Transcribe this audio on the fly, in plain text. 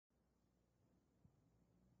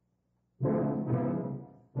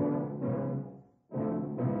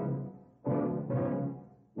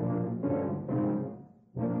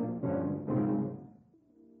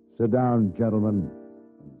Sit down, gentlemen.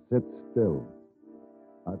 Sit still.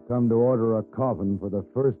 I've come to order a coffin for the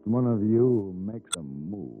first one of you who makes a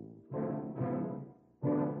move.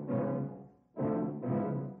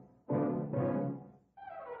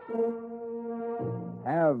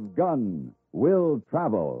 Have Gun, Will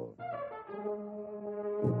Travel.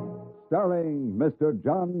 Starring Mr.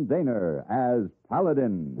 John Daner as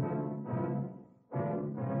Paladin.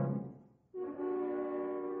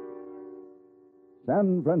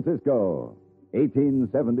 San Francisco,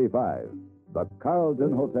 1875. The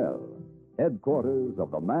Carlton Hotel, headquarters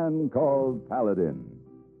of the man called Paladin.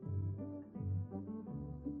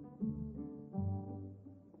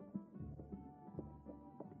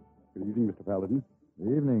 Good evening, Mr. Paladin.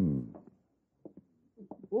 Good evening.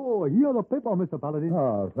 Oh, here the paper, Mr. Paladin.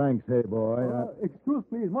 Oh, thanks, hey boy. Excuse,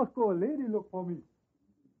 please. Must go a lady look for me.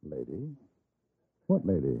 Lady? What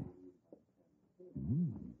lady?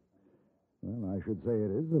 Well, I should say it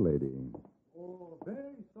is a lady. Oh,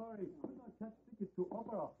 very sorry. Could not catch tickets to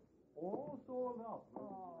opera. All sold out.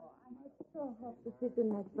 Oh, I so hope to sit in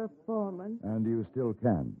that performance. And you still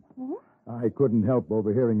can. Huh? I couldn't help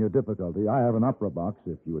overhearing your difficulty. I have an opera box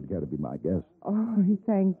if you would care to be my guest. Oh,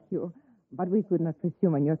 thank you. But we could not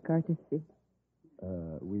presume on your courtesy.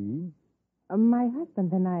 We? My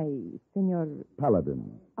husband and I, Senor...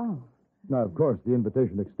 Paladin. Oh. Now, of course, the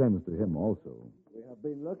invitation extends to him also. We have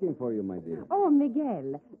been looking for you, my dear. Oh,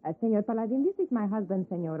 Miguel. Senor Paladin, this is my husband,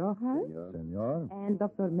 Senor Rojas. Senor? And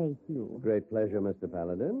Dr. Mayhew. Great pleasure, Mr.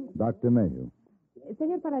 Paladin. Dr. Mayhew.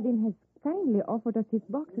 Senor Paladin has kindly offered us his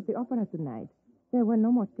box at the opera tonight. There were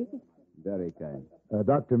no more tickets. Very kind.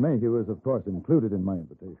 Dr. Mayhew is, of course, included in my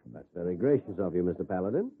invitation. That's very gracious of you, Mr.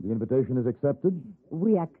 Paladin. The invitation is accepted?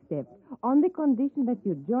 We accept, on the condition that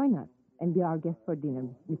you join us and be our guest for dinner,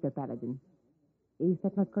 Mr. Paladin. Is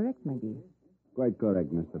that not correct, my dear? Quite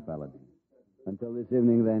correct, Mr. Paladin. Until this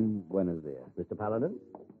evening, then, buenos dias. Mr. Paladin?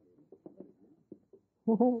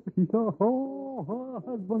 Oh,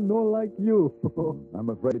 husband no like you. I'm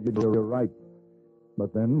afraid you're right.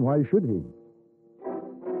 But then, why should he?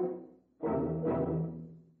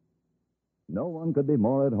 No one could be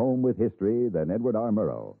more at home with history than Edward R.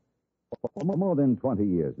 Murrow. For more than 20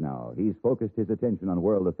 years now, he's focused his attention on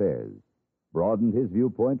world affairs, broadened his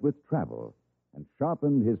viewpoint with travel, and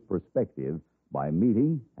sharpened his perspective by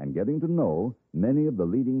meeting and getting to know many of the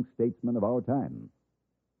leading statesmen of our time.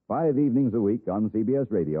 5 evenings a week on CBS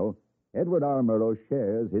Radio, Edward R. Murrow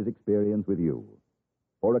shares his experience with you.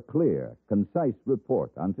 For a clear, concise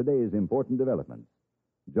report on today's important developments,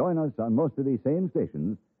 join us on most of these same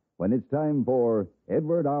stations when it's time for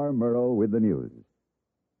Edward R. Murrow with the news.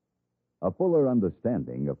 A fuller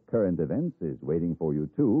understanding of current events is waiting for you,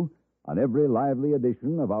 too, on every lively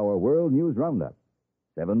edition of our World News Roundup.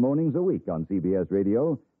 7 mornings a week on CBS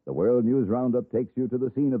Radio, the World News Roundup takes you to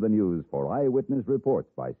the scene of the news for eyewitness reports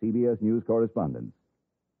by CBS News correspondents.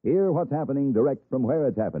 Hear what's happening direct from where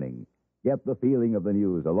it's happening. Get the feeling of the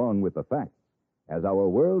news along with the facts as our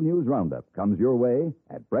World News Roundup comes your way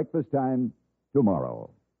at breakfast time tomorrow.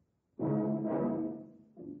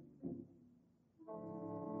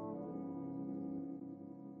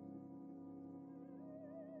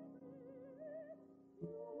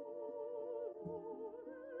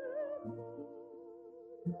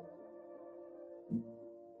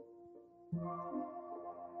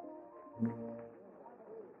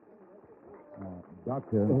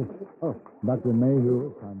 Doctor. Dr.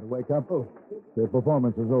 Mayhew, it's time to wake up. The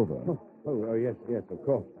performance is over. Yes, of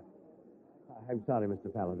course. I'm sorry,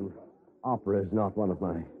 Mr. Paladin. Opera is not one of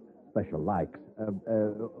my special likes.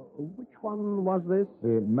 Which one was this?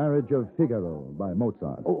 The Marriage of Figaro by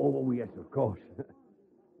Mozart. Oh, yes, of course.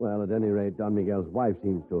 Well, at any rate, Don Miguel's wife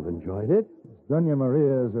seems to have enjoyed it. Doña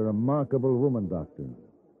Maria is a remarkable woman, Doctor.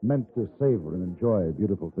 Meant to savor and enjoy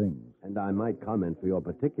beautiful things. And I might comment for your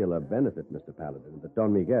particular benefit, Mr. Paladin, that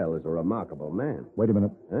Don Miguel is a remarkable man. Wait a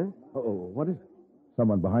minute. Huh? Oh, what is it?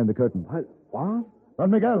 Someone behind the curtain. What? Don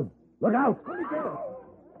Miguel! Look out!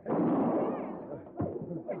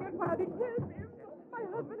 Senor Paladin, help him. My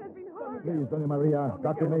husband has been harmed. Please, Doña Maria.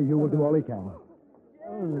 Dr. Mayhew will do all he can.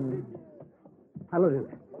 Paladin,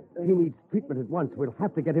 he needs treatment at once. We'll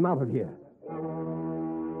have to get him out of here.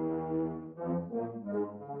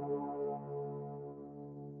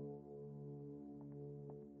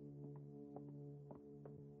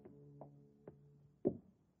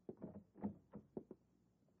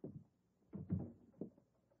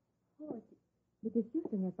 It is you,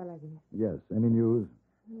 Senor Paladin. Yes. Any news?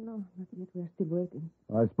 No, not yet. We're still waiting.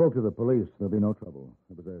 I spoke to the police. There'll be no trouble.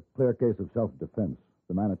 It was a clear case of self-defense.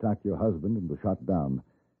 The man attacked your husband and was shot down.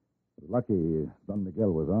 It was lucky Don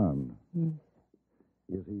Miguel was armed. Yes.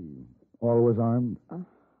 Is he always armed?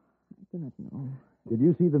 do not know. Did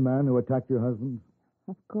you see the man who attacked your husband?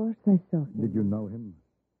 Of course I saw him. Did you know him?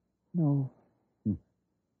 No. The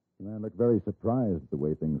man looked very surprised at the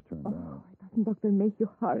way things turned out. Oh, it doesn't, Doctor, make you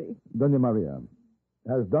hurry. Doña Maria,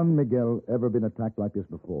 has Don Miguel ever been attacked like this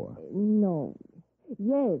before? No.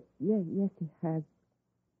 Yes, he has.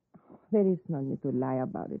 There is no need to lie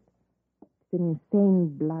about it. It's an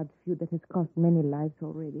insane blood feud that has cost many lives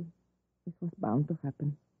already. This was bound to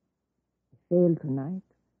happen. They failed tonight.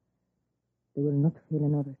 They will not fail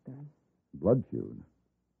another time. Blood feud?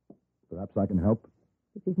 Perhaps I can help?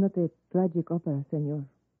 This is not a tragic opera, senor.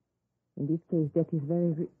 In this case, death is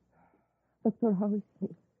very Doctor, how is he?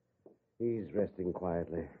 He's resting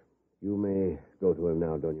quietly. You may go to him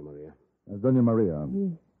now, Doña Maria. Doña Maria,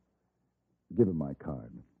 Yes. give him my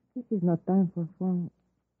card. This is not time for fun.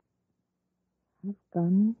 Have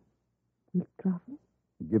gun, will travel.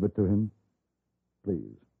 Give it to him,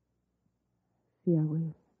 please. See, I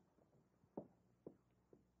will.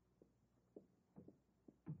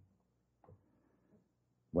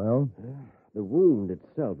 Well? The wound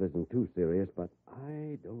itself isn't too serious, but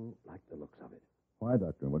I don't like the looks of it. Why,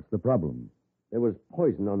 Doctor? What's the problem? There was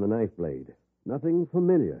poison on the knife blade. Nothing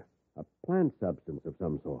familiar. A plant substance of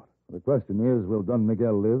some sort. The question is, will Don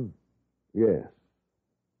Miguel live? Yes.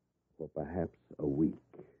 For perhaps a week.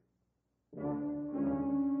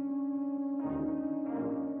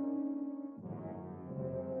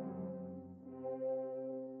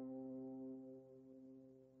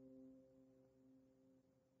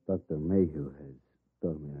 Dr. Mayhew has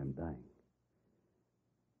told me I'm dying.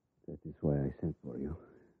 That is why I sent for you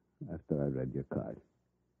after I read your card.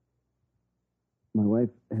 My wife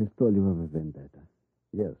has told you of a vendetta.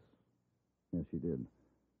 Yes. Yes, she did.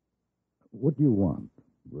 What do you want?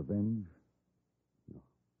 Revenge? No.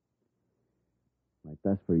 My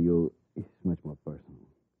task for you is much more personal.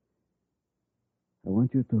 I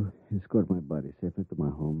want you to escort my body safely to my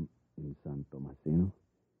home in San Tomasino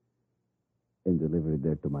and deliver it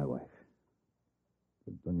there to my wife.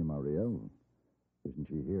 But Doña Maria, isn't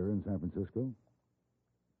she here in San Francisco?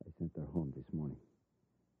 I sent her home this morning.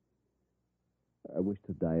 I wish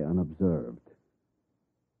to die unobserved.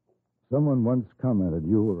 Someone once commented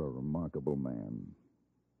you were a remarkable man.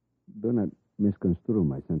 Do not misconstrue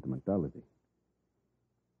my sentimentality.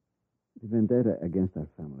 The vendetta against our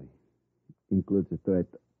family includes the threat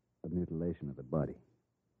of mutilation of the body,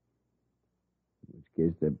 in which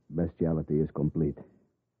case the bestiality is complete.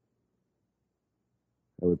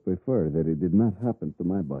 I would prefer that it did not happen to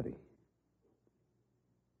my body.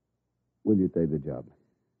 Will you take the job?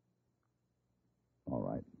 All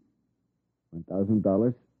right.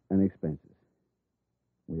 $1,000 and expenses.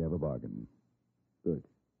 We have a bargain. Good.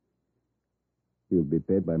 You'll be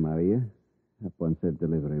paid by Maria upon safe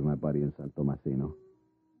delivery of my body in San Tomasino.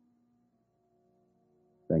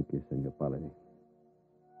 Thank you, Senor Paladin.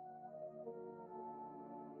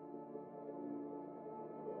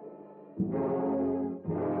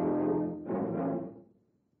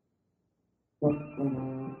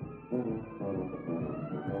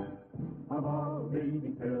 Of all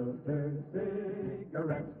leading filters,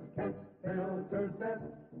 cigarettes, Kent filters best,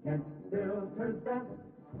 Kent filters best.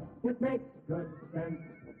 It makes good sense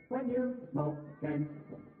when you smoke Kent.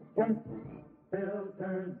 Kent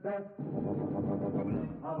filters best.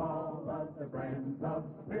 Of all of the brands of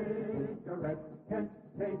cigarettes, Kent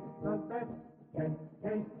tastes the best. Kent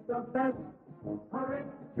tastes the best. A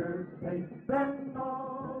richer taste than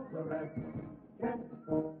all the rest. Kent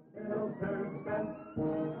filters best.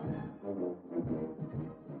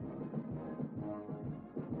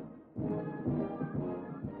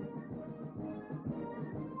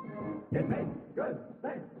 It makes good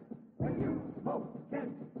sense when you smoke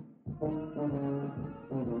Kent.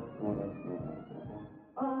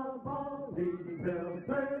 Of all leading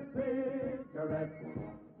filter cigarettes,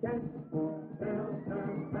 Kent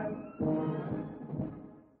filters best.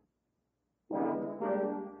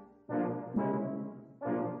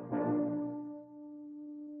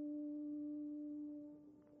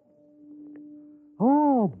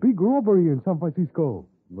 Oh, big robbery in San Francisco.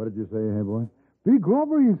 What did you say, hey boy? Big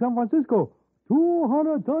robbery in San Francisco.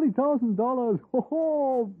 $230,000.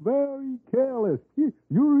 Oh, very careless. You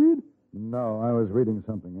read? No, I was reading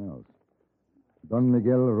something else. Don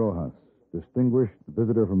Miguel Rojas, distinguished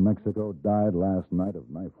visitor from Mexico, died last night of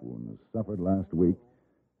knife wounds suffered last week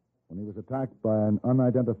when he was attacked by an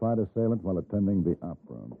unidentified assailant while attending the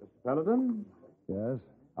opera. Paladin? Yes?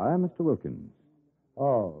 I am Mr. Wilkins.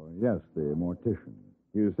 Oh, yes, the mortician.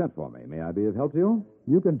 You sent for me. May I be of help to you?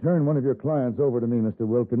 You can turn one of your clients over to me, Mr.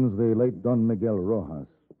 Wilkins, the late Don Miguel Rojas.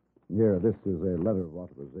 Here, this is a letter of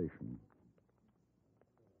authorization.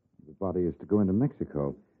 The body is to go into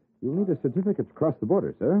Mexico. You'll need a certificate to cross the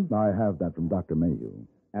border, sir. I have that from Dr. Mayhew.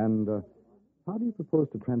 And how do you propose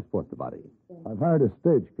to transport the body? I've hired a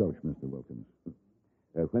stagecoach, Mr. Wilkins.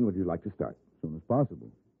 When would you like to start? As soon as possible.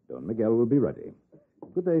 Don Miguel will be ready.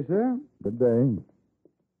 Good day, sir. Good day.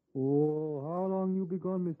 Oh, how long you be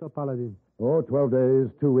gone, Mr. Paladin? Oh, 12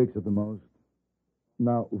 days, 2 weeks at the most.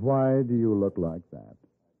 Now, why do you look like that?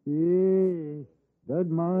 Hey,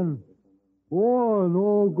 dead man. Oh,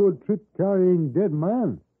 no good trip carrying dead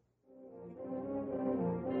man.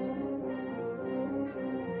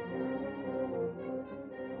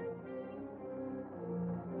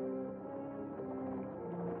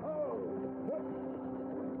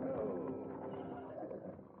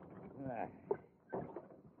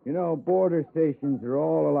 You know, border stations are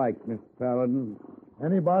all alike, Mr. Paladin.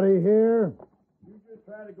 Anybody here? You just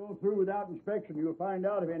try to go through without inspection. You'll find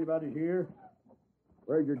out if anybody's here.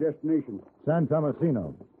 Where's your destination? San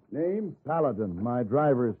Tomasino. Name? Paladin. My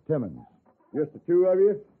driver's Timmons. Just the two of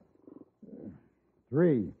you?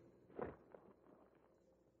 3.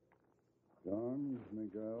 John,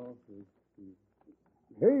 Miguel.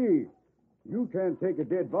 Hey, you can't take a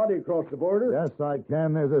dead body across the border. Yes, I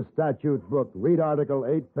can. There's a statute book. Read Article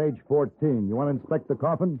 8, page 14. You want to inspect the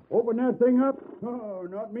coffin? Open that thing up? Oh,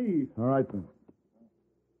 not me. All right, then.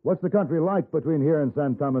 What's the country like between here and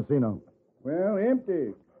San Tomasino? Well,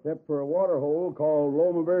 empty, except for a water hole called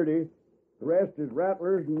Loma Verde. The rest is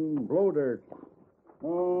rattlers and blow dirt.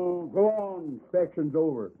 Oh, go on. Inspection's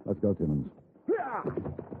over. Let's go, Timmons.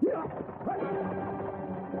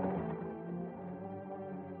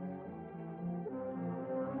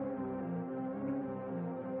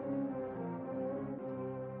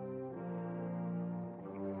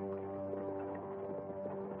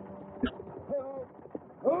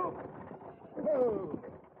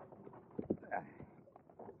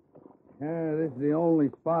 This is the only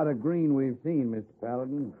spot of green we've seen, Mr.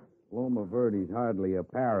 Paladin. Loma Verde's hardly a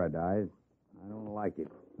paradise. I don't like it.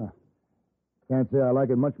 Can't say I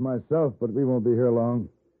like it much myself, but we won't be here long.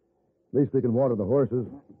 At least we can water the horses.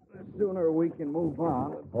 The sooner we can move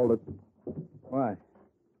on. Hold it. What?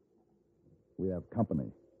 We have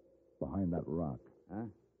company behind that rock. Huh?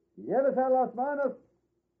 ¿Lleves a los manos?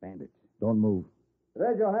 Bandits. Don't move.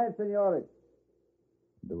 Raise your hands, senores.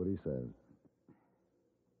 Do what he says.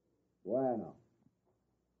 Bueno.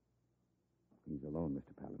 He's alone,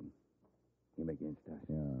 Mr. Paladin. Him against us.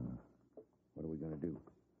 Yeah. What are we going to do?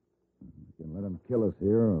 We can let him kill us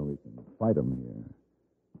here, or we can fight him here.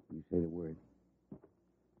 You say the word.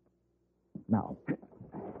 Now.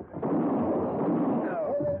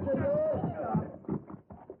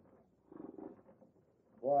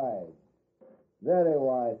 Wise. Very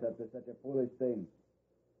wise after such a foolish thing.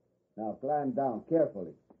 Now climb down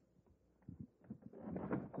carefully.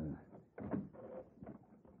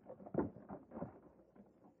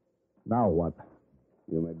 Now what?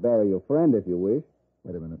 You may bury your friend if you wish.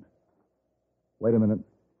 Wait a minute. Wait a minute.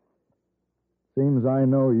 Seems I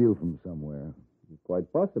know you from somewhere.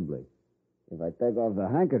 Quite possibly. If I take off the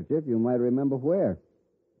handkerchief, you might remember where.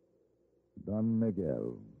 Don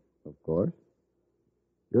Miguel. Of course.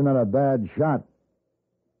 You're not a bad shot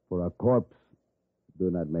for a corpse.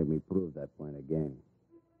 Do not make me prove that point again.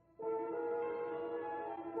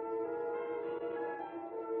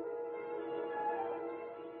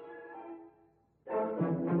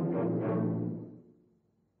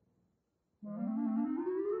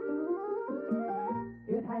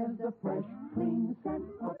 It has a fresh, clean scent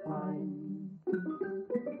of pine.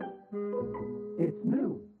 It's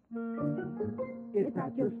new. It's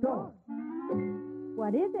at your store.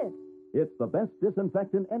 What is it? It's the best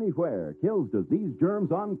disinfectant anywhere. Kills disease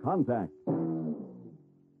germs on contact.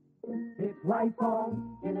 It's Lysol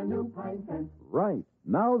in a new pine scent. Right.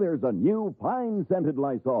 Now there's a new pine-scented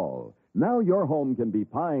Lysol. Now your home can be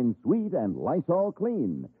pine sweet and Lysol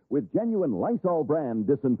clean with genuine Lysol brand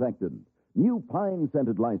disinfectant. New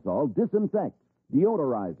pine-scented Lysol disinfects,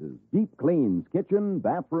 deodorizes, deep cleans kitchen,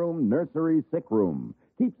 bathroom, nursery, sick room.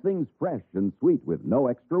 Keeps things fresh and sweet with no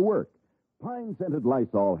extra work. Pine-scented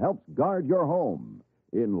Lysol helps guard your home.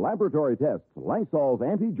 In laboratory tests, Lysol's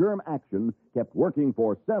anti-germ action kept working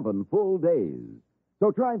for 7 full days.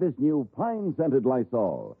 So try this new pine-scented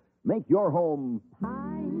Lysol. Make your home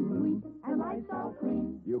Pine sweet and Lysol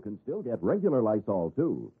clean. You can still get regular Lysol,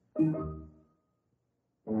 too.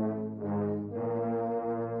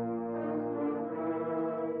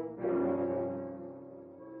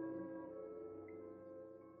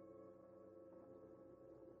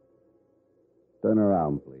 Turn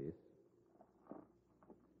around, please.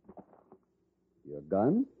 Your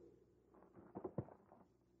gun?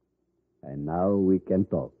 And now we can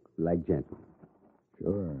talk like gentlemen.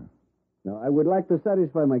 Sure. Now, I would like to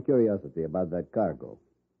satisfy my curiosity about that cargo.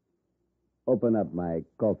 Open up my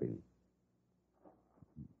coffin.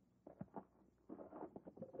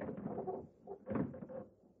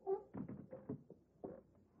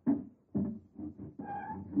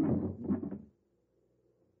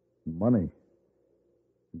 Money.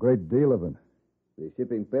 A great deal of it. The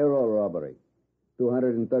shipping payroll robbery.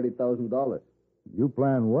 $230,000. You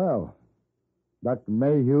planned well. Dr.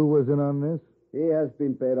 Mayhew was in on this? He has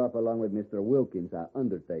been paid off along with Mr. Wilkins, our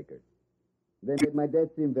undertaker. They made my death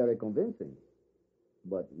seem very convincing.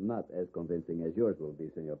 But not as convincing as yours will be,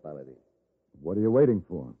 Senor Paladin. What are you waiting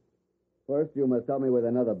for? First, you must help me with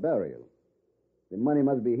another burial. The money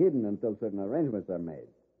must be hidden until certain arrangements are made.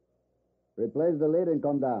 Replace the lid and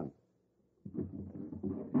come down.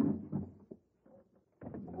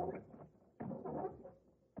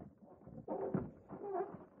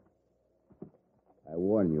 I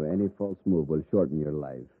warn you, any false move will shorten your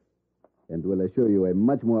life and will assure you a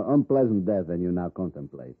much more unpleasant death than you now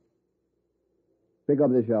contemplate. Pick up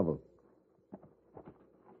the shovel.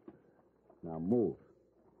 Now move.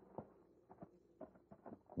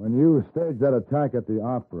 When you staged that attack at the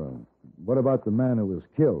opera, what about the man who was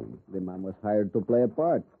killed? The man was hired to play a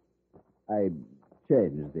part. I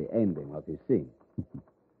changed the ending of his scene.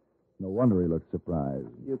 No wonder he looked surprised.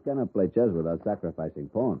 You cannot play chess without sacrificing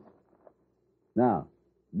pawns. Now,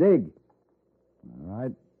 dig. All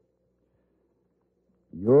right.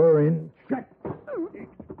 You're in check.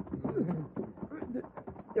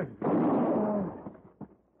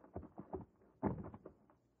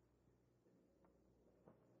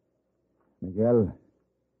 Miguel.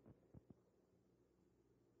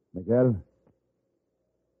 Miguel.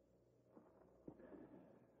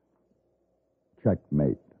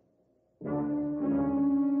 Checkmate.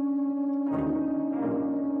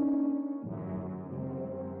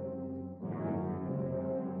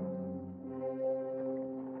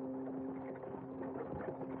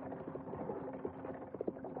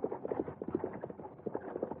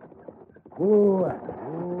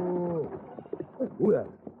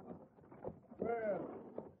 Well,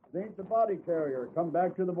 it ain't the body carrier. Come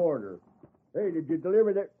back to the border. Hey, did you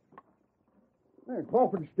deliver that? The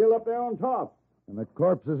coffin's still up there on top. And the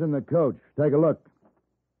corpse is in the coach. Take a look.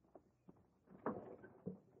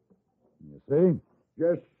 You see?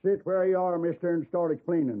 Just sit where you are, mister, and start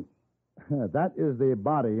explaining. That is the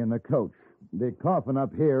body in the coach. The coffin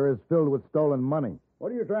up here is filled with stolen money.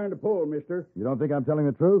 What are you trying to pull, mister? You don't think I'm telling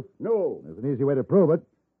the truth? No. There's an easy way to prove it.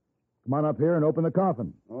 Come on up here and open the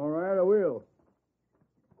coffin. All right, I will.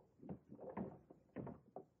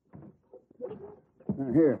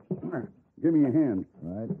 Here. Give me a hand.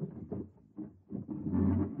 Right.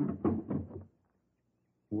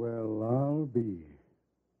 Well, I'll be.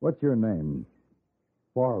 What's your name?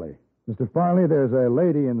 Farley. Mr. Farley, there's a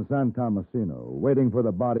lady in San Tomasino waiting for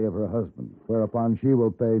the body of her husband, whereupon she will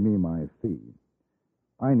pay me my fee.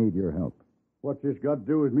 I need your help. What's this got to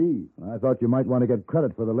do with me? I thought you might want to get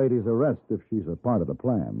credit for the lady's arrest if she's a part of the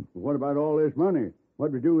plan. What about all this money?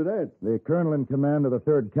 What do we do with that? The colonel in command of the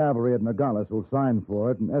 3rd Cavalry at Nogales will sign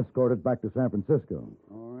for it and escort it back to San Francisco.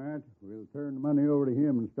 All right. We'll turn the money over to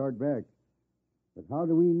him and start back. But how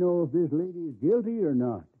do we know if this lady is guilty or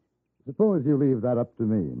not? Suppose you leave that up to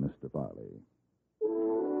me, Mr. Farley.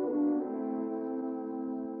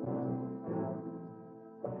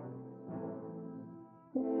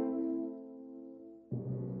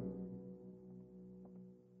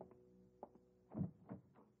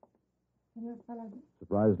 Senor Paladin?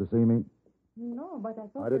 Surprised to see me? No, but I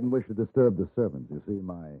thought... I didn't wish to disturb the servants. You see,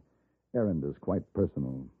 my errand is quite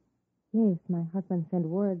personal. Yes, my husband sent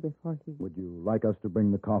word before he... Would you like us to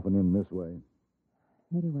bring the coffin in this way?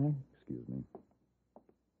 Very well. Excuse me.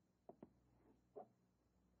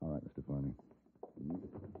 All right, Mr. Farley.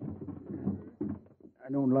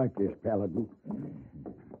 I don't like this, Paladin.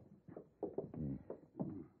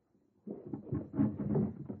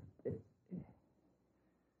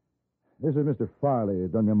 This is Mr. Farley,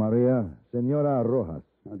 Doña Maria, Senora Rojas.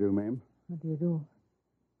 How do, ma'am? How do you do?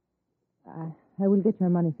 I will get your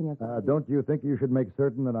money, Senor. Don't you think you should make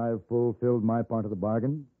certain that I have fulfilled my part of the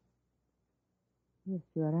bargain? Yes,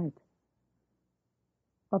 you are right.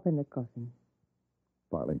 Open the coffin.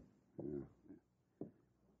 Farley.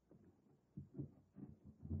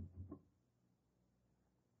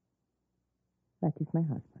 That is my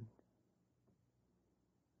husband.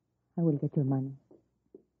 I will get your money.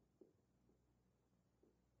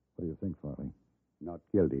 What do you think, Farley? Not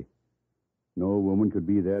guilty. No woman could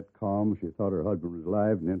be that calm. She thought her husband was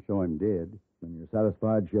alive and then saw him dead. Then you're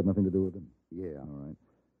satisfied she had nothing to do with him? Yeah. All right.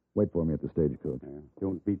 Wait for me at the stagecoach.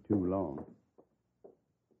 Don't be too long.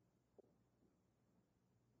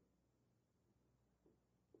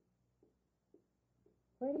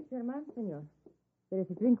 Where is your man, senor? There is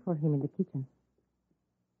a drink for him in the kitchen.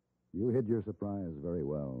 You hid your surprise very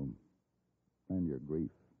well. And your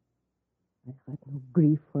grief. I had no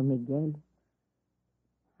grief for Miguel.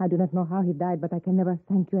 I do not know how he died, but I can never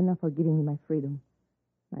thank you enough for giving me my freedom.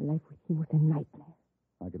 My life with him was a nightmare.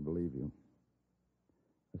 I can believe you.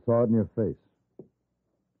 I saw it in your face.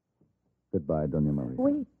 Goodbye, Doña Maria.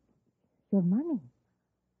 Wait. Your money.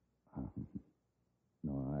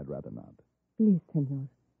 No, I'd rather not. Please, senor.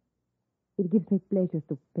 It gives me pleasure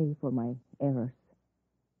to pay for my errors.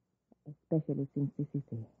 Especially since this is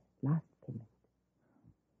the last payment.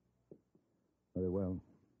 Very well.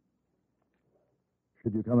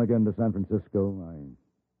 Should you come again to San Francisco,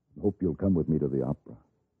 I hope you'll come with me to the opera.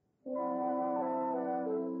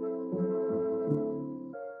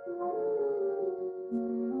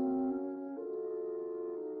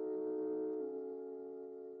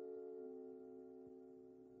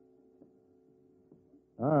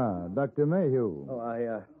 Ah, Dr. Mayhew. Oh,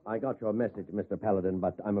 I got your message, Mr. Paladin,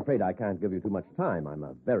 but I'm afraid I can't give you too much time. I'm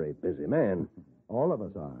a very busy man. All of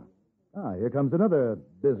us are. Ah, here comes another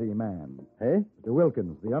busy man. Hey? Mr.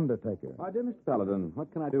 Wilkins, the undertaker. My dear Mr. Paladin,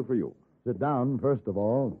 what can I do for you? Sit down, first of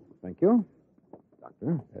all. Thank you.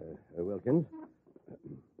 Doctor? Wilkins.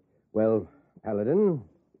 Well, Paladin,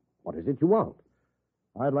 what is it you want?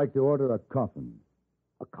 I'd like to order a coffin.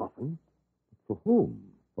 A coffin? For whom?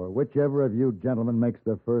 For whichever of you gentlemen makes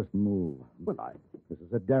the first move. Well, This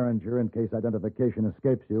is a derringer in case identification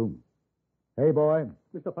escapes you. Hey, boy.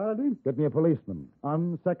 Mr. Paladin? Get me a policeman.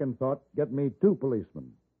 On second thought, get me 2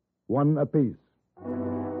 policemen. 1 apiece.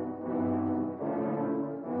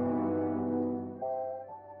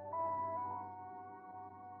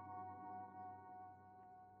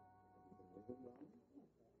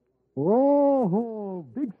 Oh,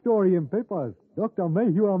 big story in papers. Dr.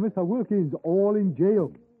 Mayhew and Mr. Wilkins all in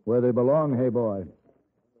jail. Where they belong, hey, boy.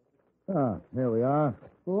 Ah, here we are.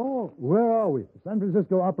 Oh, where are we? San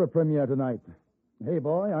Francisco Opera premiere tonight. Hey,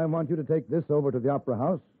 boy, I want you to take this over to the Opera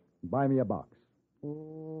House and buy me a box.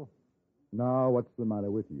 Oh, Now, what's the matter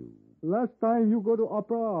with you? last time you go to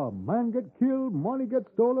opera, a man get killed, money get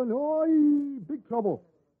stolen. Oh, big trouble.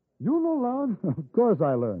 You know, Lon. Of course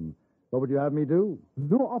I learn. What would you have me do?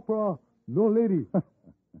 No opera, no lady.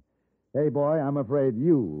 Hey, boy, I'm afraid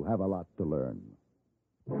you have a lot to learn.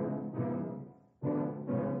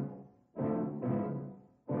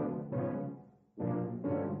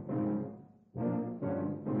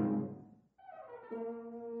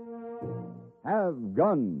 Have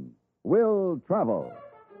Gun, Will Travel.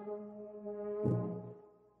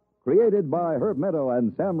 Created by Herb Meadow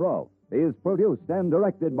and Sam Rolfe, is produced and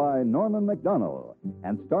directed by Norman McDonnell,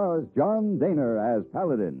 and stars John Daner as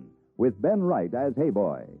Paladin, with Ben Wright as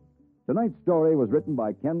Hayboy. Tonight's story was written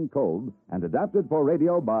by Ken Kolb and adapted for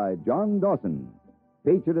radio by John Dawson.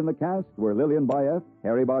 Featured in the cast were Lillian Bayef,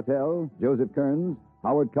 Harry Bartell, Joseph Kearns,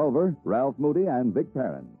 Howard Culver, Ralph Moody, and Vic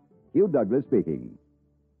Perrin. Hugh Douglas speaking.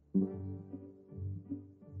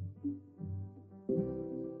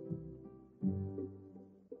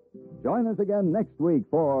 Join us again next week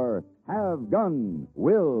for Have Gun,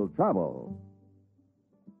 Will Travel.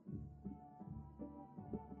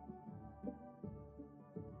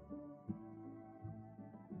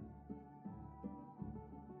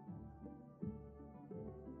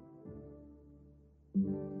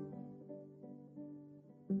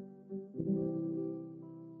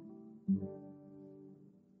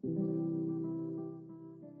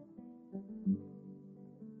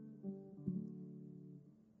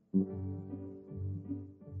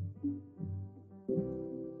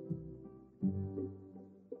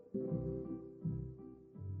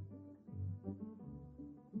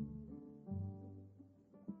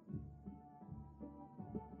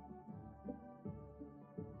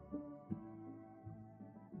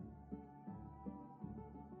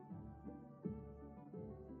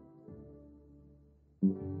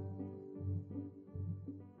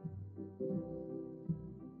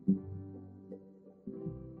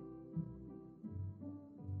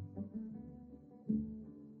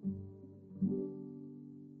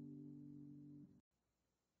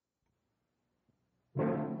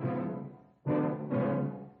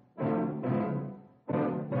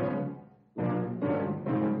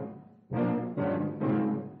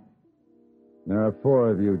 There are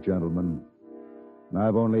 4 of you, gentlemen. And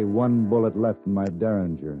I've only 1 bullet left in my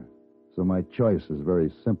Derringer, so my choice is very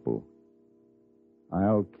simple.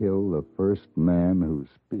 I'll kill the first man who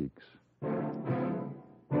speaks.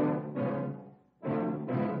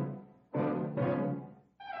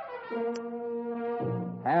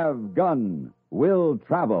 Have Gun, Will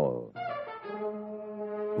Travel.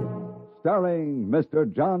 starring Mr.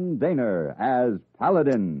 John Daner as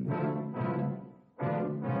Paladin.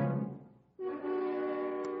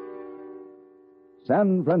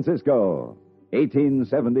 San Francisco,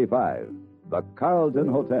 1875. The Carlton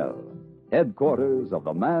Hotel, headquarters of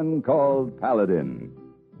the man called Paladin.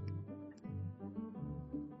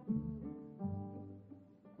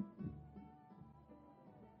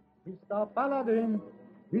 Mr. Paladin!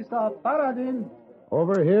 Mr. Paladin!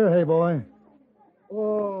 Over here, hey boy.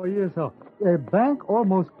 Oh, yes, sir. A bank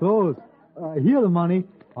almost closed. Here the money.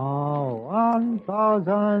 Oh,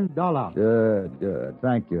 $1,000. Good, good.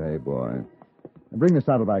 Thank you, hey boy. Bring the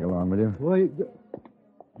saddlebag along, will you? Wait,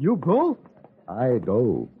 you go? I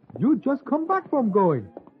go. You just come back from going.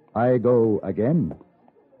 I go again.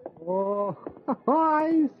 Oh,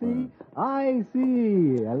 I see. I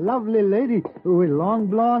see. A lovely lady with long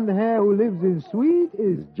blonde hair who lives in suite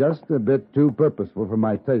is... It's just a bit too purposeful for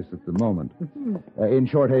my taste at the moment. In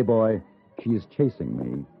short, hey boy, she's chasing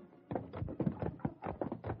me.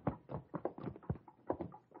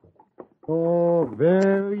 Oh,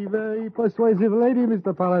 very, very persuasive lady,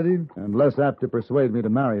 Mr. Paladin. And less apt to persuade me to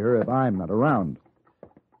marry her if I'm not around.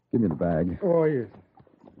 Give me the bag. Oh, yes.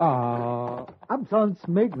 Absence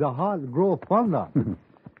makes the heart grow fonder.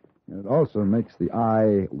 It also makes the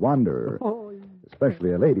eye wander, Oh,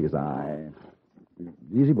 especially a lady's eye.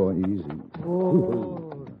 Easy, boy, easy.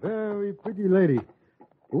 oh, very pretty lady.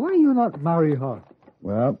 Why you not marry her?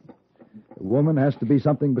 Well, a woman has to be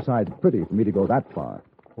something besides pretty for me to go that far.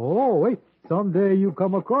 Oh, wait. Someday you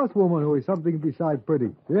come across woman who is something besides pretty.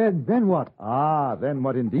 Then what? Ah, then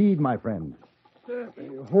what indeed, my friend?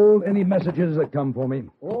 Hold any messages that come for me.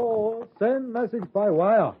 Oh, send message by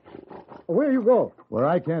wire. Where you go? Where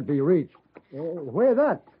I can't be reached. Where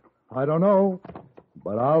that? I don't know,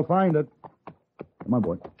 but I'll find it. Come on,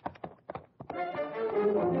 boy.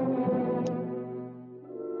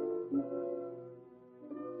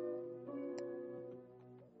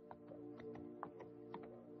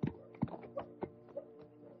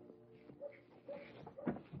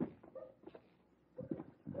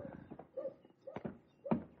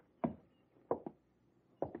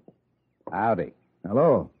 Howdy.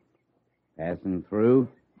 Hello. Passing through?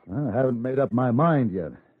 I haven't made up my mind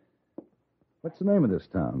yet. What's the name of this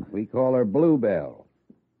town? We call her Bluebell.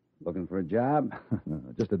 Looking for a job?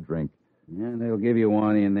 Just a drink. Yeah, they'll give you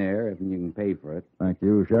one in there if you can pay for it. Thank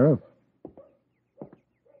you, Sheriff.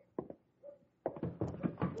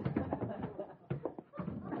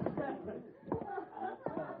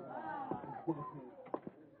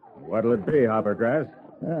 What'll it be, Hoppergrass?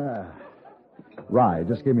 Rye,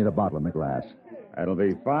 just give me the bottle in the glass. That'll be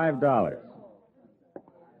 $5. All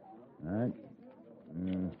right.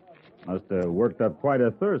 Must have worked up quite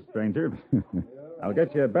a thirst, stranger. I'll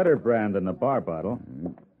get you a better brand than the bar bottle.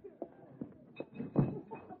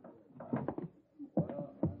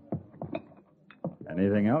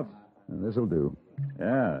 Anything else? This'll do.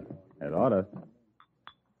 Yeah, it oughta.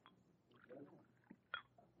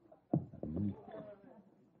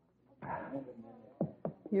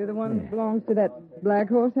 You're the one who belongs to that black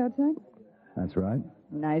horse outside? That's right.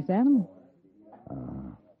 Nice animal.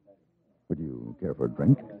 Would you care for a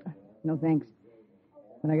drink? No, thanks.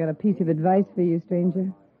 But I got a piece of advice for you,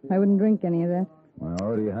 stranger. I wouldn't drink any of that. I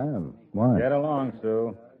already have. Why? Get along,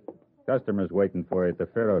 Sue. Customer's waiting for you at the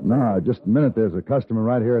Faro. No, just a minute. There's a customer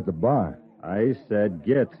right here at the bar. I said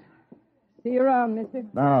get. See you around, mister.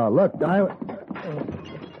 Now, look,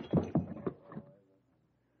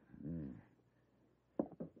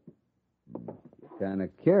 Kind of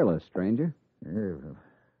careless, stranger.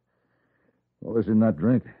 What was in that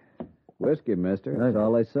drink? Whiskey, mister. That's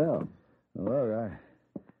all they sell. Look,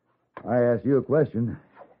 I asked you a question.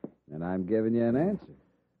 And I'm giving you an answer.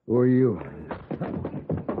 Who are you?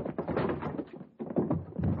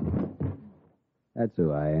 That's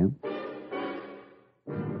who I am.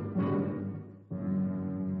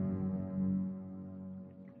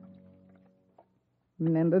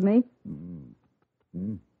 Remember me?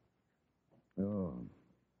 Oh.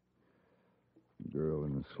 Girl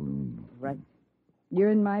in the saloon. Right.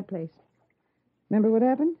 You're in my place. Remember what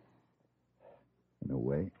happened? In a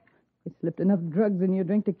way. You slipped enough drugs in your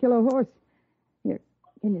drink to kill a horse. Here,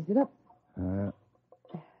 can you sit up? I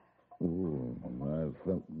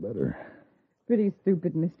felt better. Pretty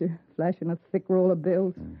stupid, mister. Flashing a thick roll of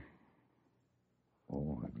bills.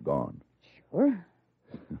 Oh, it's gone. Sure.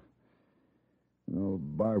 An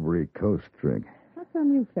old Barbary Coast trick. How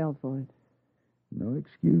come you fell for it? No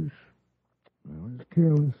excuse. I was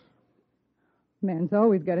careless. Man's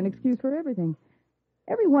always got an excuse for everything.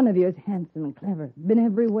 Every one of you is handsome and clever. Been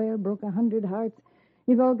everywhere, broke 100 hearts.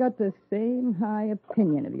 You've all got the same high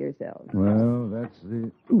opinion of yourselves. Well, that's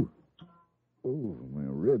the... Ooh. Ooh, my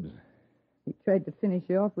ribs. He tried to finish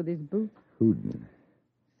you off with his boot. Who did?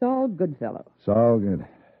 Saul Goodfellow. Saul, good.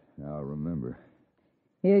 I'll remember.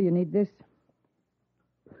 Here, you need this.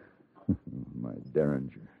 My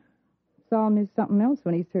Derringer. Saul missed something else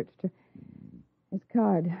when he searched her. His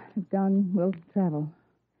card. His gun will travel.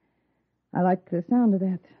 I like the sound of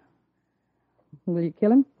that. Will you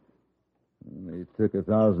kill him? He took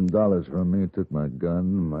 $1,000 from me, took my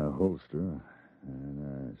gun, my holster,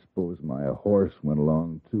 and I suppose my horse went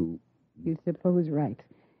along, too. You suppose right.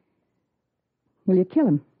 Will you kill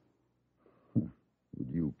him? Would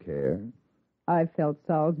you care? I felt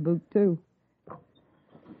Saul's boot, too.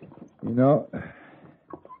 You know,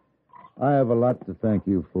 I have a lot to thank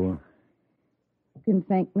you for. You can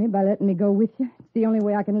thank me by letting me go with you. It's the only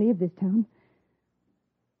way I can leave this town.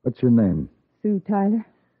 What's your name? Sue Tyler.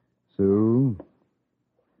 Sue?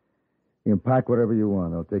 You can pack whatever you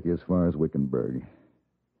want. I'll take you as far as Wickenburg.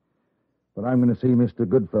 But I'm going to see Mr.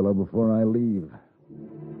 Goodfellow before I leave.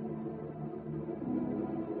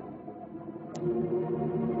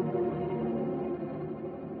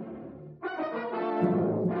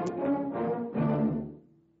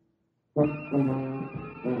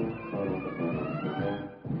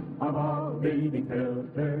 Of all leading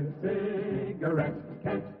filters, cigarettes,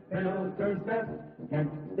 Kent Filter's best.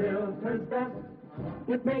 Kent Filter's best.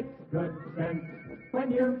 It makes good sense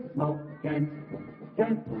when you smoke Kent.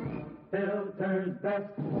 Kent Filter's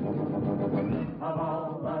best. Of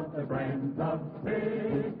all of the brands of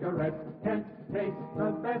cigarettes, Kent tastes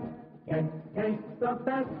the best. Kent tastes the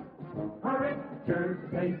best. A richer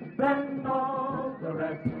taste than all the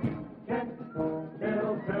rest. Kent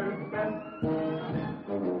Filter's best.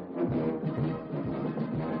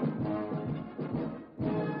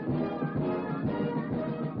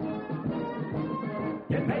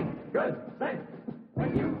 It makes good sense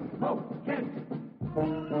when you smoke Kent.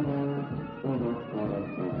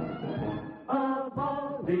 Of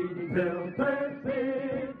all leading filter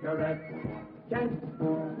cigarettes, Kent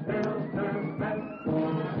Filter's best.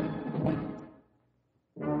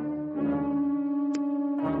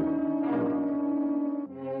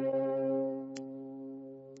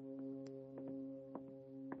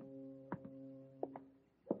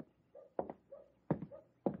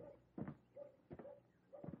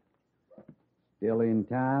 Still in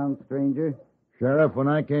town, stranger? Sheriff, when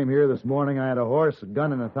I came here this morning, I had a horse, a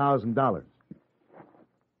gun, and $1,000.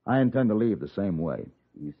 I intend to leave the same way.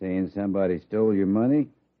 You saying somebody stole your money?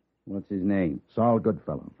 What's his name? Saul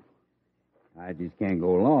Goodfellow. I just can't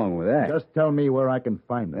go along with that. Just tell me where I can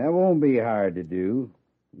find him. That won't be hard to do.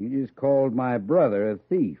 You just called my brother a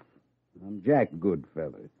thief. I'm Jack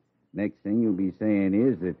Goodfellow. Next thing you'll be saying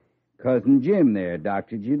is that Cousin Jim there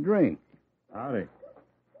doctored your drink. Howdy.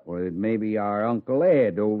 Or that maybe our Uncle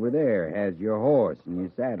Ed over there has your horse and your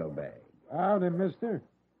saddlebag. Howdy, mister.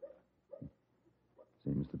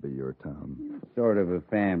 Seems to be your town. Sort of a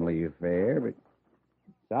family affair, but...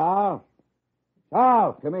 Saul?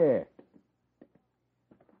 Saul, come here.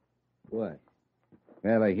 What?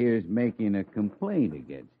 Fella here's making a complaint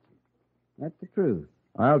against you. That's the truth.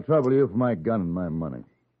 I'll trouble you for my gun and my money.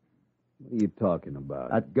 What are you talking about?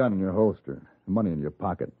 That gun in your holster, the money in your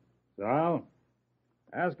pocket. So,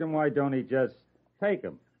 ask him why don't he just take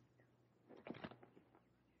him.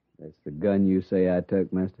 That's the gun you say I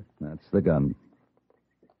took, mister? That's the gun.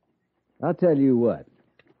 I'll tell you what.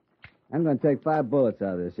 I'm going to take 5 bullets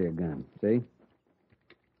out of this here gun, see?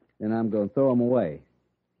 Then I'm going to throw them away,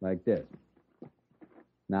 like this.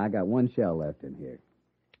 Now, I got 1 shell left in here.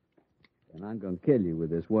 And I'm going to kill you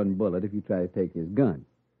with this 1 bullet if you try to take his gun.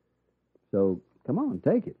 So, come on,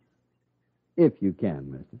 take it. If you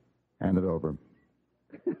can, mister. Hand it over.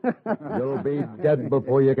 You'll be dead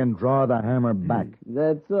before you can draw the hammer back.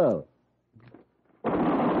 That's so.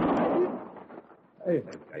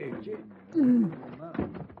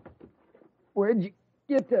 Where'd you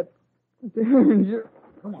get that Derringer?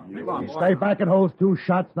 Come on. Stay back and hold 2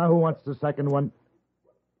 shots. Now, who wants the second one?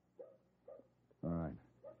 All right.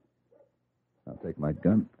 I'll take my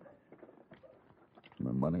gun.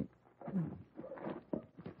 My money.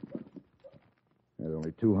 There's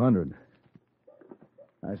only 200.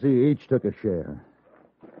 I see you each took a share.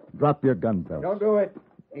 Drop your gun, fellas. Don't do it.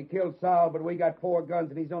 He killed Saul, but we got 4 guns,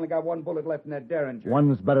 and he's only got 1 bullet left in that Derringer.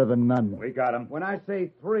 One's better than none. We got him. When I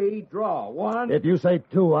say 3, draw. 1. If you say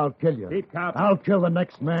 2, I'll kill you. Keep counting. I'll kill the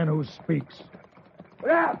next man who speaks.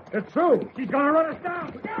 Yeah, It's true. She's going to run us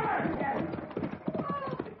down. Whoa,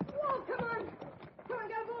 come on. Come on,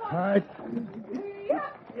 get aboard. All right.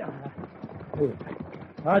 Yep.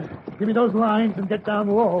 All right. Give me those lines and get down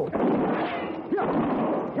low.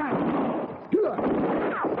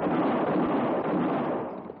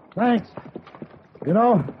 Thanks. You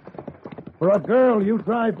know, for a girl, you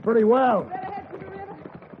tried pretty well. Better head to the river.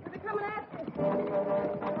 They're coming after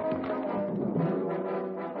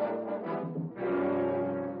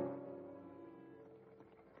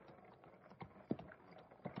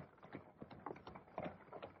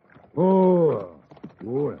Oh.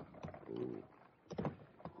 Oh.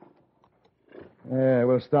 Yeah,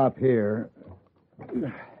 we'll stop here. Give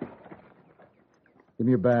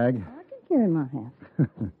me your bag. I can carry my hat.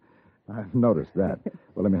 I've noticed that.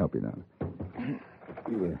 Well, let me help you now.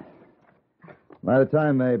 By the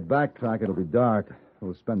time they backtrack, it'll be dark.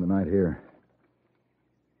 We'll spend the night here.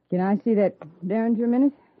 Can I see that Derringer a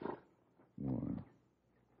minute?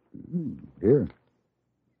 Here.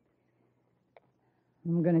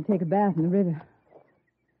 I'm going to take a bath in the river.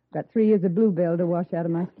 Got 3 years of bluebell to wash out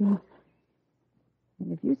of my skin.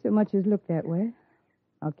 And if you so much as look that way,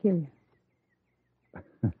 I'll kill you.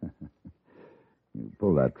 You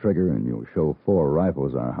pull that trigger and you'll show 4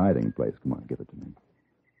 rifles our hiding place. Come on, give it to me.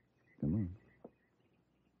 Come on.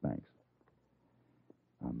 Thanks.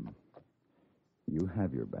 You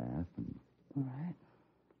have your bath. And, all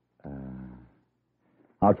right.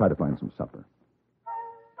 I'll try to find some supper.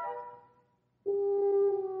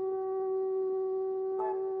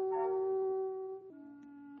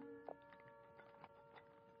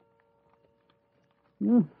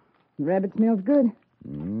 The rabbit smells good.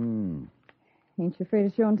 Mm. Ain't you afraid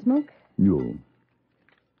of showing smoke? No.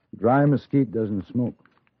 Dry mesquite doesn't smoke.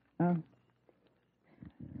 Oh.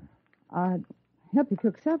 I'd help you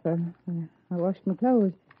cook supper. I washed my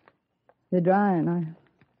clothes. They're dry, and I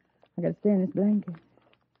got to stay in this blanket.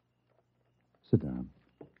 Sit down.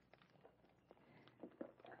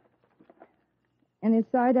 Any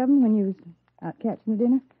sight of 'em when you was out catching the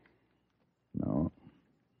dinner? No.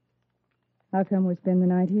 How come we spend the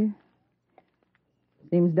night here?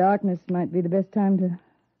 Seems darkness might be the best time to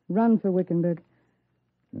run for Wickenburg.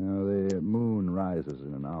 You know, the moon rises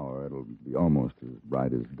in an hour. It'll be almost as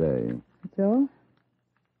bright as day. That's all?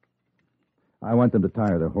 I want them to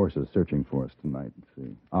tire their horses searching for us tonight.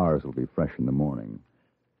 See, ours will be fresh in the morning.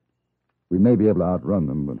 We may be able to outrun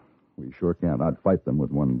them, but we sure can't outfight them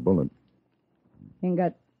with one bullet. Ain't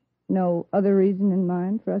got no other reason in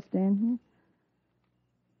mind for us staying here?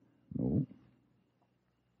 No.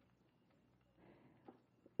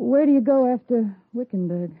 Where do you go after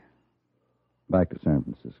Wickenburg? Back to San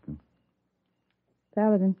Francisco.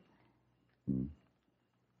 Paladin. Hmm.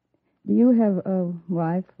 Do you have a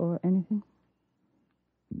wife or anything?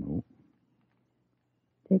 No.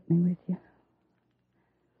 Take me with you.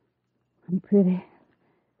 I'm pretty.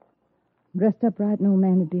 Dressed up right, no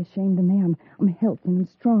man would be ashamed of me. I'm healthy and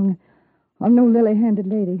strong. I'm no lily-handed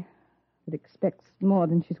lady that expects more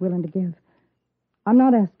than she's willing to give. I'm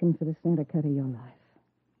not asking for the center cut of your life.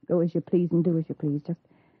 Go as you please and do as you please. Just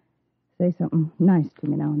say something nice to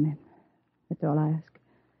me now and then. That's all I ask.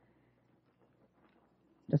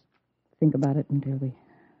 Just think about it until we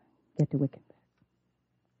get to Wickenburg.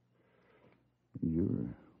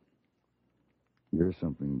 You're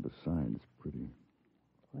something besides pretty.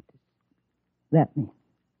 What does that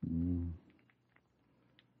mean?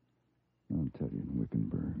 I'll tell you in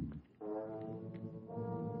Wickenburg.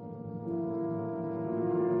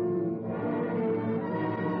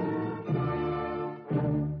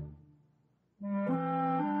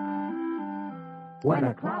 When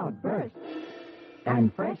a cloud bursts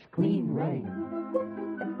and fresh, clean rain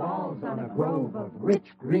falls on a grove of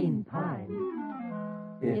rich green pine,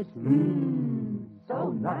 it's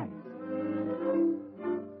so nice.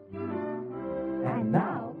 And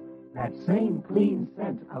now, that same clean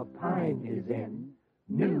scent of pine is in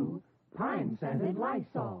new pine-scented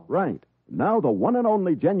Lysol. Right. Now the one and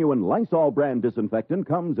only genuine Lysol brand disinfectant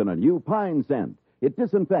comes in a new pine scent. It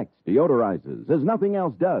disinfects, deodorizes, as nothing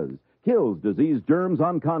else does, kills disease germs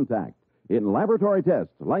on contact. In laboratory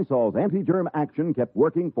tests, Lysol's anti-germ action kept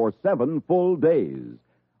working for 7 full days.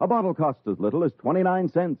 A bottle costs as little as 29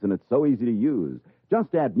 cents, and it's so easy to use.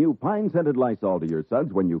 Just add new pine-scented Lysol to your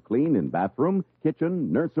suds when you clean in bathroom,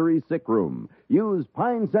 kitchen, nursery, sick room. Use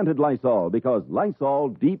pine-scented Lysol because Lysol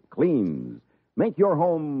deep cleans. Make your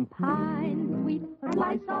home Pine, sweet, and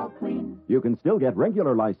Lysol clean. You can still get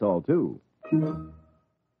regular Lysol, too.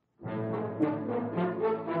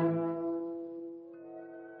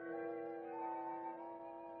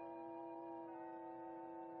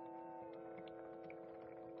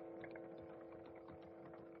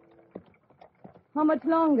 How much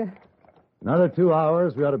longer? Another 2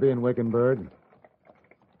 hours, we ought to be in Wickenburg.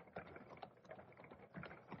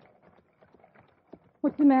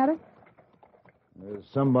 What's the matter? There's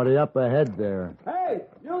somebody up ahead there. Hey,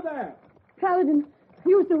 you there! Paladin,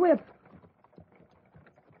 use the whip.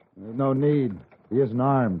 There's no need. He isn't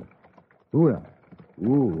armed. Ooh.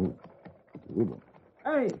 Ooh. Ooh.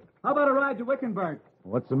 Hey, how about a ride to Wickenburg?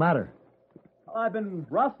 What's the matter? I've been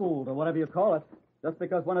rustled, or whatever you call it. Just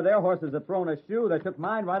because one of their horses had thrown a shoe, they took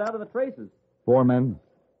mine right out of the traces. 4 men?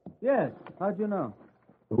 Yes. How'd you know?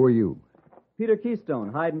 Who are you? Peter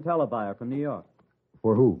Keystone, hide and telebuyer from New York.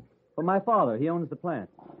 For who? For my father. He owns the plant.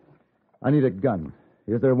 I need a gun.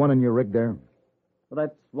 Is there one in your rig there? Well,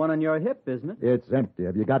 that's one on your hip, isn't it? It's empty.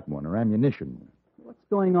 Have you got one or ammunition? What's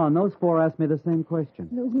going on? Those 4 asked me the same question.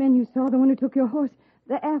 Those men you saw, the one who took your horse,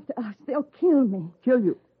 they're after us. They'll kill me. Kill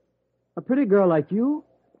you? A pretty girl like you?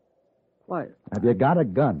 Why? Have you got a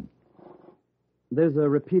gun? There's a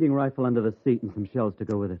repeating rifle under the seat and some shells to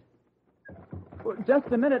go with it. Well, just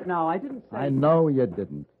a minute now. I didn't say... I know you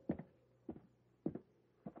didn't.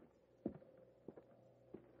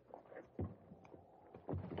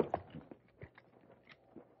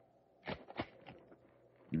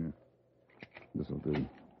 Yeah. This'll do.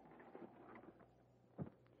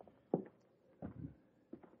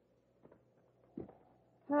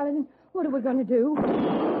 Paladin, what are we going to do?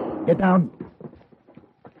 Get down.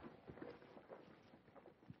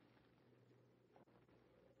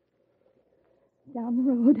 Down the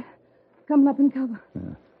road. Coming up in cover.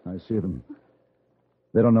 Yeah, I see them.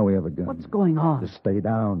 They don't know we have a gun. What's going on? Just stay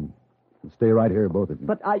down. Stay right here, both of you.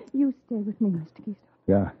 But I... You stay with me, Mr. Keystone.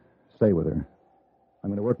 Yeah, stay with her. I'm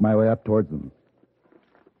going to work my way up towards them.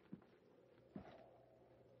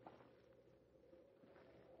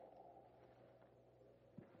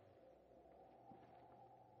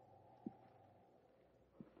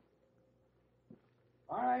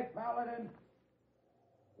 All right, Paladin.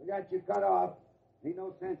 We got you cut off. Ain't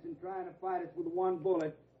no sense in trying to fight us with one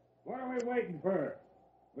bullet. What are we waiting for?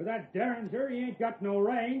 With that Derringer, he ain't got no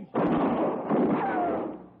range.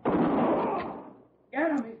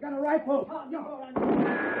 Get him. He's got a rifle. Oh, no.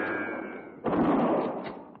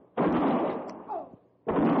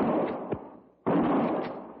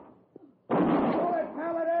 Bullet,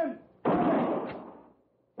 Paladin.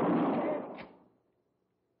 Hit.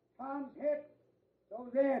 Tom's hit.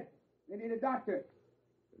 So's Ed. They need a doctor.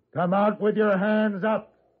 Come out with your hands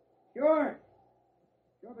up. Sure.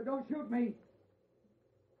 Sure, but don't shoot me.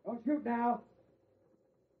 Don't shoot now.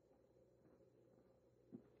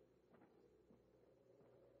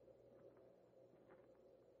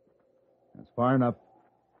 That's far enough.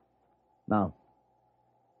 Now,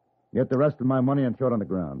 get the rest of my money and throw it on the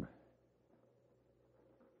ground.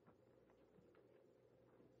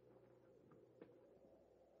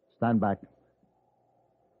 Stand back.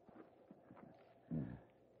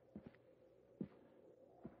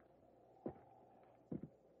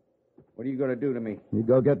 What are you going to do to me? You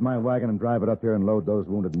go get my wagon and drive it up here and load those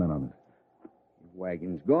wounded men on it. The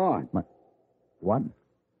wagon's gone. What?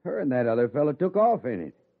 Her and that other fellow took off in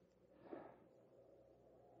it.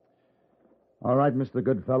 All right, Mr.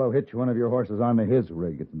 Goodfellow, hitch one of your horses onto his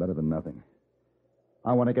rig. It's better than nothing.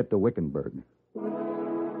 I want to get to Wickenburg.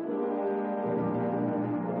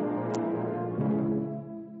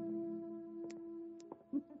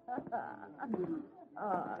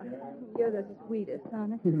 You're the sweetest,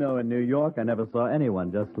 honey. You know, in New York, I never saw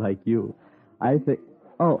anyone just like you. I think...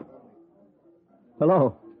 Oh.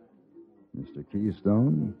 Hello. Mr.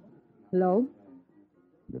 Keystone. Hello?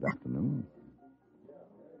 Good afternoon.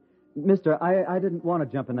 Mister, I didn't want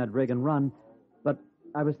to jump in that rig and run, but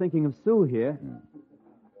I was thinking of Sue here.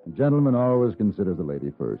 A gentleman always considers a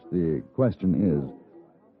lady first. The question is,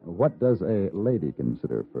 what does a lady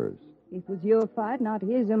consider first? It was your fight, not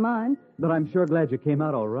his or mine. But I'm sure glad you came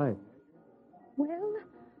out all right. Well,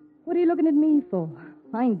 what are you looking at me for?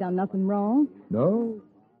 I ain't done nothing wrong. No,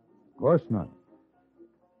 of course not.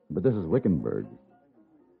 But this is Wickenburg.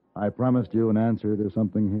 I promised you an answer to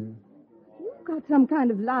something here. You've got some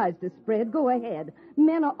kind of lies to spread. Go ahead.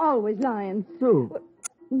 Men are always lying. Sue. Well,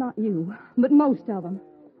 not you, but most of them.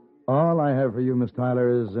 All I have for you, Miss Tyler,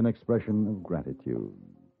 is an expression of gratitude.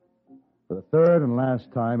 For the third and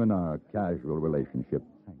last time in our casual relationship,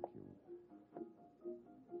 thank you.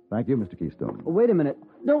 Thank you, Mr. Keystone. Wait a minute.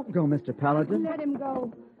 Don't go, Mr. Paladin. Let him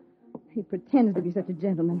go. He pretends to be such a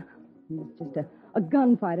gentleman. He's just a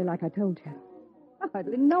gunfighter, like I told you. I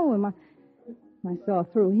hardly know him. I saw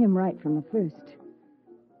through him right from the first.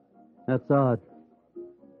 That's odd.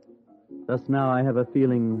 Just now I have a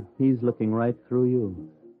feeling he's looking right through you.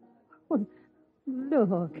 Oh,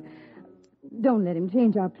 look. Don't let him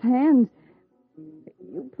change our plans.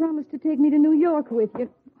 You promised to take me to New York with you.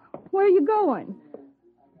 Where are you going?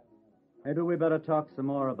 Maybe we better talk some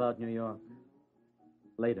more about New York.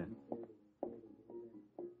 Later.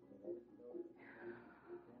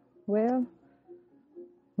 Well,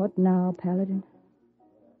 what now, Paladin?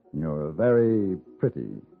 You're very pretty,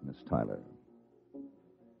 Miss Tyler.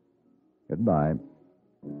 Goodbye.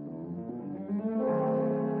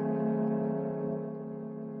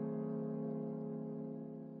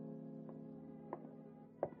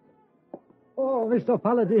 Oh, Mr.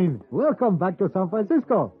 Paladin, welcome back to San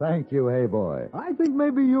Francisco. Thank you, hey boy. I think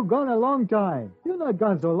maybe you've gone a long time. You're not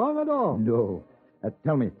gone so long at all. No.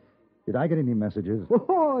 Tell me, did I get any messages?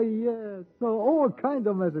 Oh, yes. So all kinds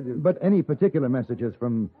of messages. But any particular messages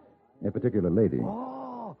from a particular lady?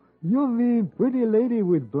 Oh, you mean pretty lady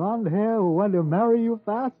with blonde hair who want to marry you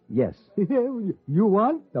fast? Yes. You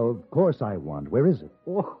want? Oh, of course I want. Where is it?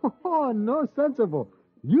 Oh, no sensible.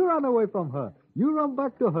 You run away from her. You run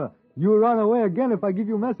back to her. You run away again if I give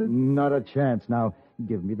you a message. Not a chance. Now,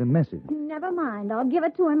 give me the message. Never mind. I'll give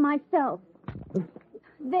it to him myself.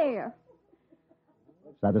 There.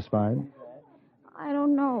 Satisfied? I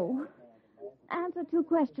don't know. Answer 2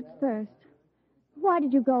 questions first. Why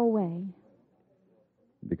did you go away?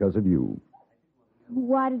 Because of you.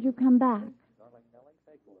 Why did you come back?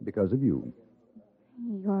 Because of you.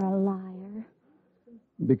 You're a liar.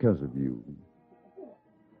 Because of you.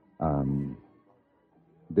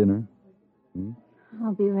 Dinner?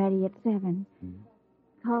 I'll be ready at 7.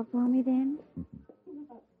 Call for me then?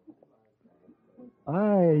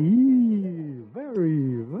 Aye,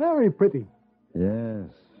 very, very pretty. Yes,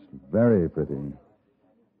 very pretty.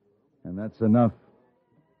 And that's enough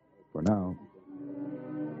for now.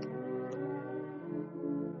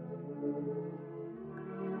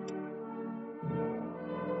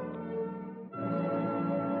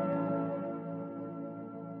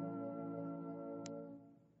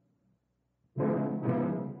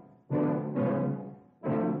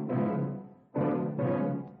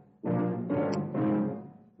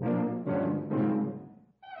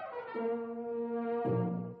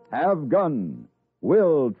 Have Gun,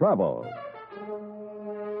 Will Travel.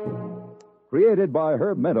 Created by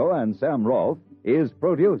Herb Meadow and Sam Rolfe, is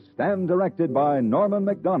produced and directed by Norman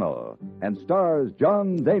McDonnell and stars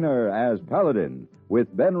John Daner as Paladin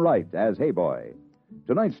with Ben Wright as Hayboy.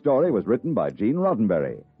 Tonight's story was written by Gene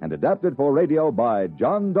Roddenberry and adapted for radio by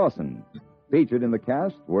John Dawson. Featured in the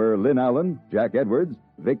cast were Lynn Allen, Jack Edwards,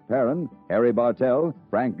 Vic Perrin, Harry Bartell,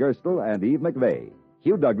 Frank Gerstle, and Eve McVeigh.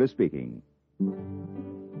 Hugh Douglas speaking.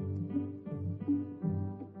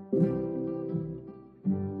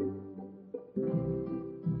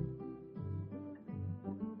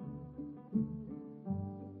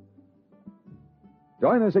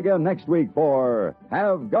 Join us again next week for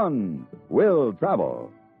Have Gun, Will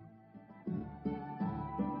Travel.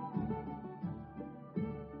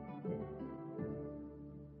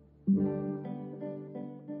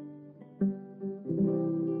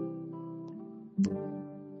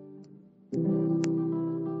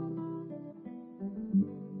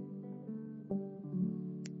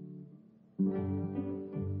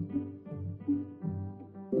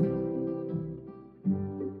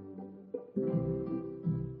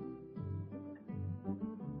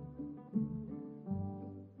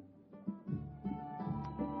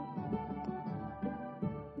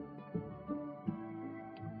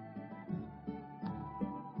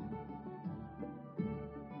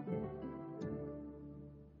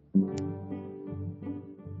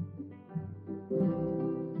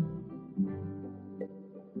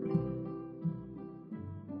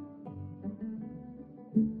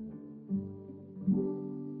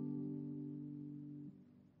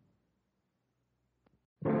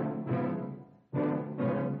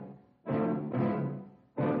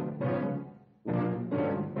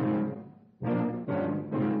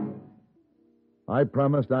 I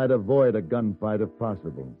promised I'd avoid a gunfight if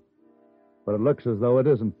possible. But it looks as though it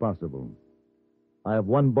isn't possible. I have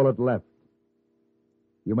 1 bullet left.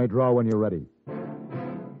 You may draw when you're ready.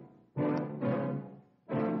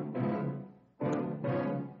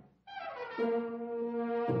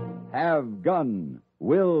 Have Gun,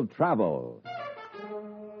 Will Travel.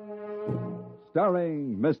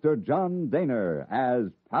 Starring Mr. John Daner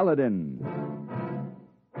as Paladin.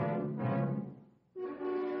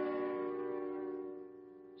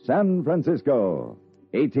 San Francisco,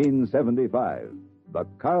 1875. The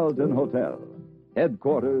Carlton Hotel,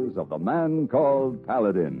 headquarters of the man called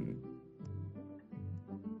Paladin.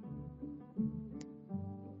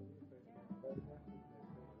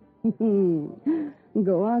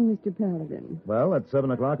 Go on, Mr. Paladin. Well, at 7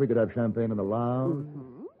 o'clock, we could have champagne in the lounge.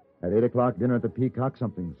 At 8 o'clock, dinner at the Peacock,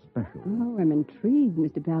 something special. Oh, I'm intrigued,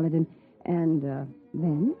 Mr. Paladin. And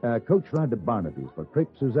then? Coach ride to Barnaby's for crepe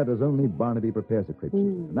Suzette as only Barnaby prepares a crepe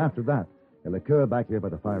Suzette. And after that, a liqueur back here by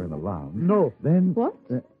the fire in the lounge. No. Then... What?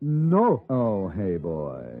 No. Oh, hey,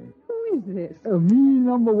 boy. Who is this? Me,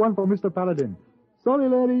 number 1 for Mr. Paladin. Sorry,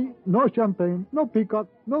 lady. No champagne, no peacock,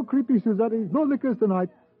 no creepy Suzette, no liquors tonight.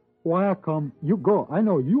 Wire come. You go. I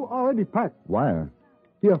know. You already packed. Wire?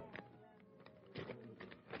 Here.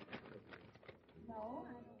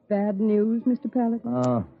 Bad news, Mr. Paladin?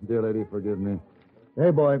 Ah, dear lady, forgive me.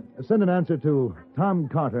 Hey, boy, send an answer to Tom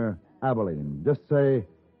Carter, Abilene. Just say,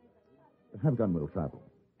 have gunmetal travel.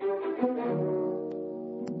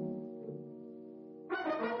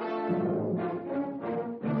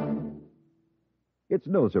 It's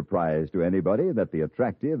no surprise to anybody that the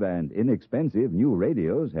attractive and inexpensive new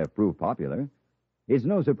radios have proved popular. It's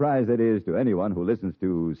no surprise, that is, to anyone who listens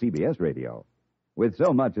to CBS radio. With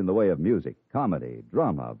so much in the way of music, comedy,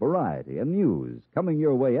 drama, variety, and news coming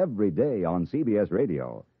your way every day on CBS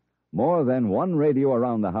radio, more than one radio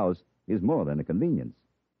around the house is more than a convenience.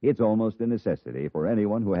 It's almost a necessity for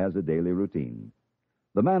anyone who has a daily routine.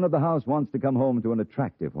 The man of the house wants to come home to an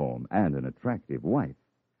attractive home and an attractive wife.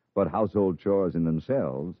 But household chores in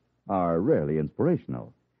themselves are rarely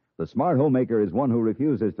inspirational. The smart homemaker is one who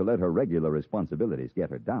refuses to let her regular responsibilities get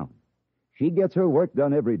her down. She gets her work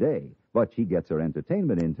done every day, but she gets her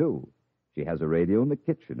entertainment in, too. She has a radio in the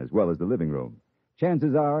kitchen as well as the living room.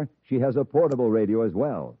 Chances are she has a portable radio as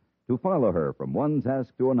well to follow her from one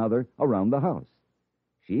task to another around the house.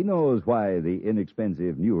 She knows why the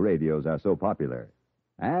inexpensive new radios are so popular.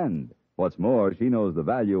 And, what's more, she knows the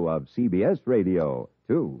value of CBS radio,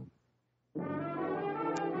 too.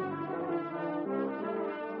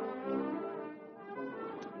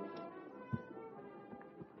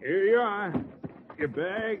 Here you are. Your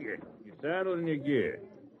bag, your saddle, and your gear.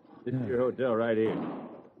 This is your hotel right here.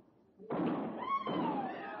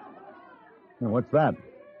 Now, what's that?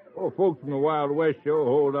 Oh, folks from the Wild West show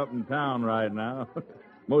hold up in town right now.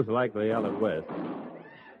 Most likely Ella West.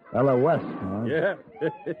 Ella West, huh? Yeah.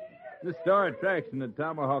 The star attraction at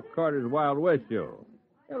Tomahawk Carter's Wild West show.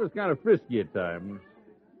 It was kind of frisky at times.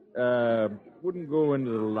 Wouldn't go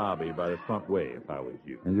into the lobby by the front way if I was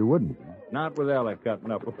you. And you wouldn't? Not with Ella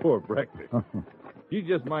cutting up before breakfast. She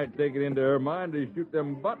just might take it into her mind to shoot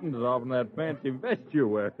them buttons off in that fancy vest you're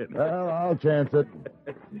wearing. Well, I'll chance it.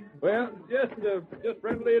 Well, just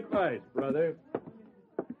friendly advice, brother.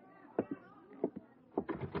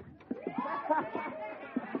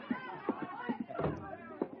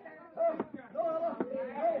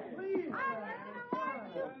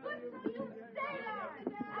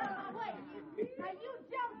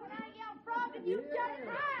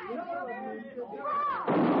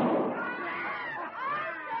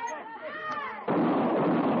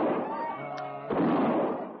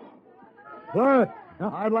 Clerk,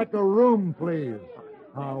 I'd like a room, please.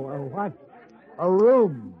 What? A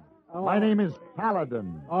room. Oh. My name is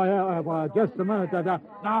Paladin. Oh, yeah, just a minute.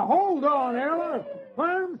 Now, hold on, Ella.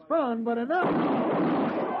 Fun's fun, but enough.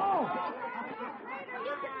 Oh!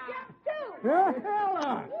 Yeah,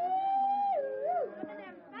 Ella!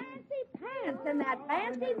 Pants and that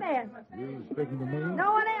fancy vest. You speaking to me?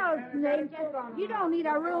 No one else needs it. You don't need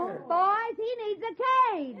a room, boys. He needs a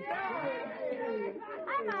cage.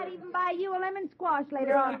 I might even buy you a lemon squash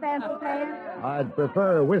later on, fancy pants. I'd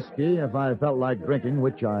prefer whiskey if I felt like drinking,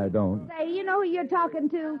 which I don't. Say, you know who you're talking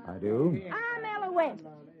to? I do? I'm Ella West,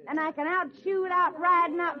 and I can outshoot,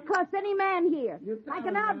 outride, and outcuss any man here. I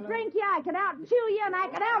can outdrink you, I can outchew you, and I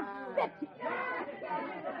can outspit you.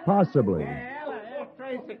 Possibly.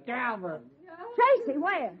 Tracy Calvert. Tracy,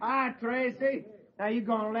 where? Hi, Tracy. Now, you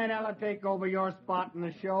gonna let Ella take over your spot in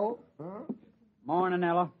the show? Huh? Morning,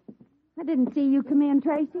 Ella. I didn't see you come in,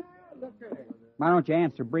 Tracy. Why don't you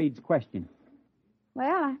answer Breed's question?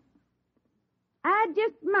 Well, I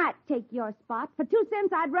just might take your spot. For 2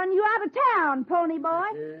 cents, I'd run you out of town, pony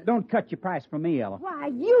boy. Don't cut your price for me, Ella. Why,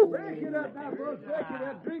 you... Break it up now, folks. Break it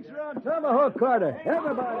up. Drinks are on Tomahawk Carter.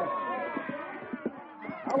 Everybody.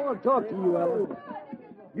 I want to talk to you, Ella.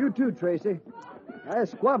 You too, Tracy. That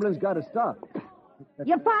squabbling's got to stop.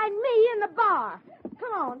 You find me in the bar.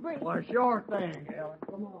 Come on, Bree. Well, sure thing, Ella.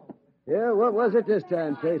 Come on. Yeah, what was it this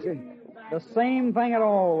time, Tracy? The same thing it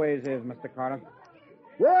always is, Mr. Carter.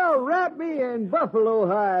 Well, wrap me in buffalo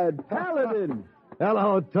hide, Paladin.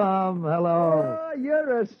 Hello, Tom. Hello. Oh,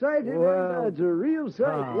 you're a sight. Well, That's a real sight.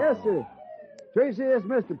 Tom. Yes, sir. Tracy, that's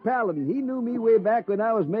Mr. Paladin. He knew me way back when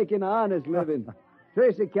I was making an honest living.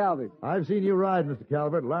 Tracy Calvert. I've seen you ride, Mr.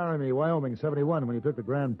 Calvert, Laramie, Wyoming, 71, when you took the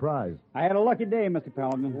grand prize. I had a lucky day, Mr.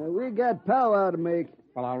 Paladin. We got powwow to make.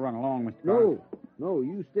 Well, I'll run along, Mr. Carter. No,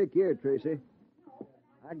 you stick here, Tracy.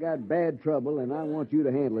 I got bad trouble, and I want you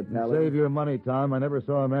to handle it, Paladin. Save your money, Tom. I never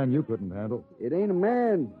saw a man you couldn't handle. It ain't a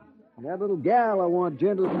man. That little gal I want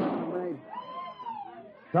gentle tonight.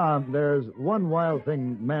 Tom, there's one wild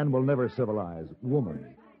thing man will never civilize,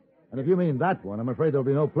 woman. And if you mean that one, I'm afraid there'll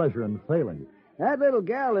be no pleasure in failing. That little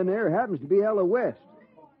gal in there happens to be Ella West.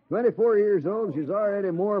 24 years old, she's already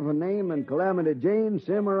more of a name than Calamity Jane,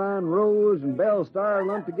 Cimarron Rose, and Belle Star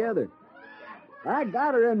lumped together. I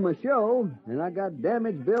got her in my show, and I got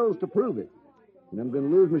damage bills to prove it. And I'm going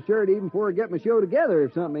to lose my shirt even before I get my show together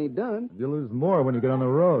if something ain't done. You'll lose more when you get on the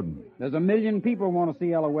road. There's 1 million people want to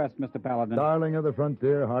see Ella West, Mr. Paladin. Darling of the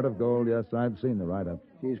frontier, heart of gold. Yes, I've seen the write-up.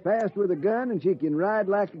 She's fast with a gun, and she can ride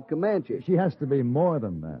like a Comanche. She has to be more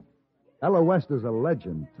than that. Ella West is a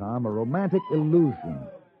legend, Tom, a romantic illusion.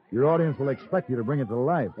 Your audience will expect you to bring it to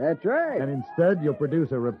life. That's right. And instead, you'll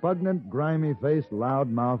produce a repugnant, grimy-faced,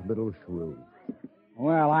 loud-mouthed little shrew.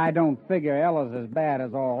 Well, I don't figure Ella's as bad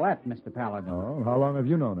as all that, Mr. Paladin. Oh, how long have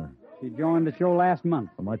you known her? She joined the show last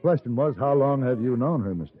month. Well, my question was, how long have you known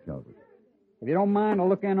her, Mr. Calvert? If you don't mind, I'll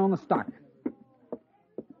look in on the stock.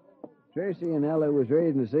 Tracy and Ella was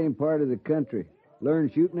raised in the same part of the country.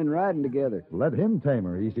 Learned shooting and riding together. Let him tame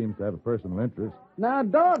her. He seems to have a personal interest. Now,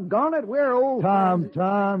 doggone it, we're old.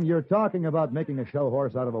 Tom, you're talking about making a show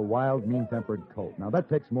horse out of a wild, mean-tempered colt. Now, that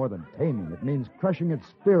takes more than taming. It means crushing its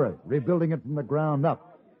spirit, rebuilding it from the ground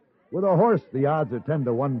up. With a horse, the odds are 10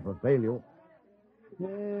 to 1 for failure.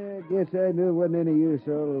 Yeah, I guess I knew it wasn't any use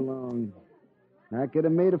all along. I could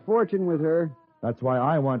have made a fortune with her. That's why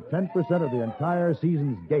I want 10% of the entire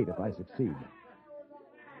season's gate if I succeed.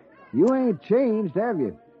 You ain't changed, have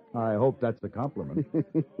you? I hope that's a compliment.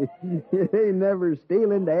 You ain't never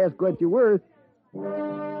stealing to ask what you're worth.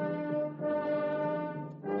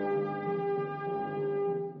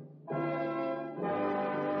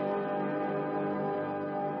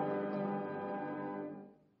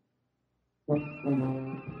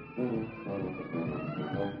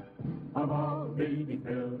 Of all leading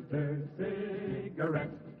filters,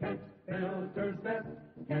 cigarettes, Kent filters best.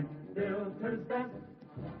 Kent filters best.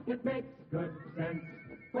 It makes good sense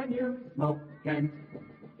when you smoke Kent.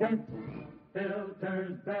 Kent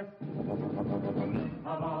filters best.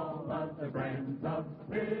 Of all of the brands of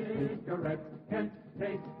cigarettes, Kent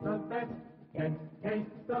tastes the best. Kent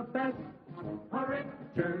tastes the best. A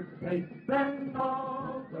richer taste than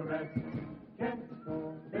all the rest. Kent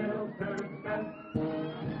filters best.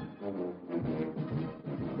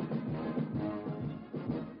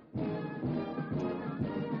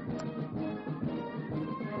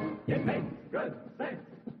 It makes good sense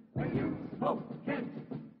when you smoke Kent.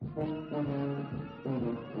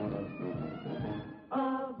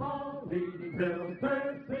 Of all leading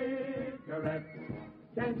filter cigarettes,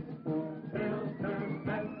 Kent filters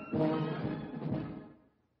best.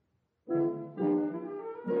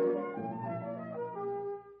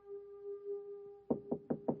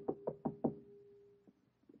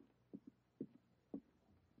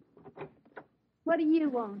 What do you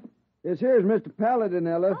want? This here's Mr. Paladin,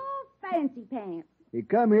 Ella. Oh, fancy pants. He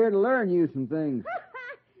come here to learn you some things.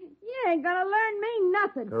 You ain't gonna learn me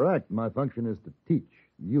nothing. Correct. My function is to teach.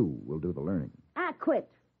 You will do the learning. I quit.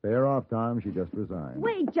 Fair off, Tom. She just resigned.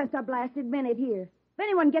 Wait just a blasted minute here. If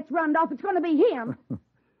anyone gets runned off, it's gonna be him.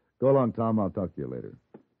 Go along, Tom. I'll talk to you later.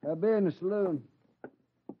 I'll be in the saloon.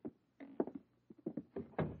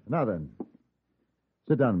 Now then,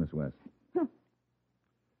 sit down, Miss West.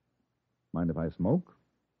 Mind if I smoke?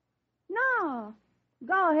 No.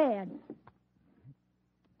 Go ahead.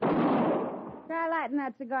 Try lighting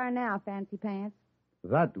that cigar now, fancy pants.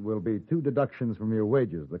 That will be 2 deductions from your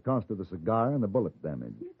wages, the cost of the cigar and the bullet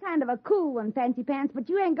damage. You're kind of a cool one, fancy pants, but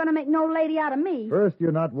you ain't gonna make no lady out of me. First,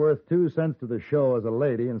 you're not worth 2 cents to the show as a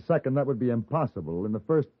lady, and second, that would be impossible in the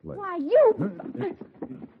first place. Why, you...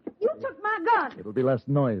 You took my gun. It'll be less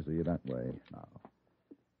noisy that way. Now,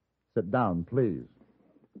 sit down, please.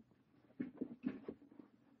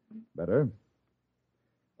 Better.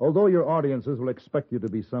 Although your audiences will expect you to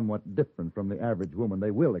be somewhat different from the average woman, they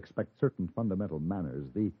will expect certain fundamental manners.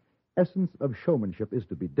 The essence of showmanship is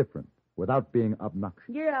to be different without being obnoxious.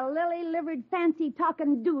 You're a lily-livered,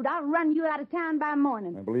 fancy-talking dude. I'll run you out of town by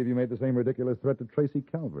morning. I believe you made the same ridiculous threat to Tracy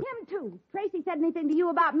Calvert. Him, too. Tracy said anything to you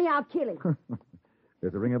about me, I'll kill him.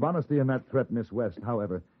 There's a ring of honesty in that threat, Miss West.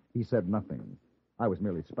 However, he said nothing. I was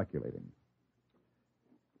merely speculating.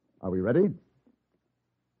 Are we ready?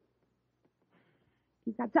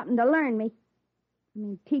 You've got something to learn me.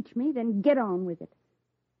 Teach me, then get on with it.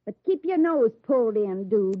 But keep your nose pulled in,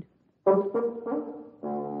 dude.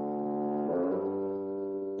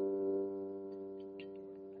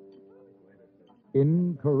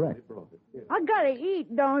 Incorrect. I gotta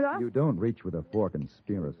eat, don't I? You don't reach with a fork and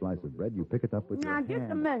spear a slice of bread. You pick it up with Now, your just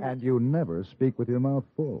hand. a minute. And you never speak with your mouth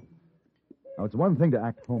full. Now, it's one thing to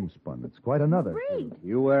act homespun. It's quite another. Breed.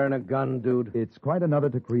 You wearing a gun, dude? It's quite another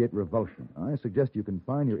to create revulsion. I suggest you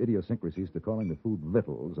confine your idiosyncrasies to calling the food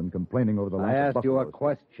victuals and complaining over the loss I of asked you a buffaloes.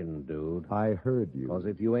 question, dude. I heard you. Because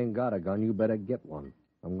if you ain't got a gun, you better get one.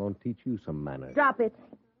 I'm going to teach you some manners. Drop it.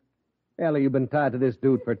 Ellie, you've been tied to this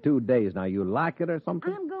dude for 2 days now. You like it or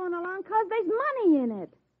something? I'm going along 'cause there's money in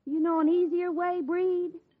it. You know an easier way,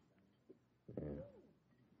 Breed? Yeah.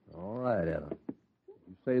 All right, Ella.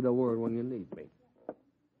 You say the word when you need me.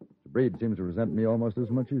 Breed seems to resent me almost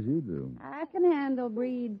as much as you do. I can handle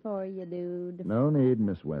Breed for you, dude. No need,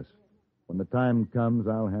 Miss West. When the time comes,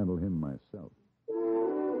 I'll handle him myself.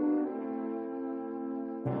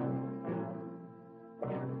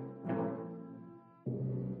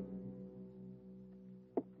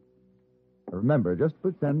 Remember, just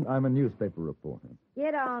pretend I'm a newspaper reporter.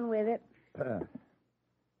 Get on with it.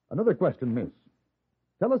 Another question, miss.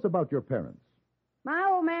 Tell us about your parents. My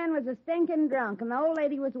old man was a stinking drunk, and the old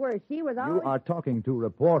lady was worse. She was always... You are talking to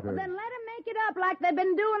reporters. Well, then let them make it up like they've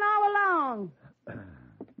been doing all along.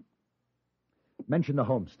 Mention the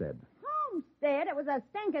homestead. Homestead? It was a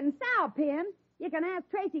stinking sow pen. You can ask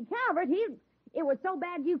Tracy Calvert. It was so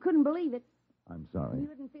bad you couldn't believe it. I'm sorry. You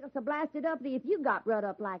wouldn't feel so blasted uppity if you got rut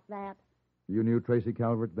up like that. You knew Tracy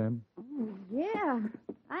Calvert then? Oh, yeah,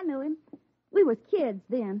 I knew him. We was kids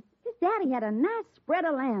then. His daddy had a nice spread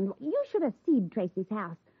of land. You should have seen Tracy's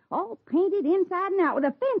house, all painted inside and out with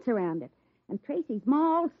a fence around it. And Tracy's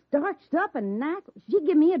ma all starched up and nice. She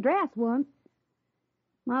give me a dress once.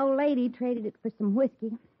 My old lady traded it for some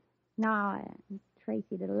whiskey. No,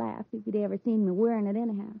 Tracy'd have laughed if he'd ever seen me wearing it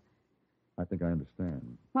anyhow. I think I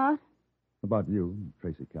understand. What? About you,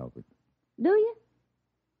 Tracy Calvert. Do you?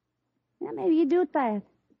 Yeah, maybe you do that.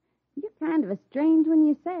 You're kind of a strange one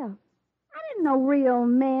yourself. I didn't know real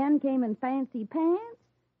men came in fancy pants.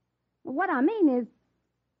 What I mean is,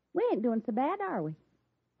 we ain't doing so bad, are we?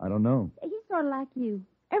 I don't know. He's sort of like you.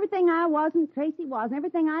 Everything I wasn't, Tracy was, and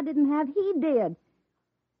everything I didn't have, he did.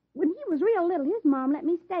 When he was real little, his mom let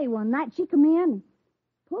me stay one night. She come in and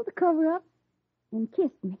pulled the cover up and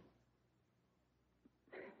kissed me.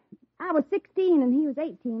 I was 16 and he was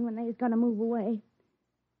 18 when they was going to move away.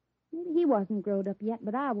 Maybe he wasn't growed up yet,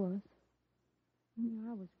 but I was.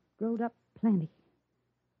 I was growed up plenty.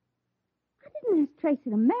 I didn't ask Tracy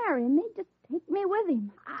to marry me, just take me with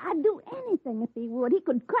him. I'd do anything if he would. He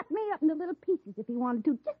could cut me up into little pieces if he wanted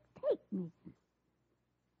to. Just take me.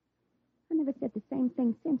 I never said the same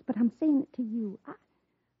thing since, but I'm saying it to you. I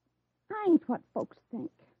ain't what folks think.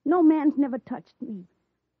 No man's never touched me.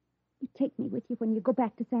 You take me with you when you go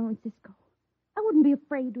back to San Francisco. I wouldn't be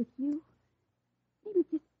afraid with you. Maybe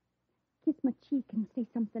just kiss my cheek and say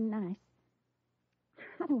something nice.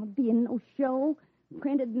 I don't want to be in no show,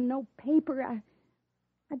 printed in no paper.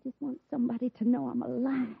 I just want somebody to know I'm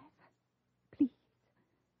alive. Please.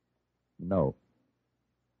 No.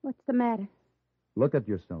 What's the matter? Look at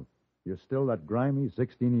yourself. You're still that grimy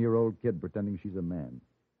 16-year-old kid pretending she's a man.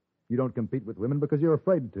 You don't compete with women because you're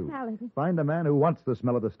afraid to. Paladin. Find a man who wants the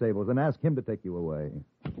smell of the stables and ask him to take you away.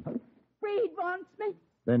 Breed wants me,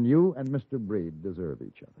 Then you and Mr. Breed deserve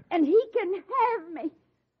each other. and he can have me.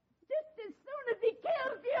 Just as soon as he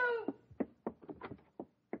kills you.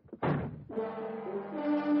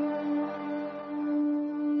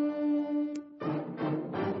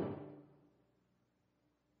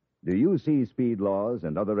 Do you see speed laws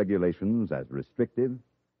and other regulations as restrictive,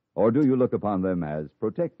 or do you look upon them as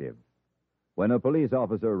protective? When a police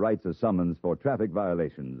officer writes a summons for traffic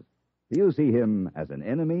violations, do you see him as an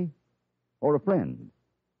enemy or a friend?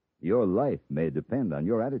 Your life may depend on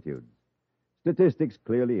your attitudes. Statistics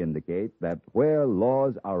clearly indicate that where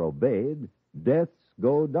laws are obeyed, deaths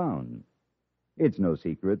go down. It's no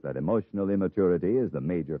secret that emotional immaturity is the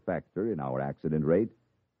major factor in our accident rate.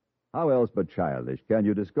 How else but childish can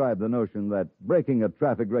you describe the notion that breaking a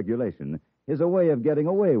traffic regulation is a way of getting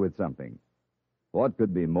away with something? What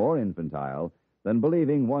could be more infantile than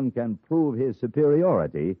believing one can prove his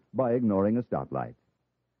superiority by ignoring a stoplight?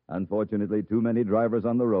 Unfortunately, too many drivers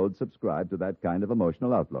on the road subscribe to that kind of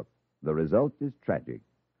emotional outlook. The result is tragic.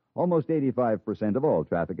 Almost 85% of all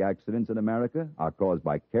traffic accidents in America are caused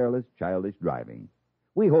by careless, childish driving.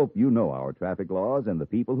 We hope you know our traffic laws and the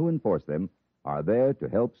people who enforce them are there to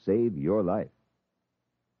help save your life.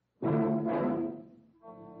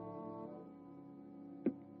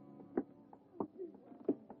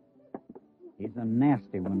 He's a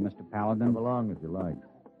nasty one, Mr. Paladin. Come along if you like.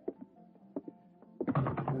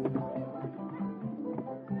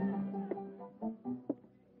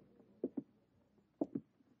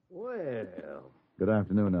 Well. Good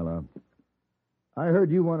afternoon, Ella. I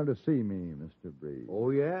heard you wanted to see me, Mr. Breed.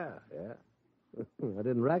 Oh, yeah. I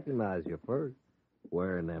didn't recognize you first.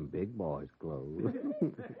 Wearing them big boys' clothes.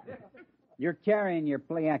 You're carrying your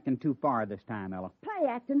play acting too far this time, Ella. Play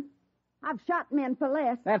acting. I've shot men for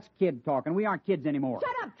less. That's kid talking. We aren't kids anymore.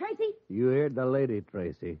 Shut up, Tracy. You heard the lady,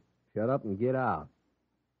 Tracy. Shut up and get out.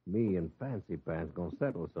 Me and Fancy Pants gonna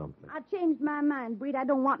settle something. I changed my mind, Breed. I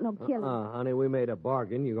don't want no killing. Honey, we made a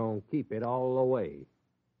bargain. You're gonna keep it all the way.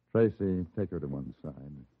 Tracy, take her to one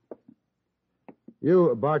side.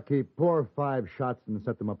 You, barkeep, pour 5 shots and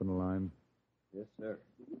set them up in a line. Yes, sir.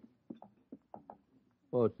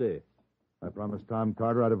 What's this? I promised Tom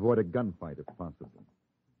Carter I'd avoid a gunfight if possible.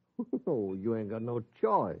 Oh, you ain't got no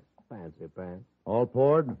choice, Fancy Pants. All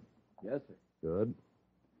poured? Yes, sir. Good.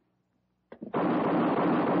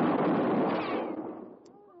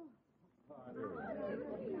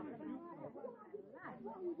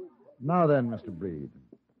 Now then, Mr. Breed.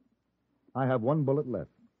 I have 1 bullet left.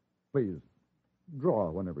 Please, draw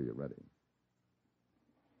whenever you're ready.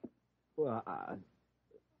 Well,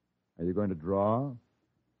 Are you going to draw?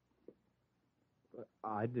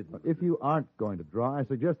 I didn't. If you aren't going to draw, I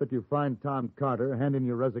suggest that you find Tom Carter, hand in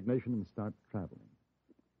your resignation, and start traveling.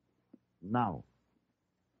 Now.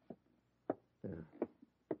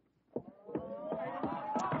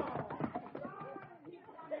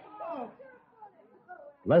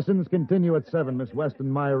 Lessons continue at 7. Miss West in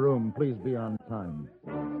my room. Please be on time.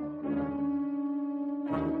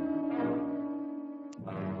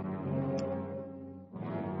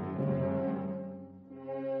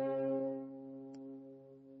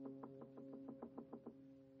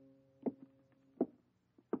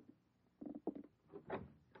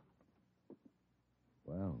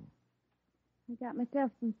 Well, I got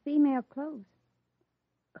myself some female clothes.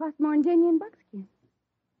 Cost more than genuine buckskin.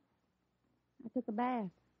 I took a bath,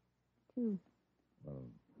 too. well,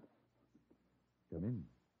 come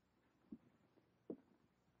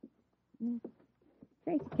in.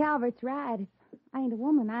 Tracy Calvert's right. If I ain't a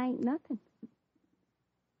woman, I ain't nothing.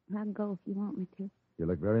 I'll go if you want me to. You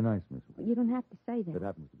look very nice, Miss West. You don't have to say that. It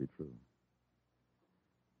happens to be true.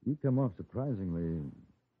 You come off surprisingly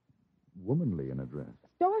womanly in a dress.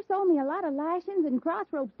 Store sold me a lot of lashings and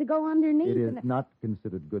crossropes to go underneath. It is and not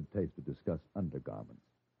considered good taste to discuss undergarments.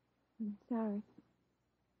 I'm sorry.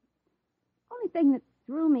 Only thing that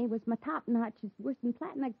threw me was my top notch is worse than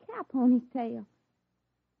plaiting a cow pony's tail.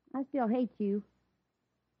 I still hate you.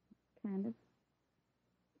 Kind of.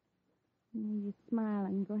 You're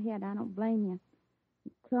smiling. Go ahead. I don't blame you.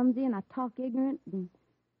 You're clumsy and I talk ignorant, and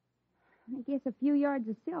I guess a few yards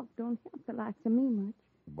of silk don't help the likes of me much.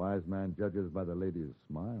 The wise man judges by the lady's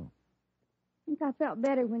smile. I think I felt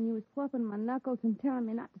better when you was clumping my knuckles and telling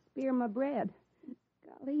me not to spear my bread.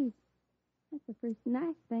 Golly, that's the first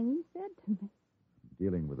nice thing you said to me.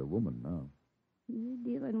 Dealing with a woman now. You're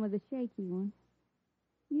dealing with a shaky one.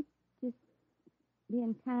 You just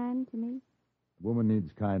being kind to me. A woman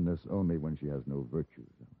needs kindness only when she has no virtues.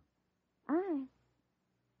 I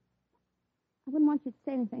wouldn't want you to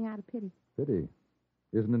say anything out of pity. Pity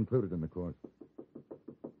isn't included in the course.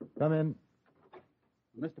 Come in.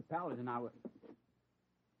 Mr. Paladin, I was...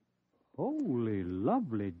 Holy,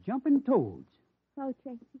 lovely jumping toads. Oh,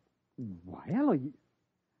 Tracy. Why, Ella,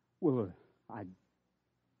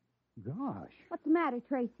 Gosh. What's the matter,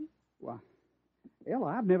 Tracy? Why,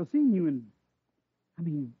 Ella, I've never seen you in... I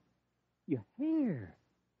mean, your hair,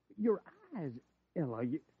 your eyes, Ella.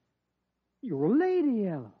 You're a lady,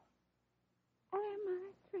 Ella. Am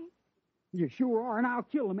I, Tracy? You sure are, and I'll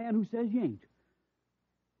kill the man who says you ain't.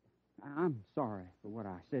 I'm sorry for what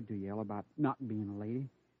I said to you, Ella, about not being a lady.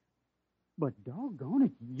 But doggone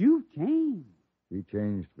it, you've changed. She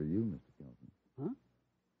changed for you, Mr. Kelton. Huh?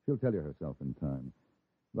 She'll tell you herself in time.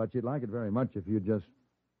 But she'd like it very much if you just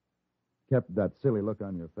kept that silly look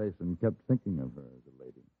on your face and kept thinking of her as a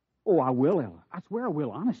lady. Oh, I will, Ella. I swear I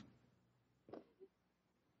will, honest.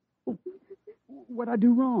 Oh, what'd I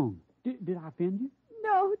do wrong? Did I offend you?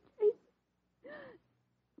 No, Tracy.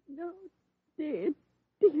 No, dear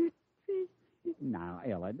Tracy. Now,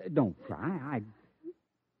 Ella, don't cry.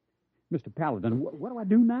 Mr. Paladin, what do I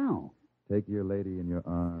do now? Take your lady in your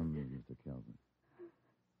arms, Mr. Kelvin,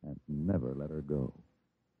 and never let her go.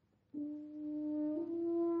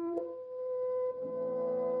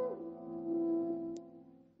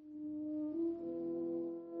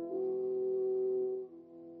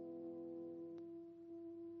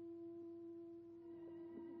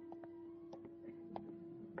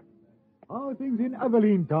 How are things in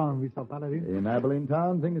Abilene Town, Mr. Paladin? In Abilene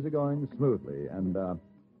Town, things are going smoothly. And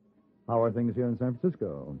how are things here in San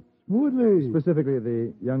Francisco? Smoothly. Specifically,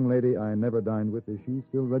 the young lady I never dined with, is she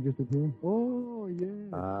still registered here? Oh, yes.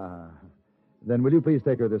 Ah. Then will you please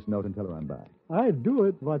take her this note and tell her I'm back? I'd do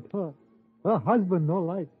it, but Her husband no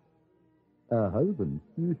like. Husband?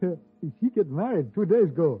 Yeah, she get married 2 days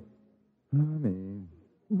ago. Honey.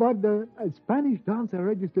 But a Spanish dancer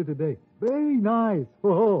registered today. Very nice.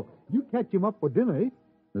 Oh, you catch him up for dinner, eh?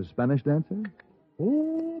 The Spanish dancer?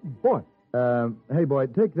 Oh, boy. Hey, boy,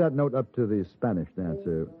 take that note up to the Spanish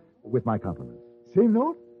dancer with my compliments. Same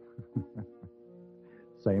note?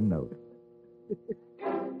 Same note.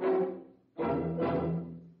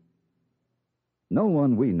 No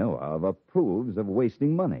one we know of approves of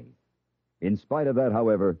wasting money. In spite of that,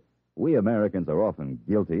 however, we Americans are often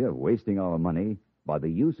guilty of wasting our money by the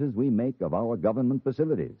uses we make of our government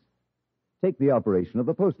facilities. Take the operation of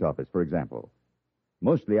the post office, for example.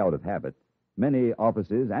 Mostly out of habit, many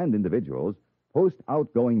offices and individuals post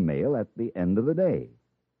outgoing mail at the end of the day.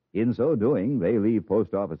 In so doing, they leave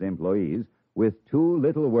post office employees with too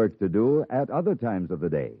little work to do at other times of the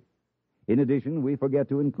day. In addition, we forget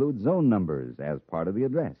to include zone numbers as part of the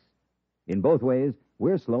address. In both ways,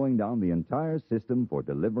 we're slowing down the entire system for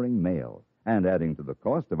delivering mail and adding to the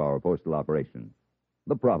cost of our postal operation.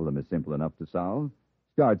 The problem is simple enough to solve.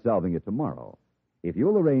 Start solving it tomorrow. If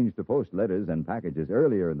you'll arrange to post letters and packages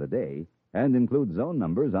earlier in the day and include zone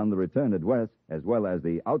numbers on the return address as well as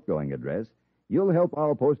the outgoing address, you'll help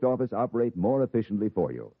our post office operate more efficiently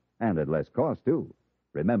for you, and at less cost, too.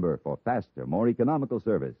 Remember, for faster, more economical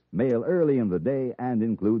service, mail early in the day and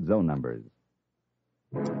include zone numbers.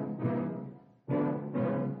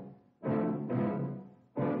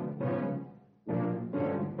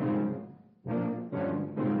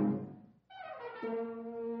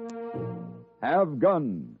 Have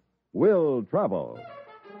Gun, Will Travel.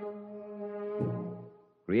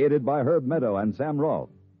 Created by Herb Meadow and Sam Rolfe,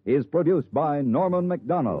 is produced by Norman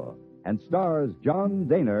McDonnell and stars John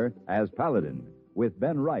Daner as Paladin, with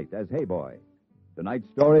Ben Wright as Hayboy. Tonight's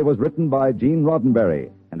story was written by Gene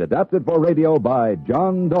Roddenberry and adapted for radio by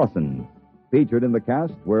John Dawson. Featured in the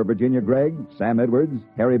cast were Virginia Gregg, Sam Edwards,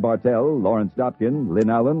 Harry Bartell, Lawrence Dotkin, Lynn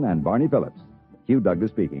Allen, and Barney Phillips. Hugh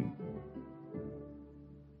Douglas speaking.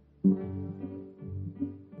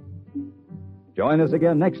 Join us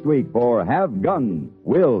again next week for Have Gun,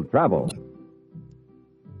 Will Travel.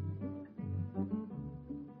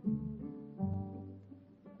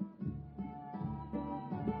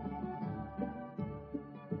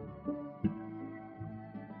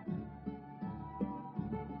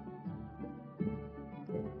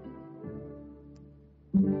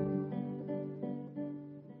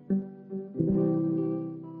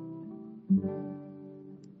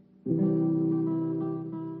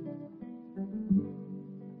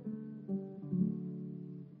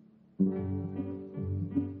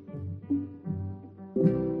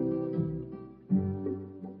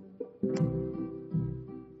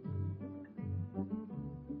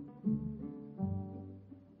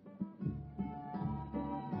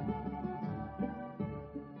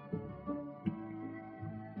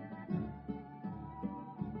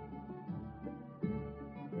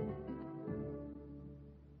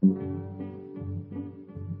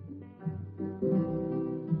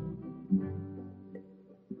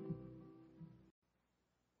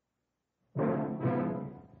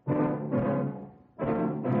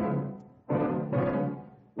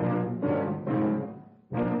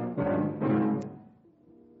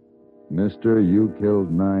 Mister, you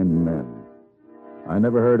killed 9 men. I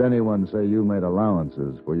never heard anyone say you made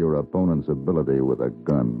allowances for your opponent's ability with a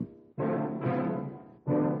gun.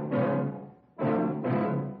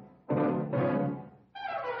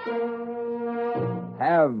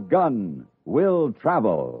 Have Gun, Will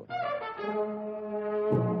Travel.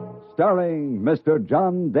 Starring Mr.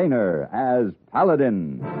 John Daner as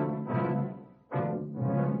Paladin.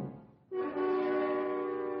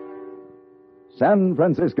 San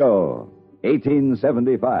Francisco,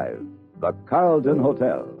 1875. The Carlton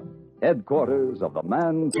Hotel, headquarters of the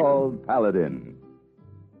man called Paladin.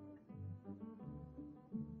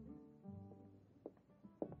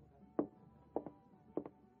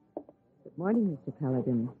 Good morning, Mr.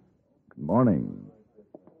 Paladin. Good morning.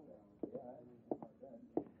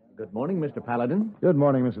 Good morning, Mr. Paladin. Good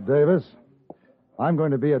morning, Mr. Davis. I'm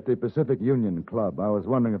going to be at the Pacific Union Club. I was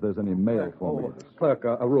wondering if there's any mail for me. Clerk,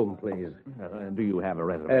 a room, please. Do you have a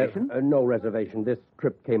reservation? No reservation. This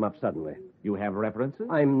trip came up suddenly. You have references?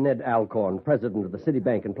 I'm Ned Alcorn, president of the City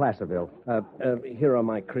Bank in Placerville. Here are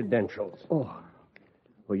my credentials. Oh,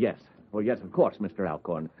 yes. Well, yes, of course, Mr.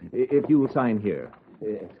 Alcorn. If you will sign here.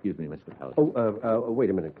 Excuse me, Mr. Paladin.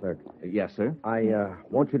 Wait a minute, clerk. Yes, sir? I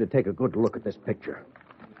want you to take a good look at this picture.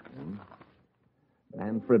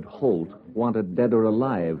 Manfred Holt, wanted dead or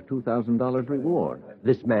alive, $2,000 reward.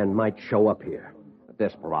 This man might show up here.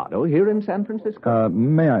 desperado here in San Francisco.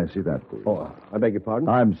 May I see that, please? Oh, I beg your pardon?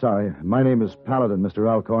 I'm sorry. My name is Paladin, Mr.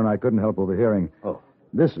 Alcorn. I couldn't help overhearing. Oh.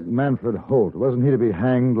 This Manfred Holt, wasn't he to be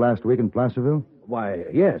hanged last week in Placerville? Why,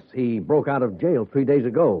 yes. He broke out of jail 3 days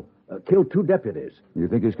ago. Killed 2 deputies. You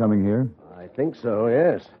think he's coming here? I think so,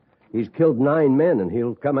 yes. He's killed 9 men, and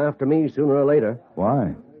he'll come after me sooner or later.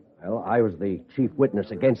 Why? Well, I was the chief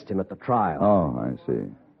witness against him at the trial. Oh, I see.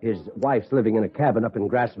 His wife's living in a cabin up in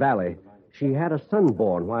Grass Valley. She had a son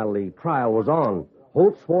born while the trial was on.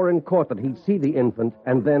 Holt swore in court that he'd see the infant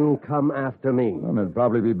and then come after me. Well, it'd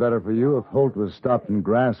probably be better for you if Holt was stopped in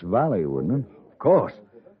Grass Valley, wouldn't it? Of course.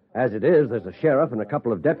 As it is, there's a sheriff and a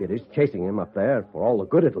couple of deputies chasing him up there for all the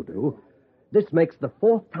good it'll do. This makes the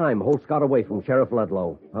 4th time Holt's got away from Sheriff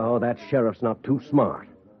Ludlow. Oh, that sheriff's not too smart.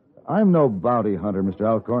 I'm no bounty hunter, Mr.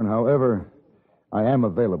 Alcorn. However, I am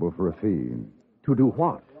available for a fee. To do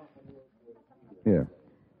what? Here.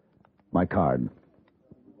 My card.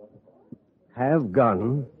 Have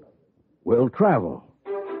gun, will travel.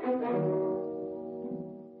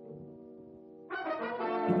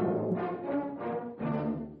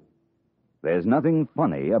 There's nothing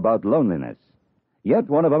funny about loneliness. Yet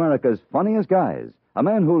one of America's funniest guys, a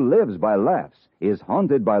man who lives by laughs, is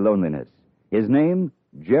haunted by loneliness. His name,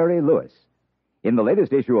 Jerry Lewis. In the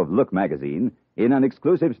latest issue of Look magazine, in an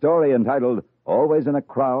exclusive story entitled Always in a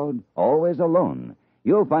Crowd, Always Alone,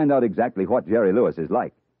 you'll find out exactly what Jerry Lewis is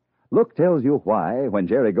like. Look tells you why, when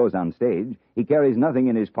Jerry goes on stage, he carries nothing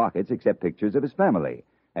in his pockets except pictures of his family,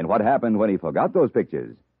 and what happened when he forgot those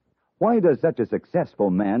pictures. Why does such a successful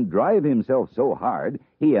man drive himself so hard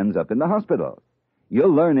he ends up in the hospital?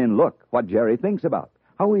 You'll learn in Look what Jerry thinks about,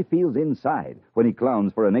 how he feels inside when he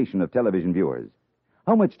clowns for a nation of television viewers.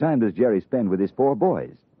 How much time does Jerry spend with his 4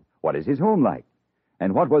 boys? What is his home like?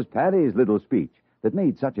 And what was Patty's little speech that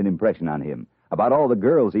made such an impression on him about all the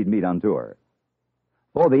girls he'd meet on tour?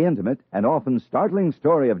 For the intimate and often startling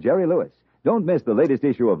story of Jerry Lewis, don't miss the latest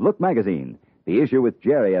issue of Look magazine, the issue with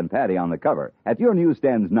Jerry and Patty on the cover, at your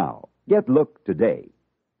newsstands now. Get Look today.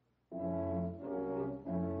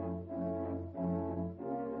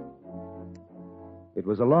 It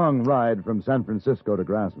was a long ride from San Francisco to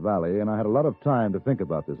Grass Valley, and I had a lot of time to think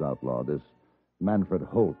about this outlaw, this Manfred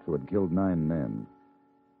Holt, who had killed 9 men.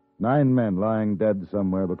 9 men lying dead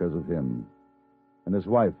somewhere because of him. And his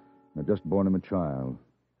wife had just borne him a child.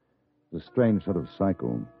 It was a strange sort of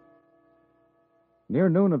cycle. Near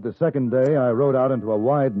noon of the second day, I rode out into a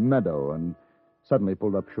wide meadow and suddenly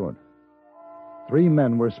pulled up short. 3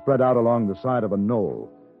 men were spread out along the side of a knoll,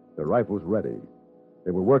 their rifles ready.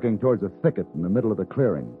 They were working towards a thicket in the middle of the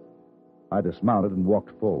clearing. I dismounted and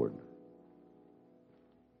walked forward.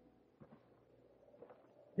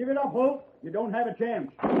 Give it up, Holt. You don't have a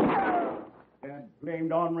chance. That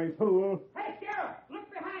blamed ornery fool. Hey, Sheriff,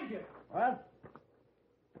 look behind you. What?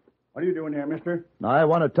 What are you doing here, mister? I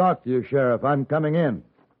want to talk to you, Sheriff. I'm coming in.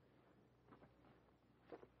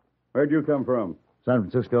 Where'd you come from? San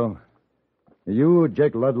Francisco. Are you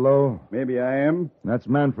Jake Ludlow? Maybe I am. That's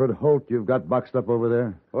Manfred Holt you've got boxed up over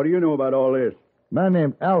there. What do you know about all this? A man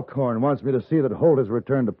named Alcorn wants me to see that Holt has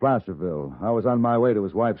returned to Placerville. I was on my way to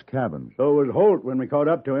his wife's cabin. So was Holt when we caught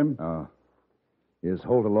up to him. Oh. Is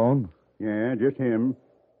Holt alone? Yeah, just him.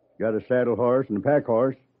 Got a saddle horse and a pack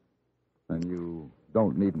horse. Then you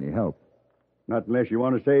don't need any help. Not unless you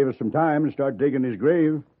want to save us some time and start digging his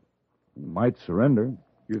grave. He might surrender.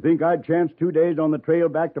 You think I'd chance 2 days on the trail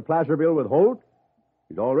back to Placerville with Holt?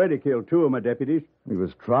 He's already killed 2 of my deputies. He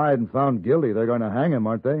was tried and found guilty. They're going to hang him,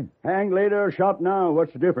 aren't they? Hanged later or shot now.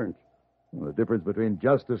 What's the difference? Well, the difference between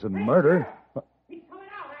justice and murder. He's coming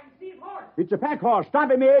out. I can see his horse. It's a pack horse.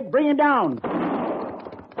 Stop him, Ed. Bring him down.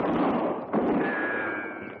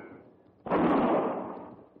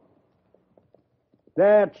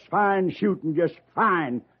 That's fine shooting, just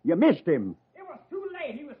fine. You missed him. It was too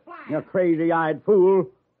late. He was flying. You crazy-eyed fool.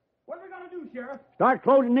 What are we going to do, Sheriff? Start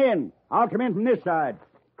closing in. I'll come in from this side.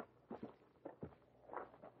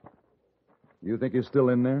 You think he's still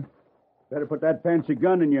in there? Better put that fancy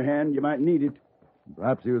gun in your hand. You might need it.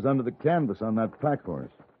 Perhaps he was under the canvas on that pack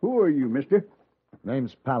horse. Who are you, mister?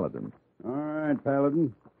 Name's Paladin. All right,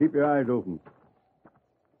 Paladin. Keep your eyes open.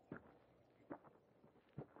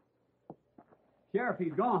 Sheriff,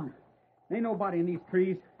 he's gone. Ain't nobody in these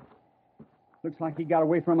trees. Looks like he got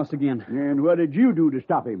away from us again. And what did you do to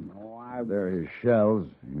stop him? There are his shells.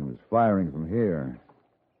 He was firing from here.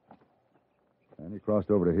 And he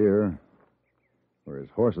crossed over to here, where his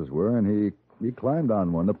horses were, and he climbed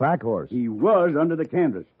on one, the pack horse. He was under the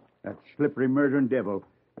canvas. That slippery, murdering devil.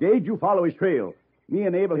 Gage, you follow his trail. Me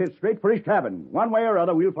and Abe will hit straight for his cabin. One way or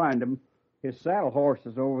other, we'll find him. His saddle horse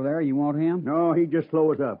is over there. You want him? No, he just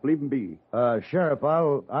slow us up. Leave him be. Sheriff,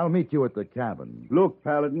 I'll meet you at the cabin. Look,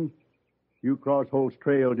 Paladin, you cross Holt's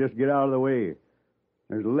trail, just get out of the way.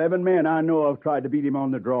 There's 11 men I know of tried to beat him on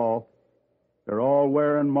the draw. They're all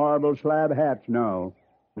wearing marble slab hats now.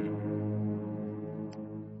 The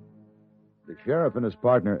sheriff and his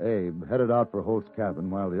partner, Abe, headed out for Holt's cabin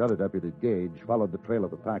while the other deputy, Gage, followed the trail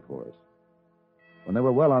of the pack horse. When they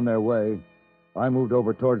were well on their way, I moved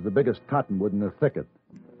over towards the biggest cottonwood in the thicket.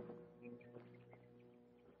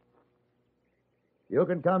 You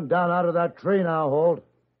can come down out of that tree now, Holt.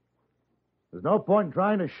 There's no point in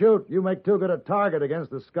trying to shoot. You make too good a target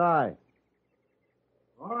against the sky.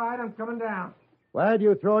 All right, I'm coming down. Why'd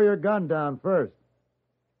you throw your gun down first?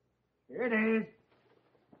 Here it is.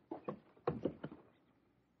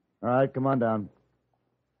 All right, come on down.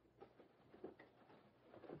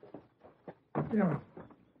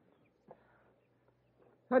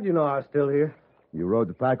 How'd you know I was still here? You rode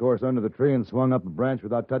the pack horse under the tree and swung up a branch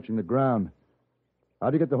without touching the ground.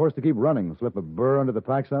 How'd you get the horse to keep running? Slip a burr under the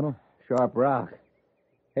pack saddle? Sharp rock.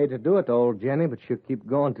 Hate to do it to old Jenny, but she'll keep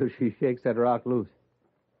going till she shakes that rock loose.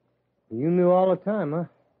 You knew all the time, huh?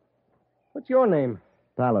 What's your name?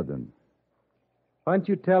 Paladin. Why'd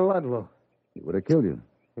you tell Ludlow? He would have killed you.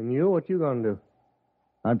 And you? What you gonna do?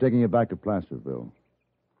 I'm taking you back to Placerville.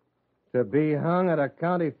 To be hung at a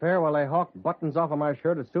county fair while they hawk buttons off of my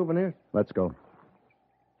shirt as souvenirs? Let's go.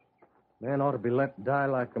 Man ought to be let die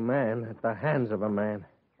like a man at the hands of a man.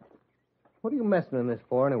 What are you messing in this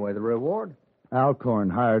for anyway? The reward? Alcorn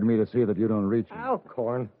hired me to see that you don't reach him.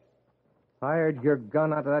 Alcorn? Hired your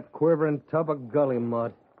gun out of that quivering tub of gully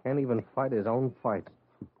mud. Can't even fight his own fights.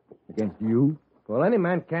 Against you? Well, any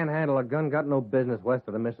man can't handle a gun, got no business west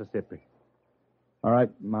of the Mississippi. All right,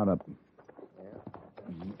 mount up.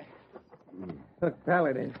 Look,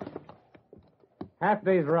 Paladin. Half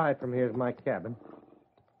day's ride from here is my cabin.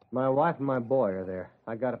 My wife and my boy are there.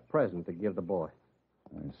 I got a present to give the boy.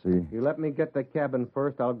 I see. You let me get the cabin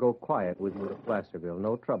first, I'll go quiet with you to Placerville.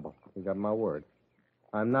 No trouble. You got my word.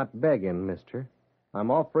 I'm not begging, mister.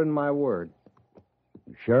 I'm offering my word.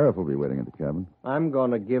 The sheriff will be waiting at the cabin. I'm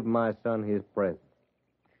going to give my son his present.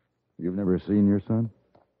 You've never seen your son?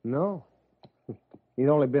 No. He's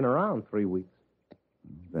only been around 3 weeks.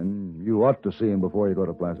 Then you ought to see him before you go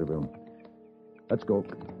to Placerville. Let's go.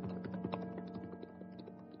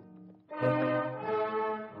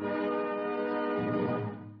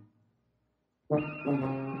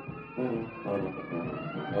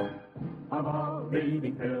 Of all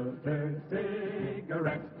leading filters,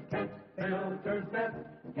 cigarettes, Kent Filter's best.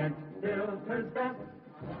 Kent Filter's best.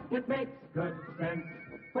 It makes good sense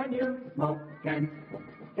when you smoke Kent.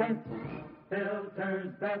 Kent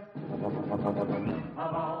Filter's best.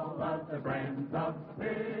 Of all of the brands of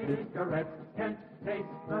cigarettes, Kent tastes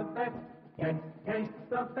the best. Kent tastes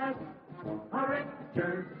the best. A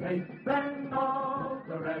richer taste than all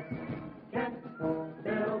the rest. Kent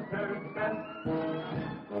Filter's best.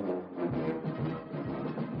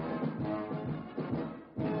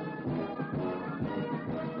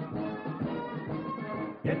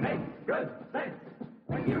 It makes good sense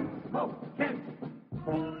when you smoke Kent.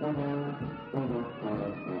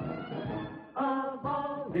 Of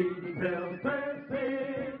all leading filter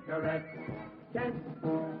cigarettes, Kent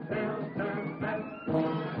Filter's best.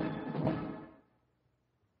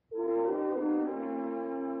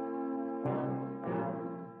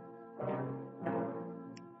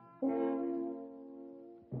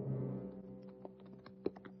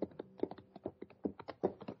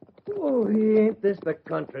 Oh, ain't this the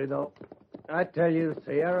country, though? I tell you, the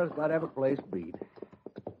Sierra's got every place beat.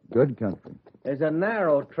 Good country. There's a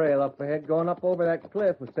narrow trail up ahead going up over that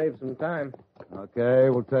cliff will save some time. Okay,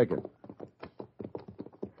 we'll take it.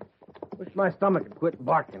 Wish my stomach had quit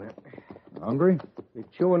barking it. Hungry? If he's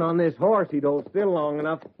chewing on this horse, he'd hold still long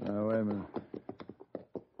enough. Wait a minute.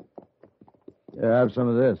 Yeah, have some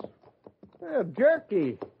of this.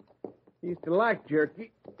 Jerky. Used to like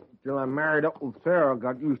jerky till I married up with Sarah.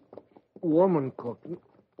 Got used to woman cooking.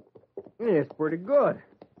 It's pretty good.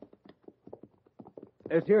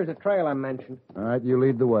 Here's the trail I mentioned. All right, you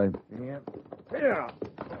lead the way. Yeah. Yeah.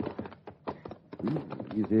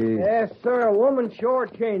 Easy. Yes, sir. A woman sure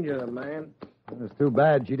changes a man. It's too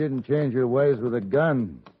bad she didn't change her ways with a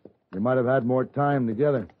gun. You might have had more time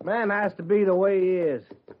together. Man has to be the way he is.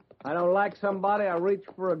 I don't like somebody, I reach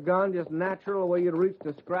for a gun just natural the way you'd reach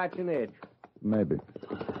the scratching edge. Maybe.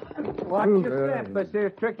 Watch your step. This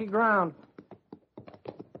here's tricky ground.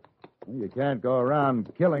 Well, you can't go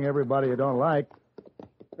around killing everybody you don't like.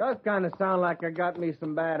 Does kind of sound like I got me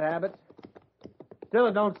some bad habits. Still,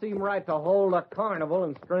 it don't seem right to hold a carnival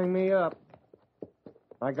and string me up.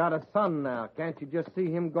 I got a son now. Can't you just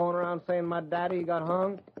see him going around saying my daddy got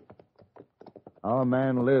hung? How a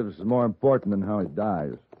man lives is more important than how he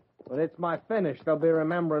dies. But it's my finish they'll be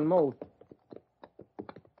remembering most.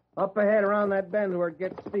 Up ahead around that bend where it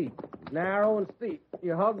gets steep. Narrow and steep.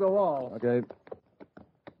 You hug the wall. Okay.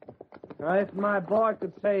 Now, if my boy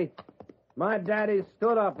could say, my daddy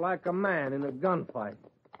stood up like a man in a gunfight.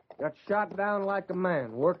 Got shot down like a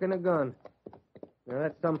man, working a gun. Now,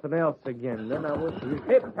 that's something else again. Then I wish you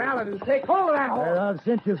hit Paladin. Take hold of that horse. There, I'll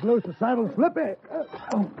cinch you loose. The saddle's slippy.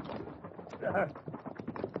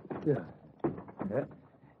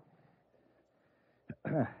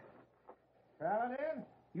 Paladin,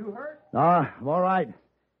 you hurt? No, I'm all right.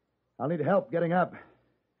 I'll need help getting up.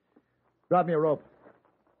 Drop me a rope.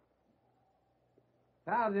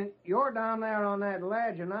 Paladin, you're down there on that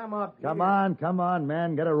ledge, and I'm up here. Come on,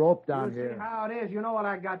 man. Get a rope down you here. See how it is. You know what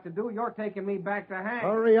I got to do. You're taking me back to Hank.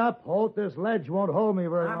 Hurry up, Holt. This ledge won't hold me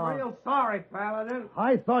very I'm long. real sorry, Paladin.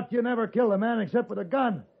 I thought you never killed a man except with a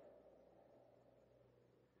gun.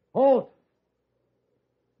 Holt!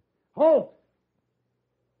 Holt!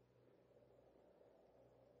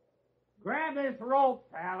 Grab this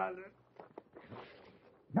rope, Paladin.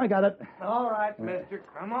 I got it. All right, mister.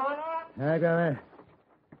 Come on up. I got it.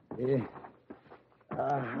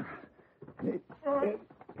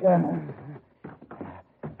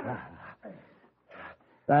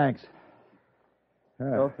 Thanks.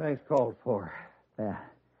 No thanks called for. Yeah.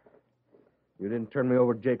 You didn't turn me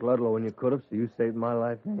over to Jake Ludlow when you could have, so you saved my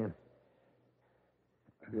life, man.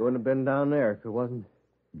 You wouldn't have been down there if it wasn't.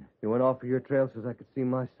 You went off of your trail so I could see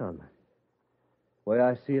my son. The way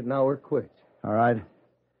I see it now, we're quits. All right.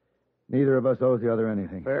 Neither of us owes the other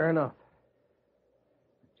anything. Fair enough.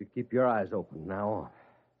 But you keep your eyes open now on.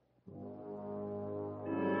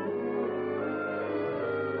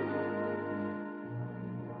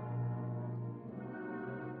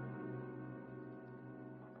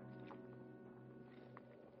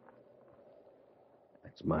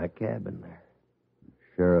 That's my cabin there.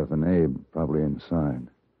 Sheriff and Abe probably inside.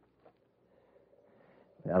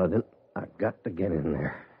 Paladin, I got to get in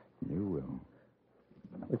there. You will.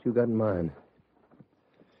 What you got in mind?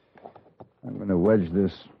 I'm going to wedge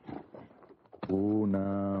this. Oh,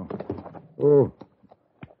 now. Oh.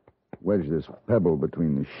 Wedge this pebble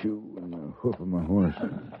between the shoe and the hoof of my horse.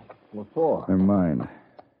 What for? They're mine.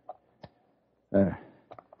 There.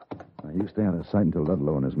 Now, you stay out of sight until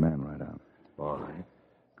Ludlow and his man ride out. All right.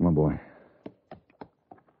 Come on, boy.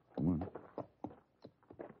 Come on.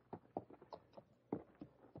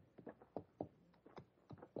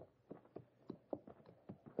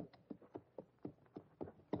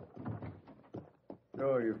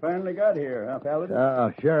 So you finally got here, huh, Paladin?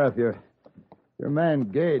 Sheriff, your man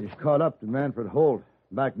Gage caught up to Manfred Holt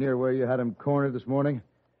back near where you had him cornered this morning.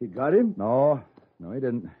 He got him? No, he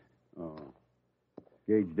didn't. Oh.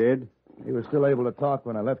 Gage dead? He was still able to talk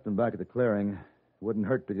when I left him back at the clearing. Wouldn't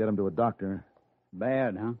hurt to get him to a doctor.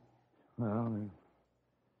 Bad, huh? Well,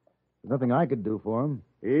 there's nothing I could do for him.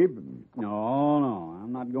 Abe? No,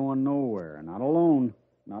 I'm not going nowhere. Not alone.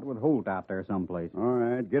 Not with Holt out there someplace. All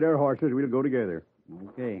right, get our horses. We'll go together.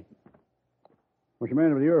 Okay. What's the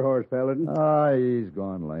matter with your horse, Paladin? He's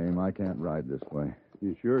gone lame. I can't ride this way.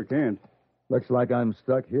 You sure can't. Looks like I'm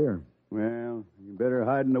stuck here. Well, you better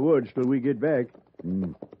hide in the woods till we get back.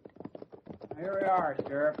 Here we are,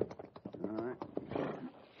 Sheriff. All right.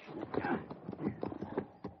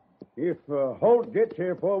 If Holt gets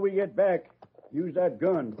here before we get back, use that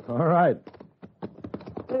gun. All right.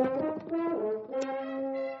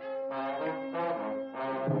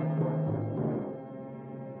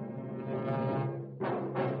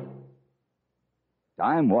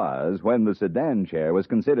 Time was when the sedan chair was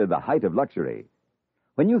considered the height of luxury.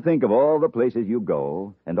 When you think of all the places you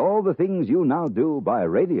go and all the things you now do by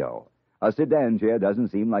radio, a sedan chair doesn't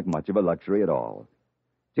seem like much of a luxury at all.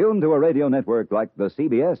 Tuned to a radio network like the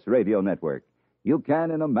CBS radio network, you can,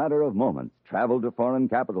 in a matter of moments, travel to foreign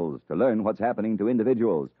capitals to learn what's happening to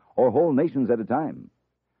individuals or whole nations at a time.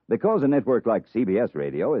 Because a network like CBS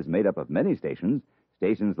radio is made up of many stations,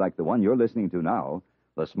 stations like the one you're listening to now,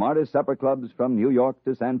 the smartest supper clubs from New York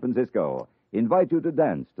to San Francisco invite you to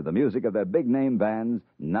dance to the music of their big-name bands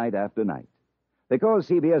night after night. Because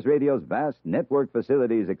CBS Radio's vast network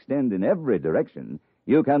facilities extend in every direction,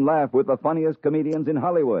 you can laugh with the funniest comedians in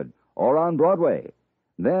Hollywood or on Broadway.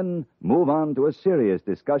 Then move on to a serious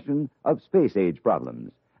discussion of space-age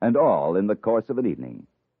problems, and all in the course of an evening.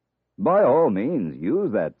 By all means,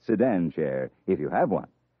 use that sedan chair if you have one.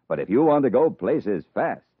 But if you want to go places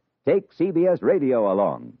fast, take CBS Radio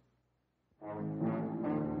along.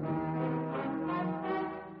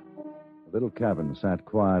 The little cabin sat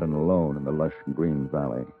quiet and alone in the lush green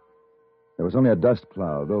valley. There was only a dust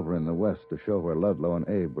cloud over in the west to show where Ludlow and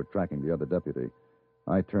Abe were tracking the other deputy.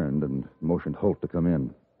 I turned and motioned Holt to come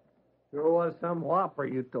in. Sure was some whopper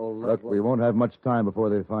you told Ludlow. Look, we won't have much time before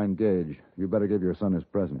they find Gage. You better give your son his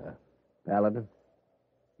present. Paladin,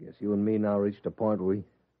 guess you and me now reached a point where we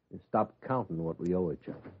can stop counting what we owe each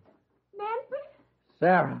other. Manfred?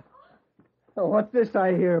 Sarah. Oh, what's this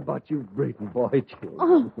I hear about you breeding boy children?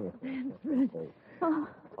 Oh, Manfred. Oh.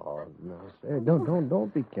 Oh, no, Sarah.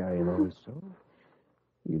 Don't be carrying on so.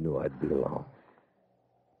 You knew I'd be along.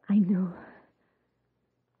 I knew.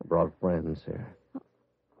 I brought friends, Sarah.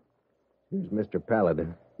 Here's Mr.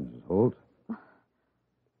 Paladin. Mrs. Holt?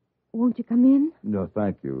 Won't you come in? No,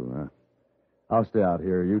 thank you. I'll stay out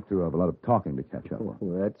here. You two have a lot of talking to catch up on.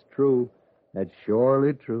 Oh, that's true. That's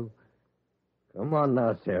surely true. Come on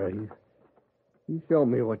now, Sarah. You show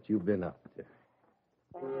me what you've been up to.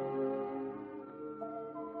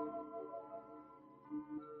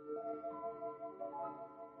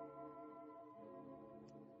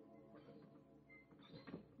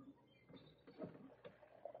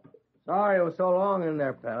 Sorry it was so long in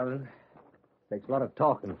there, Paladin. Takes a lot of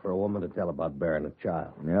talking for a woman to tell about bearing a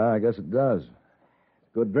child. Yeah, I guess it does.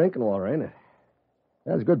 Good drinking water, ain't it?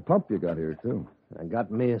 That's a good pump you got here, too. I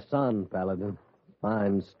got me a son, Paladin.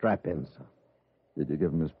 Fine strap-in son. Did you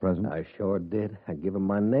give him his present? I sure did. I give him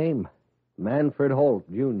my name. Manfred Holt,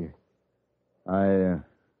 Jr. I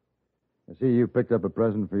see you picked up a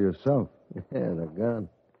present for yourself. Yeah, the gun.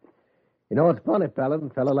 You know what's funny, Paladin?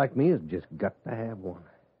 A fella like me has just got to have one.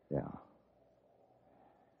 Yeah.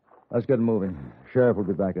 Let's get moving. Sheriff will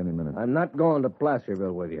be back any minute. I'm not going to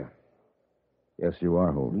Placerville with you. Yes, you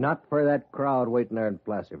are, Holt. Not for that crowd waiting there in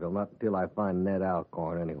Placerville. Not until I find Ned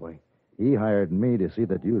Alcorn, anyway. He hired me to see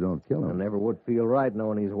that you don't kill I him. never would feel right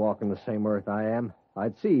knowing he's walking the same earth I am.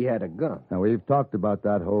 I'd see he had a gun. Now, we've talked about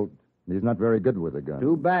that, Holt. He's not very good with a gun.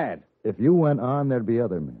 Too bad. If you went on, there'd be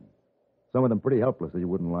other men. Some of them pretty helpless that you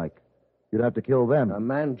wouldn't like. You'd have to kill them. A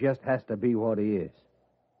man just has to be what he is.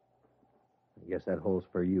 I guess that holds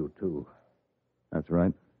for you, too. That's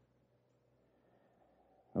right.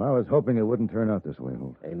 Well, I was hoping it wouldn't turn out this way,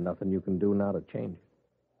 Holt. Ain't nothing you can do now to change it.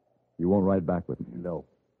 You won't ride back with me? No.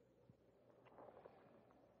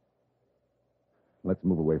 Let's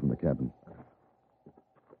move away from the cabin.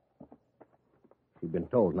 She's been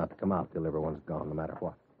told not to come out till everyone's gone, no matter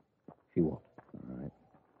what. She won't. All right.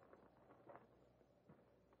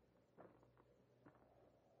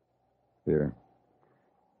 Here.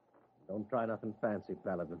 Don't try nothing fancy,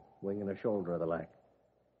 Paladin. Wing and a shoulder of the like.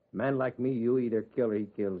 A man like me, you either kill or he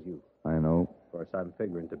kills you. I know. Of course, I'm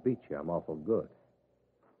figuring to beat you. I'm awful good.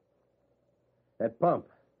 That pump.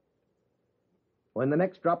 When the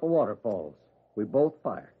next drop of water falls, we both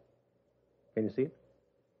fire. Can you see it?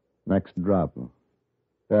 Next drop.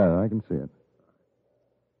 Yeah, I can see it.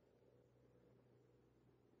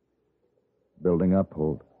 Building up,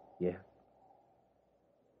 Holt. Yeah.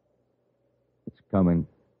 It's coming.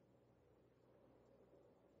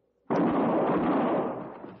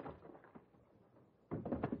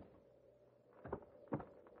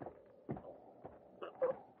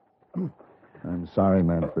 I'm sorry,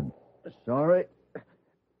 Manfred. Sorry.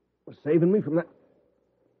 For saving me from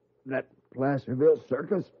that Placerville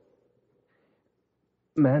circus.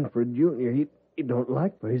 Manfred Jr., he don't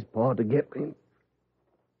like for his paw to get me.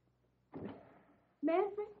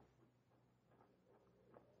 Manfred?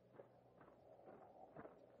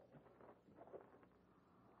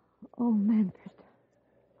 Oh, Manfred.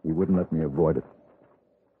 He wouldn't let me avoid it.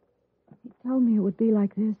 He told me it would be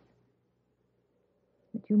like this.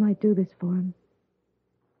 That you might do this for him.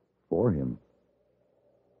 For him?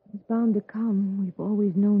 He's bound to come. We've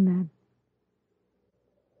always known that.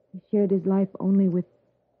 He shared his life only with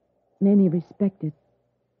men he respected.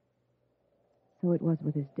 So it was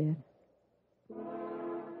with his dead.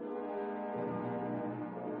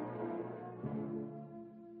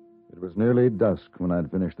 It was nearly dusk when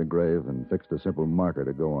I'd finished the grave and fixed a simple marker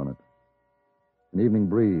to go on it. An evening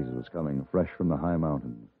breeze was coming fresh from the high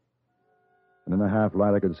mountains. And in the half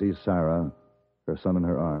light I could see Sarah, her son in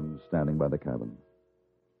her arms, standing by the cabin.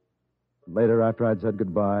 Later, after I'd said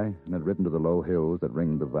goodbye and had ridden to the low hills that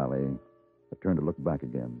ringed the valley, I turned to look back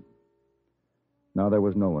again. Now there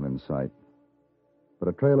was no one in sight, but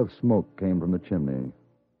a trail of smoke came from the chimney,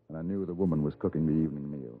 and I knew the woman was cooking the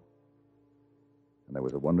evening meal. And there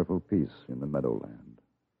was a wonderful peace in the meadowland.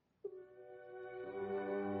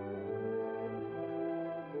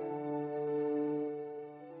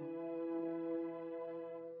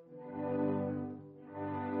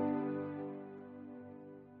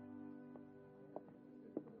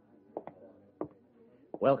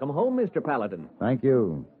 Welcome home, Mr. Paladin. Thank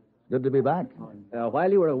you. Good to be back.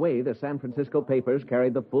 While you were away, the San Francisco papers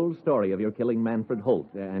carried the full story of your killing Manfred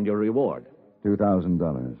Holt and your reward.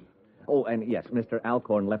 $2,000. Oh, and yes, Mr.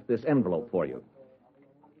 Alcorn left this envelope for you.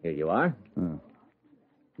 Here you are. Oh,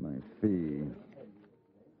 my fee.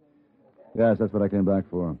 Yes, that's what I came back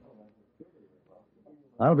for.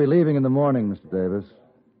 I'll be leaving in the morning, Mr. Davis.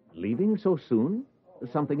 Leaving so soon?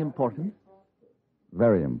 Something important?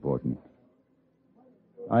 Very important.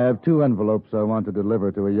 I have 2 envelopes I want to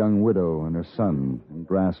deliver to a young widow and her son in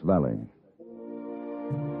Grass Valley.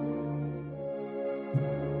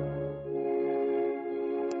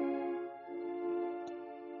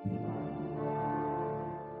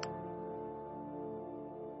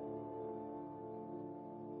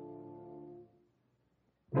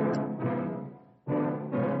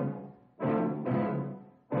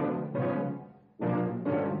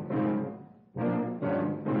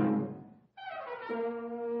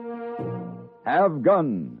 Have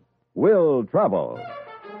Gun, Will Travel.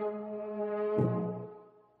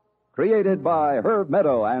 Created by Herb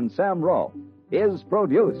Meadow and Sam Rolfe, is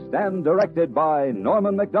produced and directed by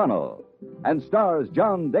Norman McDonnell, and stars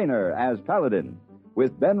John Daner as Paladin,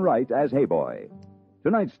 with Ben Wright as Hayboy.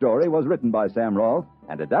 Tonight's story was written by Sam Rolfe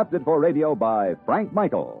and adapted for radio by Frank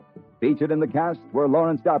Michael. Featured in the cast were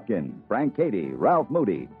Lawrence Dobkin, Frank Cady, Ralph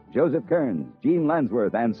Moody, Joseph Kearns, Gene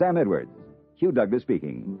Lansworth, and Sam Edwards. Hugh Douglas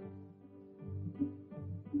speaking.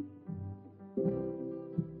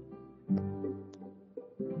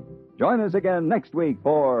 Join us again next week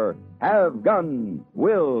for Have Gun,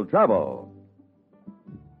 Will Travel.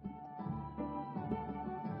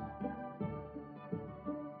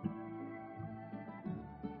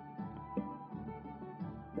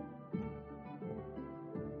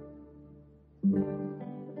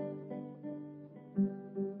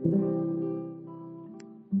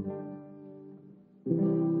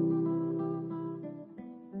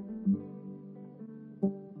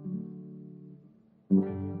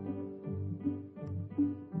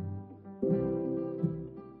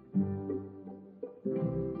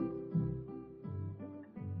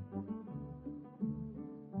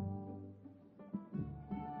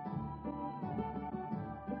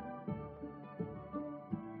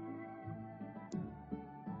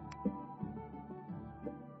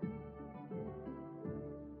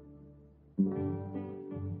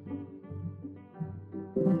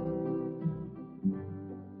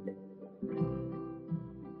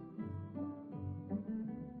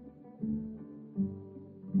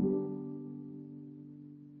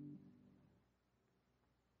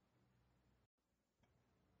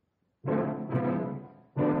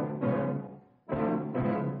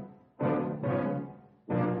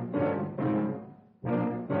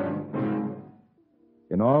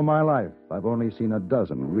 In all my life, I've only seen a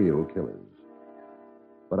dozen real killers.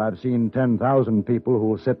 But I've seen 10,000 people who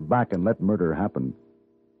will sit back and let murder happen.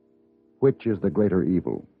 Which is the greater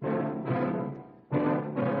evil?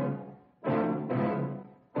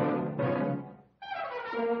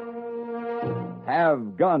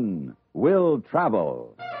 Have Gun, Will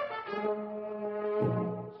Travel.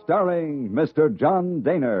 Starring Mr. John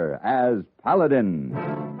Daner as Paladin.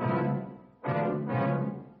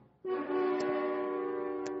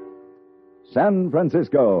 San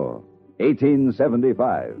Francisco,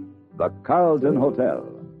 1875. The Carlton Hotel,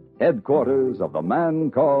 headquarters of the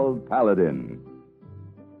man called Paladin.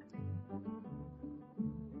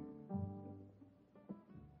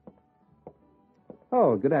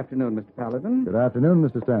 Oh, good afternoon, Mr. Paladin. Good afternoon,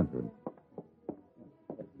 Mr. Stanford.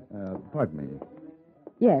 Pardon me.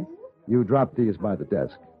 Yes. You dropped these by the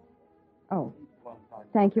desk. Oh,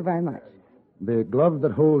 thank you very much. The glove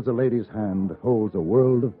that holds a lady's hand holds a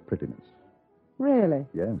world of prettiness. Really?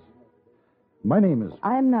 Yes. My name is...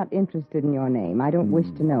 I am not interested in your name. I don't wish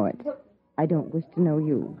to know it. I don't wish to know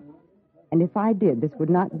you. And if I did, this would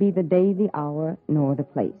not be the day, the hour, nor the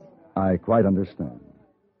place. I quite understand.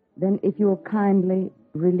 Then if you will kindly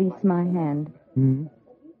release my hand.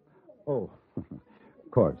 Oh, of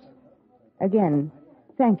course. Again,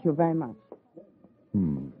 thank you very much.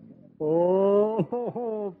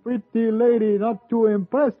 Oh, pretty lady, not too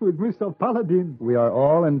impressed with Mr. Paladin. We are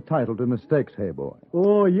all entitled to mistakes, hey boy.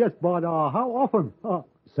 Oh, yes, but how often?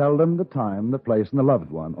 Seldom the time, the place, and the loved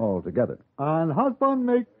one all together. And husband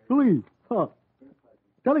make 3.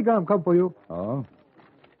 Telegram come for you. Oh?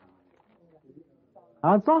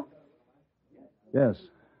 Answer? Yes.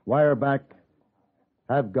 Wire back.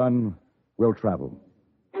 Have gun. Will travel.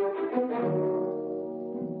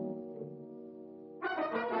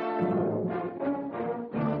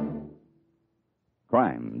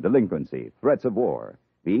 Crime, delinquency, threats of war.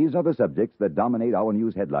 These are the subjects that dominate our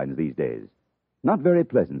news headlines these days. Not very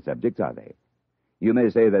pleasant subjects, are they? You may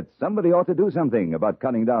say that somebody ought to do something about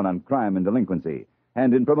cutting down on crime and delinquency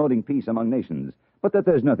and in promoting peace among nations, but that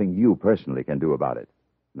there's nothing you personally can do about it.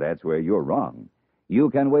 That's where you're wrong. You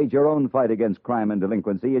can wage your own fight against crime and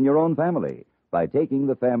delinquency in your own family by taking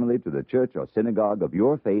the family to the church or synagogue of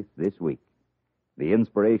your faith this week. The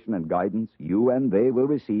inspiration and guidance you and they will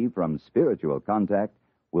receive from spiritual contact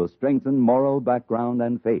will strengthen moral background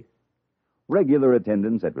and faith. Regular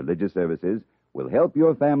attendance at religious services will help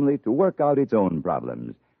your family to work out its own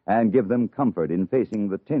problems and give them comfort in facing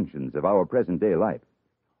the tensions of our present-day life.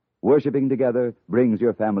 Worshipping together brings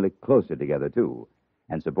your family closer together, too,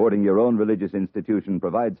 and supporting your own religious institution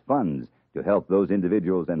provides funds to help those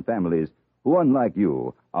individuals and families who, unlike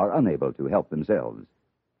you, are unable to help themselves.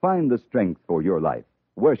 Find the strength for your life.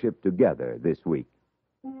 Worship together this week.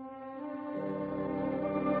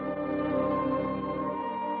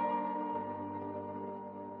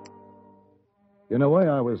 In a way,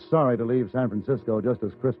 I was sorry to leave San Francisco just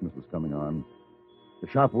as Christmas was coming on. The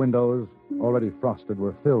shop windows, already frosted,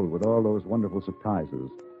 were filled with all those wonderful surprises,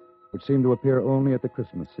 which seemed to appear only at the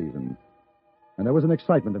Christmas season. And there was an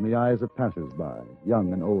excitement in the eyes of passers-by,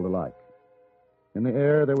 young and old alike. In the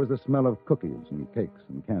air, there was the smell of cookies and cakes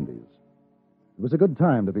and candies. It was a good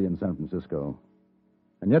time to be in San Francisco.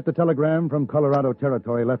 And yet the telegram from Colorado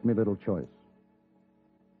Territory left me little choice.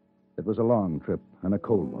 It was a long trip and a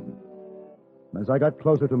cold one. As I got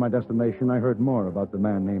closer to my destination, I heard more about the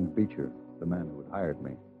man named Beecher, the man who had hired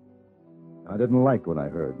me. I didn't like what I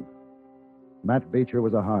heard. Matt Beecher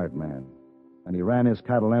was a hard man, and he ran his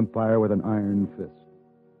cattle empire with an iron fist.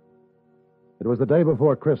 It was the day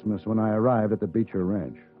before Christmas when I arrived at the Beecher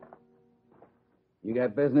Ranch. You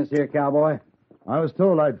got business here, cowboy? I was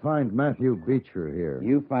told I'd find Matthew Beecher here.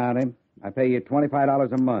 You found him. I pay you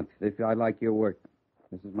 $25 a month if I like your work.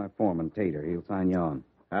 This is my foreman, Tater. He'll sign you on.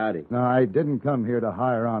 Howdy. No, I didn't come here to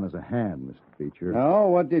hire on as a hand, Mr. Beecher. No?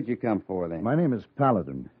 What did you come for, then? My name is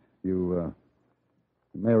Paladin. You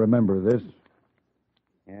may remember this.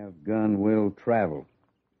 Have gun will travel.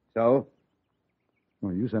 So?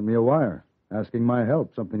 Well, you sent me a wire asking my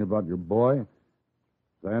help, something about your boy.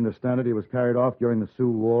 As I understand it, he was carried off during the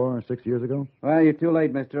Sioux War 6 years ago. Well, you're too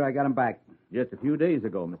late, mister. I got him back. Just a few days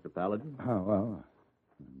ago, Mr. Paladin. Oh, well,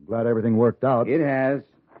 I'm glad everything worked out. It has.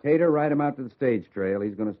 Tater, ride him out to the stage trail.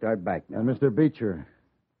 He's going to start back now. And Mr. Beecher,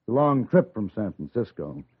 it's a long trip from San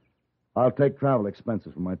Francisco. I'll take travel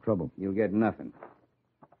expenses for my trouble. You'll get nothing.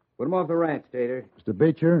 Put him off the ranch, Tater. Mr.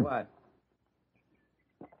 Beecher? What?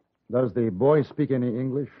 Does the boy speak any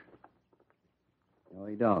English? No,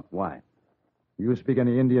 he don't. Why? You speak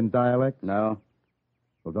any Indian dialect? No.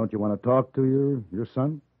 Well, don't you want to talk to your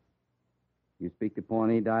son? You speak the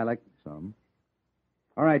Pawnee dialect? Some.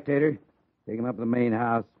 All right, Tater. Take him up to the main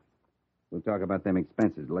house. We'll talk about them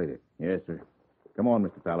expenses later. Yes, sir. Come on,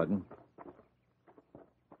 Mr. Paladin.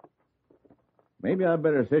 Maybe I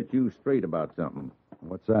better set you straight about something.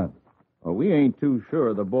 What's that? Well, we ain't too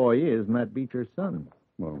sure the boy is Matt Beecher's son.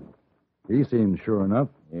 Well, he seems sure enough.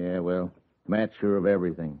 Yeah, well, Matt's sure of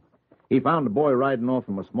everything. He found the boy riding off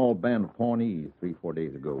from a small band of Pawnees 3-4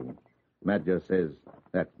 days ago. Matt just says,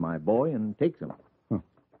 "That's my boy," and takes him. Huh.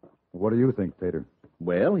 What do you think, Tater?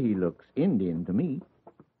 Well, he looks Indian to me.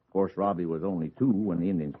 Of course, Robbie was only 2 when the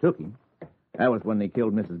Indians took him. That was when they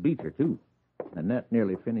killed Mrs. Beecher, too. And that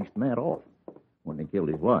nearly finished Matt off when they killed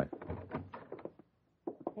his wife.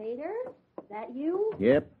 Tater, is that you?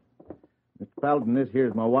 Yep. Mr. Paladin, this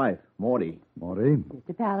here's my wife, Morty. Morty?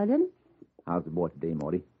 Mr. Paladin? How's the boy today,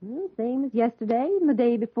 Morty? Same as yesterday and the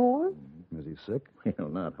day before. Is he sick? Well,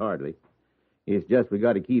 not hardly. It's just we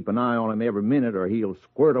got to keep an eye on him every minute or he'll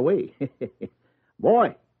squirt away.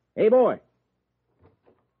 Boy! Hey, boy!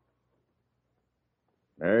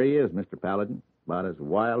 There he is, Mr. Paladin. About as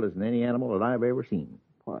wild as any animal that I've ever seen.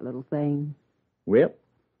 Poor little thing. Well,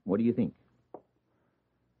 what do you think?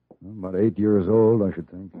 About 8 years old, I should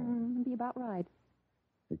think. Be about right.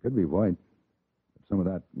 He could be white. Some of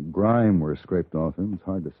that grime were scraped off him. It's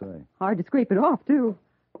hard to say. Hard to scrape it off, too.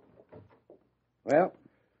 Well,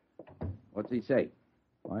 what's he say?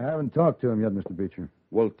 I haven't talked to him yet, Mr. Beecher.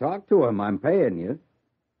 Well, talk to him. I'm paying you.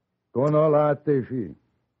 Konolate shi.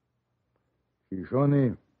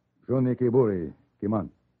 Shishoni kiburi kiman.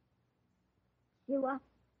 Siwa.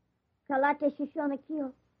 Kalate Shishona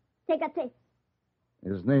Kyo. Tekate.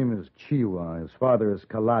 His name is Chiwa. His father is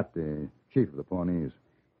Kalate, chief of the Pawnees.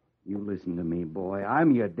 You listen to me, boy.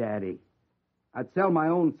 I'm your daddy. I'd sell my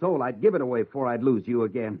own soul. I'd give it away before I'd lose you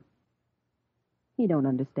again. He don't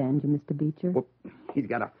understand you, Mr. Beecher. Well, he's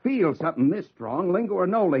got to feel something this strong, lingo or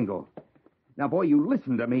no lingo. Now, boy, you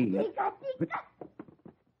listen to me. What's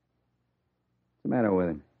the matter with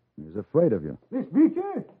him? He's afraid of you. Miss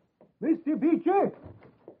Beecher? Mr. Beecher?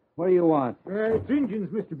 What do you want? It's Indians,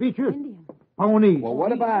 Mr. Beecher. Indians. Ponies. Well,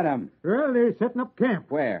 what about them? Well, they're setting up camp.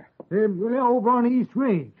 Where? They're over on the East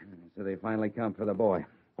Range. So they finally come for the boy.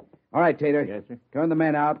 All right, Tater. Yes, sir. Turn the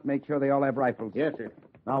men out. Make sure they all have rifles. Yes, sir.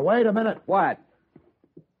 Now, wait a minute. What?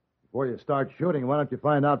 Before you start shooting, why don't you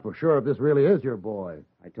find out for sure if this really is your boy?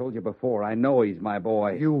 I told you before, I know he's my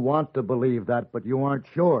boy. You want to believe that, but you aren't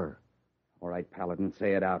sure. All right, Paladin,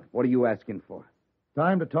 say it out. What are you asking for?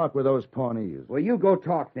 Time to talk with those Pawnees. Well, you go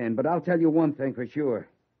talk then, but I'll tell you one thing for sure.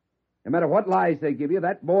 No matter what lies they give you,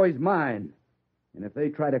 that boy's mine. And if they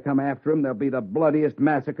try to come after him, there'll be the bloodiest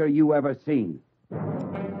massacre you ever seen.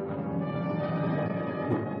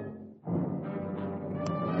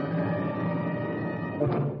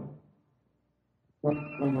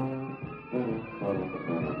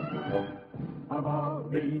 Of all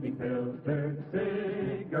leading filtered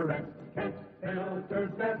cigarettes, Kent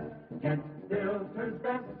filters best. Kent filters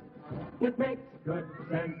best. It makes good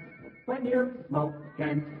sense when you smoke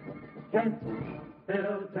Kent. Kent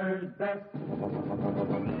filters best.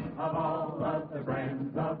 Of all of the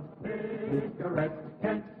brands of cigarettes,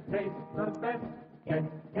 Kent tastes the best.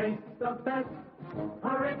 Kent tastes the best.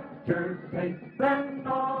 A richer taste than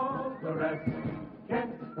all the rest.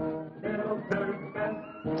 Kent filters best.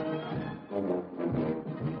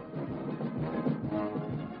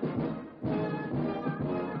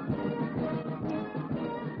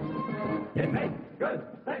 It makes good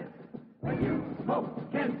sense when you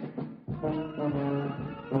smoke Kent.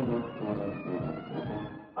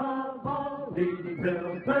 Of all leading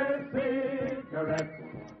filtered cigarettes,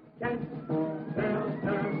 Kent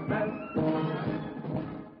filters best.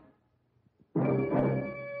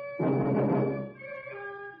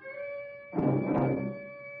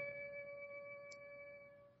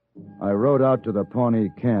 I rode out to the Pawnee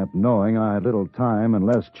camp knowing I had little time and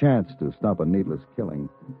less chance to stop a needless killing.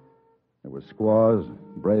 There were squaws,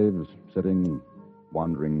 braves, sitting,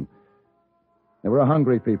 wandering. There were a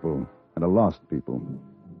hungry people and a lost people.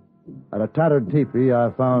 At a tattered teepee, I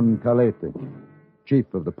found Kalete,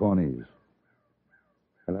 chief of the Pawnees.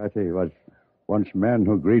 Kalate was once man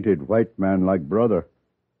who greeted white man like brother.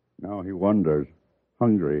 Now he wanders,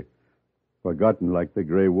 hungry, forgotten like the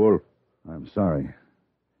gray wolf. I'm sorry.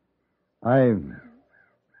 I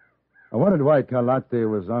wondered why Kalate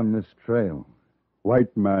was on this trail.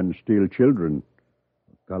 White man steal children.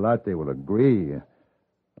 Kalate will agree. A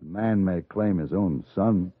man may claim his own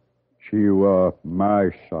son. She was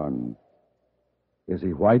my son. Is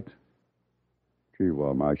he white? She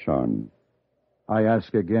was my son. I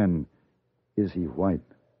ask again, is he white?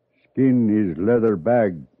 Skin is leather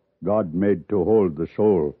bag God made to hold the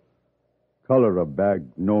soul. Color of bag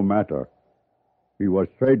no matter. He was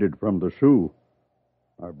traded from the Sioux.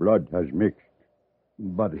 Our blood has mixed.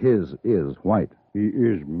 But his is white. He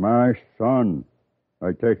is my son.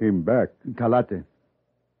 I take him back. Kalate,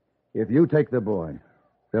 if you take the boy,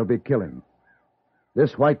 there'll be killing.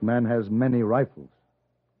 This white man has many rifles.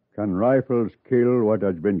 Can rifles kill what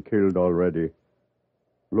has been killed already?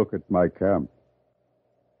 Look at my camp.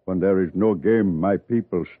 When there is no game, my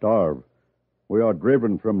people starve. We are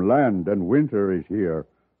driven from land, and winter is here.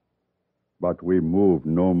 But we move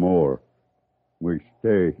no more. We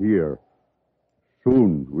stay here.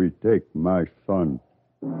 Soon we take my son.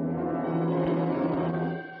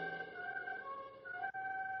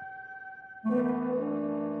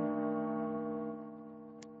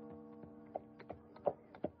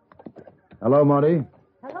 Hello, Monty.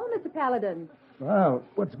 Hello, Mr. Paladin. Wow,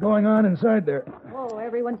 what's going on inside there? Oh,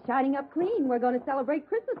 everyone's shining up clean. We're going to celebrate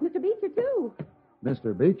Christmas, Mr. Beecher, too.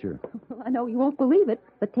 Mr. Beecher. Well, I know you won't believe it,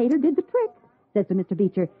 but Tater did the trick. Says to Mr.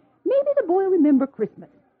 Beecher, maybe the boy will remember Christmas.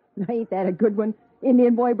 Ain't that a good one?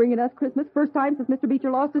 Indian boy bringing us Christmas. First time since Mr.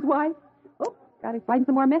 Beecher lost his wife. Oh, got to find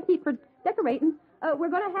some more mesquite for decorating. We're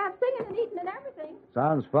going to have singing and eating and everything.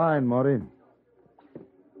 Sounds fine, Monty.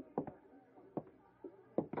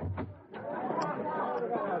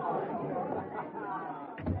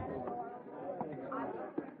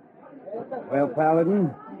 Well,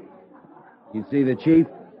 Paladin, you see the chief?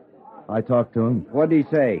 I talked to him. What'd he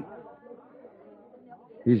say?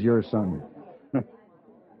 He's your son.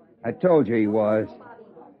 I told you he was.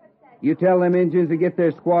 You tell them Indians to get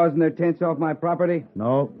their squaws and their tents off my property?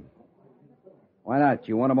 No. Why not?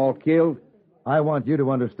 You want them all killed? I want you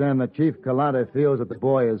to understand that Chief Kalate feels that the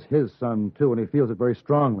boy is his son, too, and he feels it very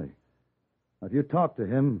strongly. Now, if you talk to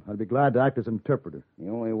him, I'd be glad to act as interpreter.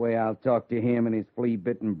 The only way I'll talk to him and his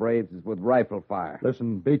flea-bitten braves is with rifle fire.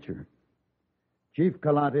 Listen, Beecher. Chief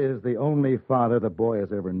Kalate is the only father the boy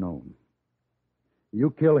has ever known.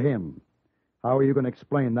 You kill him. How are you going to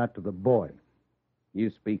explain that to the boy? You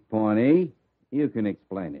speak Pawnee. You can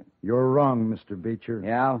explain it. You're wrong, Mr. Beecher.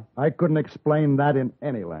 Yeah? I couldn't explain that in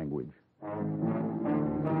any language.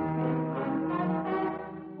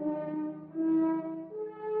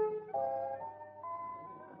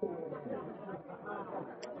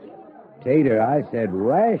 Tater, I said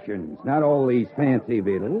rations, not all these fancy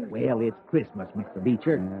victuals. Well, it's Christmas, Mr.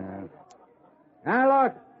 Beecher. Now,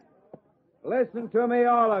 look. Listen to me,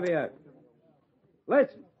 all of you.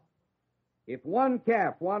 Listen. If one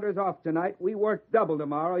calf wanders off tonight, we work double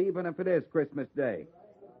tomorrow, even if it is Christmas Day.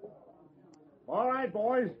 All right,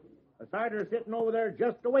 boys. The cider's sitting over there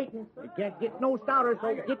just a-waiting. They can't get no stouter,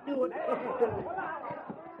 so get to it.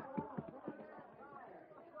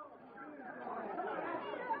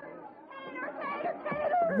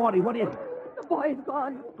 Marty, what is it? The boy's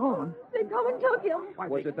gone. Gone? They come and took him.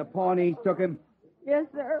 Was it the Pawnees took him? Yes,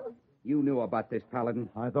 sir. You knew about this, Paladin.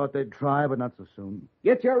 I thought they'd try, but not so soon.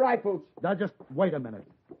 Get your rifles. Now, just wait a minute.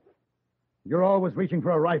 You're always reaching for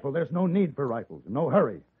a rifle. There's no need for rifles. No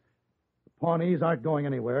hurry. The Pawnees aren't going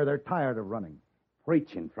anywhere. They're tired of running.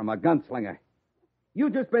 Preaching from a gunslinger. You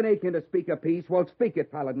just been aching to speak a piece. Well, speak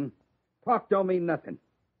it, Paladin. Talk don't mean nothing.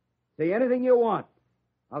 Say anything you want.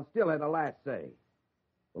 I'll still have the last say.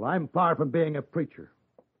 Well, I'm far from being a preacher.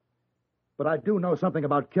 But I do know something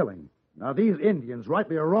about killing. Now, these Indians,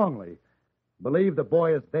 rightly or wrongly, believe the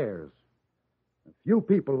boy is theirs. Few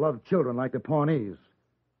people love children like the Pawnees.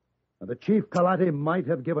 Now, the Chief Kalati might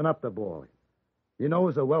have given up the boy. He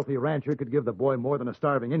knows a wealthy rancher could give the boy more than a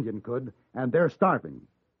starving Indian could, and they're starving.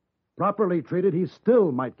 Properly treated, he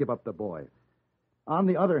still might give up the boy. On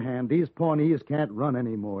the other hand, these Pawnees can't run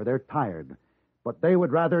anymore. They're tired. But they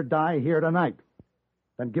would rather die here tonight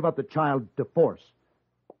than give up the child to force.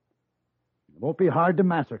 It won't be hard to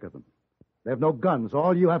massacre them. They have no guns.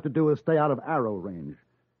 All you have to do is stay out of arrow range.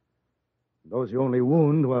 Those you only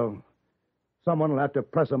wound, well, someone will have to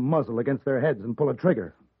press a muzzle against their heads and pull a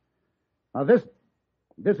trigger. Now, this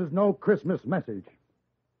is no Christmas message.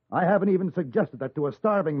 I haven't even suggested that to a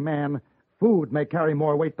starving man, food may carry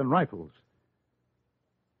more weight than rifles.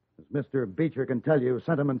 As Mr. Beecher can tell you,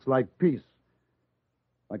 sentiments like peace,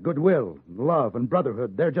 like goodwill, love, and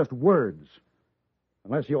brotherhood, they're just words,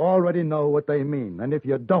 unless you already know what they mean. And if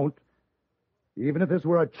you don't, even if this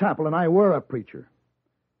were a chapel and I were a preacher,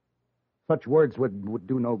 such words would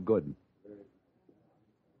do no good.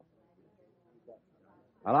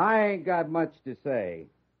 Well, I ain't got much to say.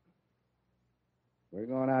 We're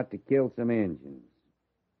going out to kill some Injuns.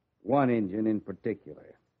 One Injun in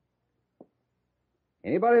particular.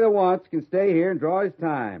 Anybody that wants can stay here and draw his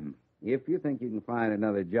time, if you think you can find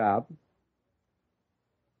another job.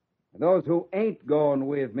 And those who ain't going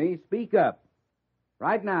with me, speak up.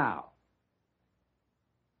 Right now.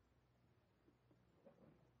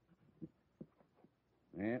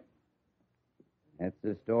 Yeah. That's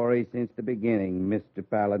the story since the beginning, Mr.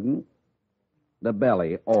 Paladin. The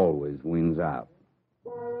belly always wins out.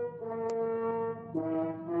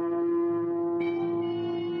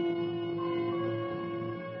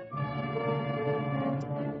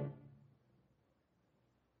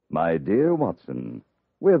 My dear Watson,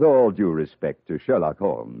 with all due respect to Sherlock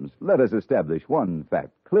Holmes, let us establish one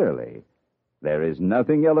fact clearly. There is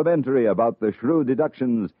nothing elementary about the shrewd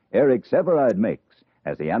deductions Eric Severide makes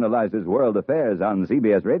as he analyzes world affairs on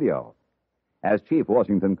CBS Radio. As chief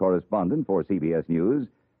Washington correspondent for CBS News,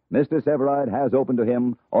 Mr. Severide has open to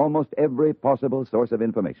him almost every possible source of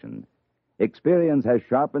information. Experience has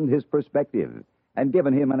sharpened his perspective and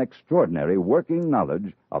given him an extraordinary working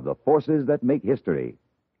knowledge of the forces that make history.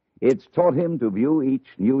 It's taught him to view each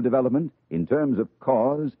new development in terms of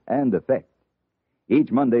cause and effect.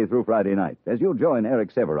 Each Monday through Friday night, as you'll join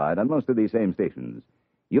Eric Severide on most of these same stations,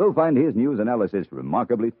 you'll find his news analysis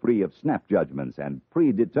remarkably free of snap judgments and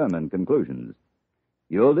predetermined conclusions.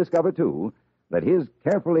 You'll discover, too, that his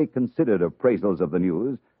carefully considered appraisals of the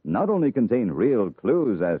news not only contain real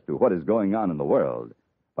clues as to what is going on in the world,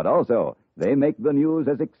 but also they make the news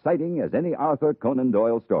as exciting as any Arthur Conan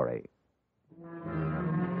Doyle story.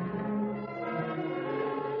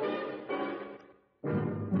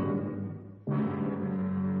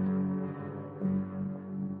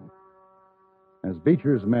 As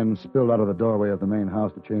Beecher's men spilled out of the doorway of the main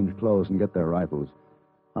house to change clothes and get their rifles,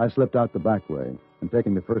 I slipped out the back way and,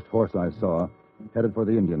 taking the first horse I saw, headed for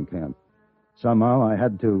the Indian camp. Somehow I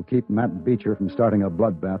had to keep Matt Beecher from starting a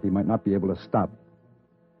bloodbath he might not be able to stop.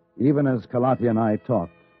 Even as Kalati and I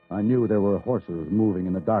talked, I knew there were horses moving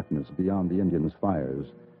in the darkness beyond the Indians' fires.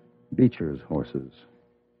 Beecher's horses.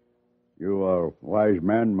 You are a wise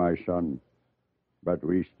man, my son, but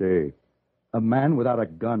we stay. A man without a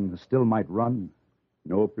gun still might run.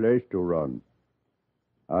 No place to run.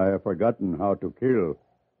 I have forgotten how to kill,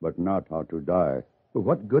 but not how to die. But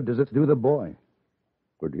what good does it do the boy?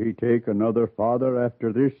 Could he take another father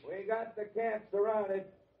after this? We got the camp surrounded.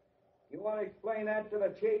 You want to explain that to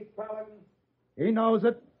the chief, Paladin? He knows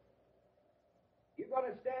it. You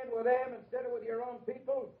going to stand with them instead of with your own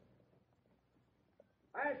people?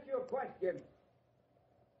 I asked you a question.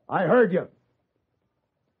 I heard you.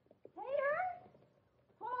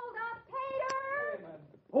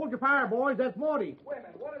 Hold your fire, boys. That's Morty.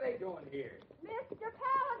 Women, what are they doing here? Mr.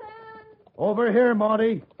 Paladin! Over here,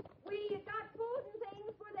 Marty. We got food and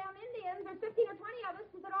things for them Indians. There's 15 or 20 of us.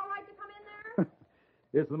 Is it all right to come in there?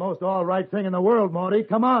 It's the most all right thing in the world, Marty.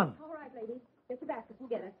 Come on. All right, ladies. Get the baskets and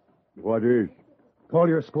get it. What is? Call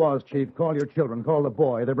your squaws, Chief. Call your children. Call the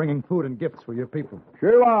boy. They're bringing food and gifts for your people.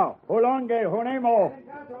 Shiva, Holonge, Honemo.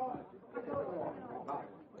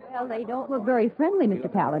 Well, they don't look very friendly, Mr.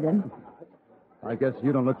 Paladin. I guess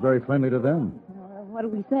you don't look very friendly to them. What do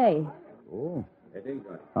we say? Oh.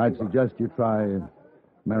 I'd suggest you try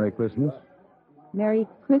Merry Christmas. Merry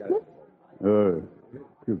Christmas? To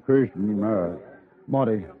Christmas.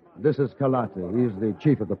 Marty, this is Kalate. He's the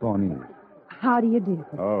chief of the Pawnees. How do you do?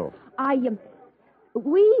 Oh.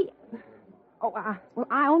 Well,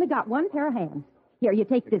 I only got one pair of hands. Here, you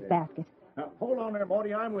take this basket. Hold on there,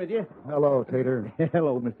 Morty. I'm with you. Hello, Tater.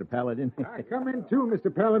 Hello, Mr. Paladin. Come in, too, Mr.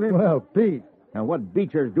 Paladin. Well, Pete. Now, what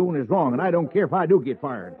Beecher's doing is wrong, and I don't care if I do get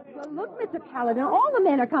fired. Well, look, Mr. Paladin, all the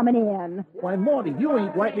men are coming in. Why, Morty, you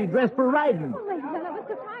ain't rightly dressed for riding. Well, ladies, now it's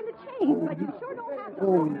the time to change, but you sure don't have to.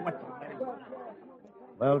 Oh, what?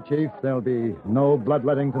 Well, Chief, there'll be no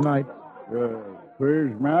bloodletting tonight.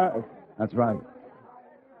 Christmas? That's right.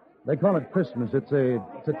 They call it Christmas. It's a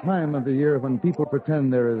time of the year when people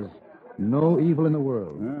pretend there is no evil in the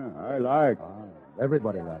world. Yeah, I like.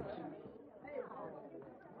 Everybody likes.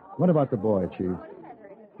 What about the boy, Chief?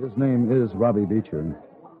 His name is Robbie Beecher.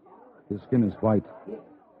 His skin is white.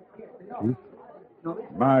 Chief?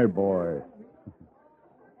 My boy.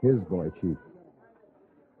 His boy, Chief.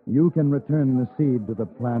 You can return the seed to the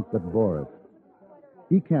plant that bore it.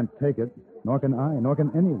 He can't take it, nor can I, nor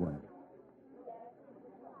can anyone.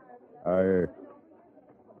 I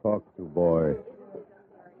talk to boy.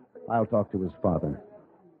 I'll talk to his father.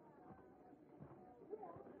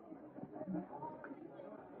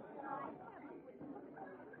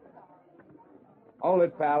 Hold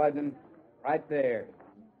it, Paladin. Right there.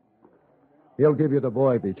 He'll give you the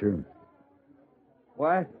boy, Beecher.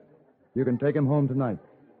 What? You can take him home tonight.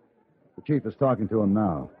 The chief is talking to him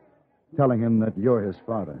now, telling him that you're his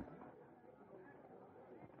father.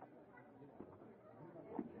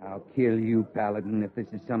 I'll kill you, Paladin, if this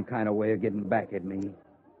is some kind of way of getting back at me.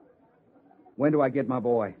 When do I get my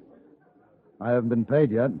boy? I haven't been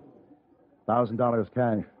paid yet. $1,000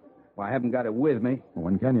 cash. Well, I haven't got it with me.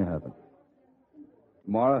 When can you have it?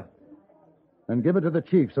 Tomorrow? Then give it to the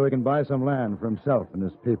chief so he can buy some land for himself and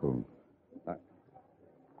his people.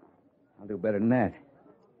 I'll do better than that.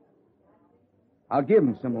 I'll give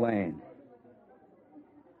him some land.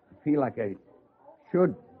 I feel like I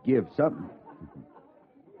should give something.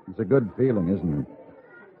 It's a good feeling, isn't it?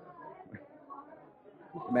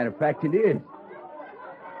 As a matter of fact, it is.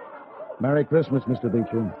 Merry Christmas, Mr.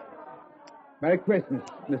 Beecher. Merry Christmas,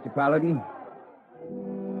 Mr. Paladin.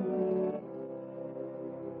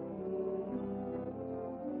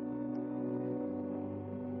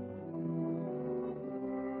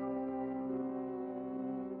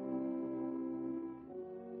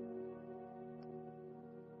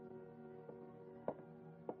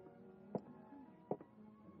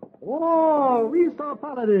 Oh, we saw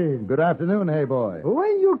Paladin. Good afternoon, hey boy.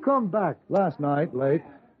 When you come back? Last night, late.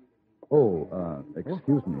 Oh,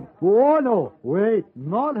 excuse me. Oh, no. Wait,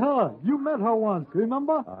 not her. You met her once,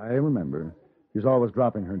 remember? I remember. She's always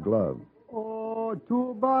dropping her glove. Oh,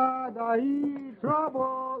 too bad. I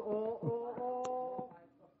trouble. Oh.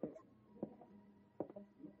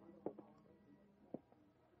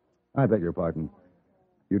 I beg your pardon.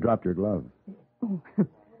 You dropped your glove.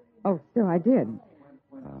 Oh, sir, I did.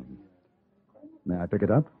 May I pick it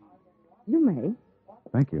up? You may.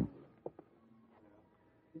 Thank you.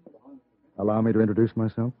 Allow me to introduce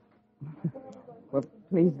myself. Well,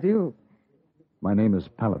 please do. My name is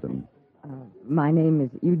Paladin. My name is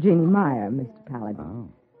Eugenie Meyer, Mr. Paladin.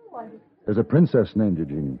 Oh. There's a princess named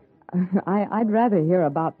Eugenie. I'd rather hear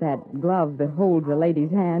about that glove that holds a lady's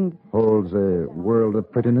hand. Holds a world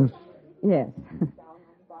of prettiness? Yes.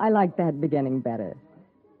 I like that beginning better.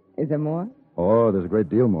 Is there more? Oh, there's a great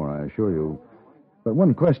deal more, I assure you. But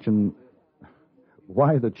one question,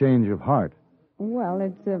 why the change of heart? Well,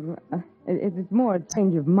 it's more a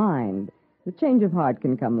change of mind. The change of heart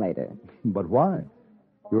can come later. But why?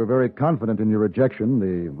 You were very confident in your rejection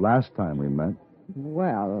the last time we met.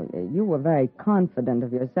 Well, you were very confident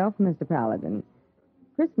of yourself, Mr. Paladin.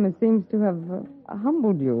 Christmas seems to have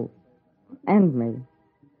humbled you. And me.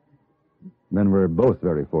 Then we're both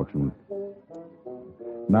very fortunate.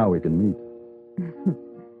 Now we can meet.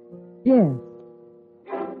 Yes.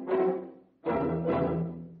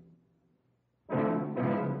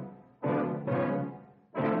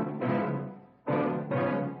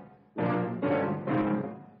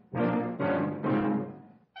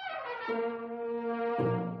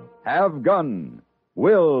 Have Gun,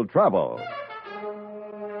 Will Travel.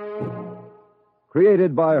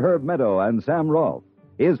 Created by Herb Meadow and Sam Rolfe,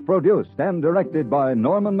 is produced and directed by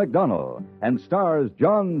Norman McDonnell, and stars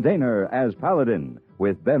John Daner as Paladin,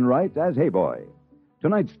 with Ben Wright as Hayboy.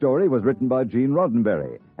 Tonight's story was written by Gene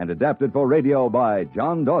Roddenberry and adapted for radio by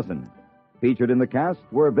John Dawson. Featured in the cast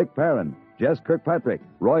were Vic Perrin, Jess Kirkpatrick,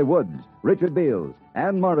 Roy Woods, Richard Beals,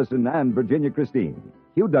 Ann Morrison, and Virginia Christine.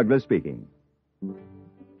 Hugh Douglas speaking.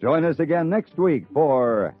 Join us again next week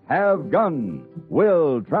for Have Gun,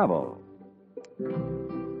 Will Travel.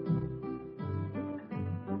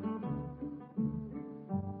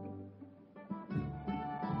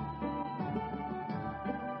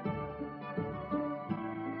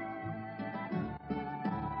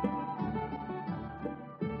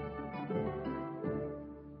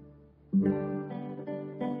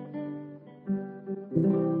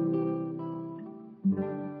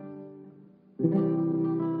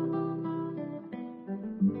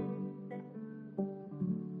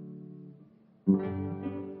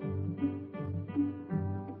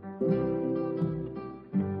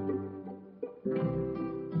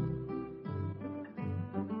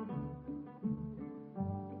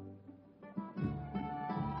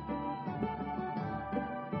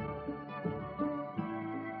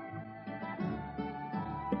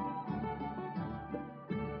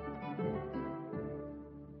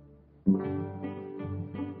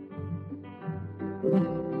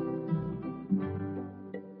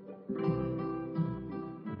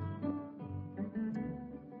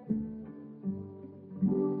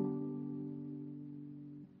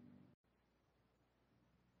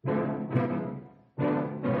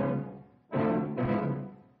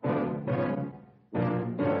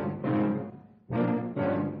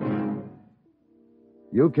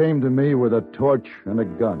 You came to me with a torch and a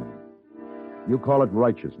gun. You call it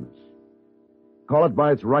righteousness. Call it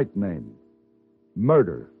by its right name.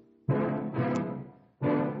 Murder.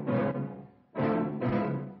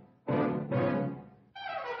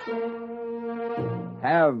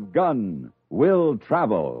 Have Gun, Will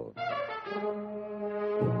Travel.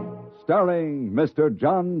 Starring Mr.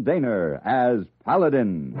 John Daner as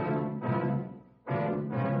Paladin.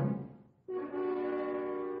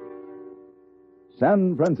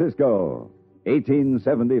 San Francisco,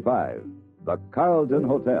 1875. The Carlton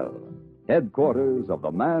Hotel, headquarters of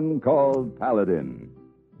the man called Paladin.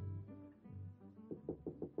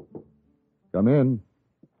 Come in.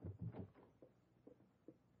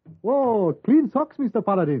 Whoa, clean socks, Mr.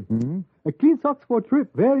 Paladin. Mm-hmm. Clean socks for a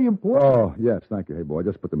trip. Very important. Oh, yes, thank you. Hey, boy,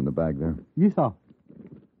 just put them in the bag there. Yes, sir.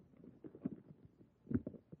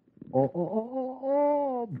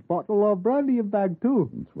 Oh, bottle of brandy in bag, too.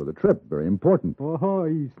 It's for the trip. Very important. Oh,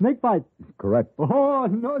 snake bite. Correct. Oh,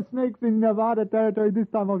 no snakes in Nevada territory this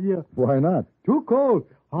time of year. Why not? Too cold.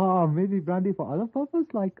 Maybe brandy for other purpose,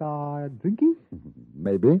 like drinking?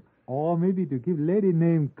 Maybe. Or maybe to give lady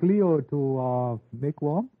named Cleo to make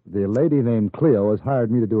warm? The lady named Cleo has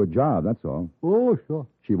hired me to do a job, that's all. Oh, sure.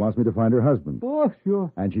 She wants me to find her husband. Oh,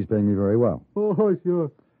 sure. And she's paying me very well. Oh, sure.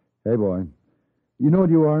 Hey, boy. You know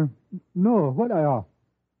what you are? No, what I are?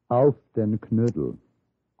 Auf den Knödel.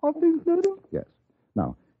 Auf den Knödel? Yes.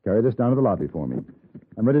 Now, carry this down to the lobby for me.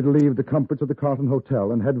 I'm ready to leave the comforts of the Carlton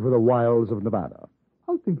Hotel and head for the wilds of Nevada.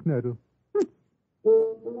 Auf den Knödel.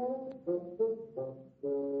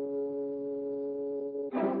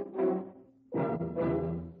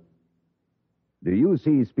 Do you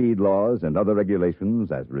see speed laws and other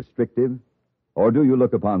regulations as restrictive, or do you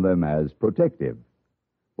look upon them as protective?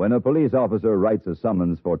 When a police officer writes a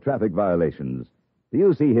summons for traffic violations, do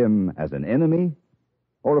you see him as an enemy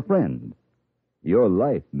or a friend? Your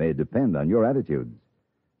life may depend on your attitudes.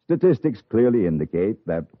 Statistics clearly indicate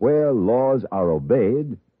that where laws are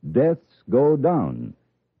obeyed, deaths go down.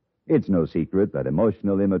 It's no secret that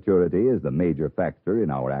emotional immaturity is the major factor in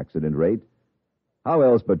our accident rate. How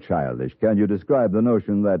else but childish can you describe the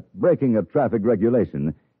notion that breaking a traffic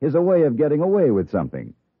regulation is a way of getting away with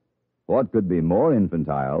something? What could be more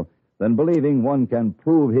infantile than believing one can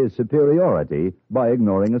prove his superiority by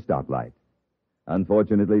ignoring a stoplight?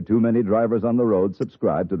 Unfortunately, too many drivers on the road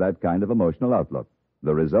subscribe to that kind of emotional outlook.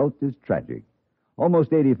 The result is tragic.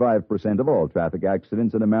 Almost 85% of all traffic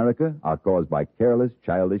accidents in America are caused by careless,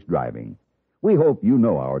 childish driving. We hope you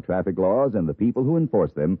know our traffic laws and the people who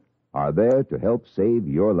enforce them are there to help save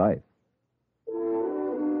your life.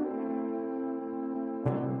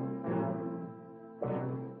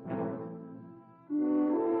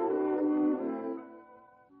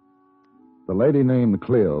 The lady named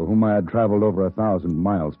Cleo, whom I had traveled over 1,000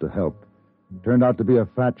 miles to help, turned out to be a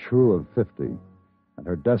fat shrew of 50, and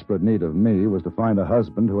her desperate need of me was to find a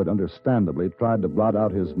husband who had understandably tried to blot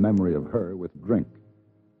out his memory of her with drink.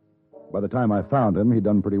 By the time I found him, he'd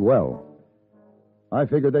done pretty well. I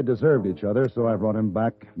figured they deserved each other, so I brought him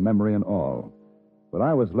back, memory and all. But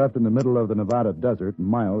I was left in the middle of the Nevada desert,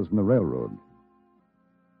 miles from the railroad.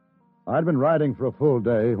 I'd been riding for a full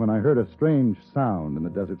day when I heard a strange sound in the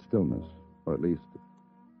desert stillness, or at least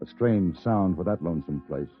a strange sound for that lonesome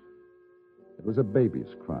place. It was a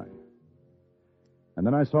baby's cry. And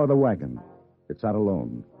then I saw the wagon. It sat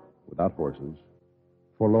alone, without horses,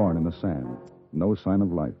 forlorn in the sand, no sign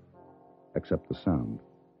of life, except the sound.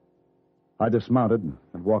 I dismounted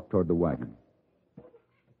and walked toward the wagon.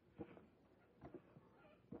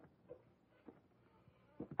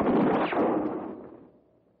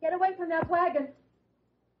 Get away from that wagon.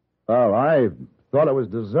 Oh, I thought it was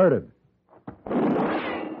deserted.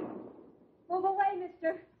 Move away,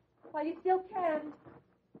 mister, while you still can.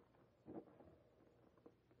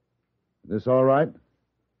 This all right?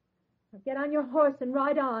 Now get on your horse and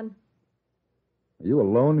ride on. Are you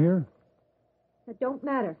alone here? That don't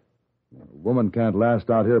matter. A woman can't last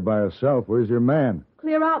out here by herself. Where's your man?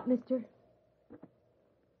 Clear out, mister.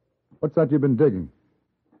 What's that you've been digging?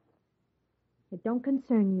 It don't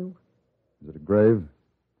concern you. Is it a grave?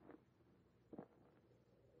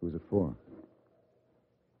 Who's it for?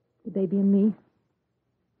 The baby and me.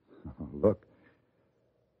 Oh, look,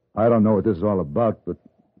 I don't know what this is all about, but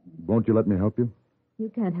won't you let me help you?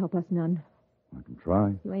 You can't help us none. I can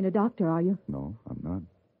try. You ain't a doctor, are you? No, I'm not.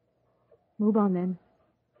 Move on, then.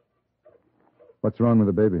 What's wrong with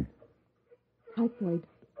the baby? Typhoid.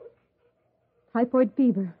 Typhoid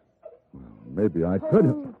fever. Maybe I could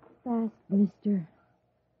have. Hold fast, mister.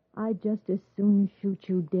 I'd just as soon shoot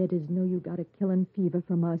you dead as know you got a killing fever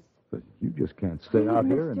from us. But you just can't stay out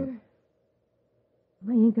here mister. and...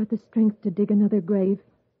 I ain't got the strength to dig another grave.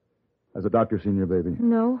 Has the doctor seen your baby?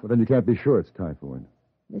 No. Well, then you can't be sure it's typhoid.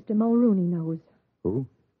 Mr. Mulrooney knows. Who?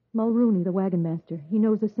 Mulrooney, the wagon master. He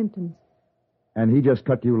knows the symptoms. And he just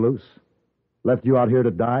cut you loose? Left you out here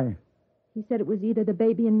to die? He said it was either the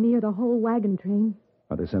baby and me or the whole wagon train.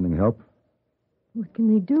 Are they sending help? What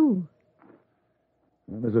can they do?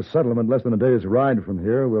 Well, there's a settlement less than a day's ride from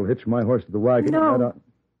here. We'll hitch my horse to the wagon. No. And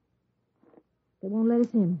They won't let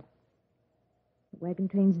us in. The wagon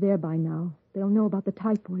train's there by now. They'll know about the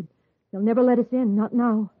typhoid. They'll never let us in, not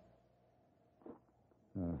now.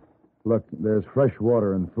 Look, there's fresh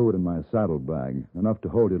water and food in my saddlebag. Enough to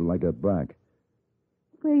hold you till I get back.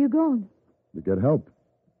 Where are you going? To get help.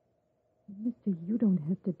 Mister, you don't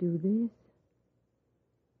have to do this.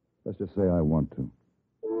 Let's just say I want to.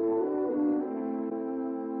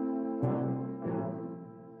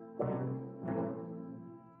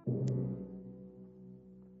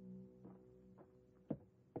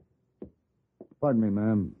 Pardon me,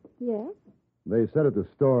 ma'am. Yes? They said at the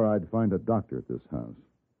store I'd find a doctor at this house.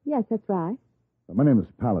 Yes, that's right. My name is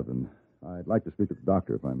Paladin. I'd like to speak to the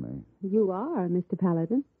doctor, if I may. You are, Mr.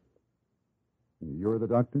 Paladin. You're the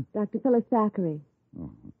doctor? Dr. Phyllis Thackeray.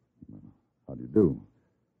 Oh, how do you do?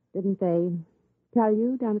 Didn't they tell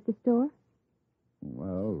you down at the store?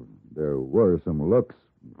 Well, there were some looks.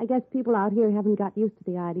 I guess people out here haven't got used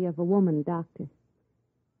to the idea of a woman doctor.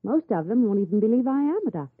 Most of them won't even believe I am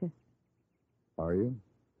a doctor. Are you?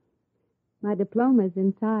 My diploma's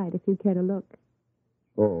inside, if you care to look.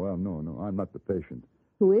 Oh, well, no, I'm not the patient.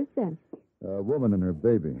 Who is then? A woman and her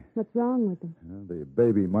baby. What's wrong with them? The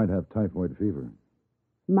baby might have typhoid fever.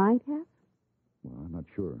 Might have? Well, I'm not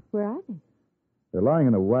sure. Where are they? They're lying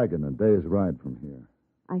in a wagon a day's ride from here.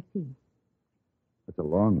 I see. It's a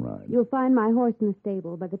long ride. You'll find my horse in the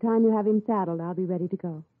stable. By the time you have him saddled, I'll be ready to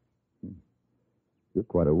go. You're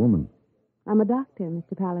quite a woman. I'm a doctor,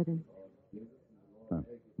 Mr. Paladin.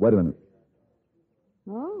 Wait a minute.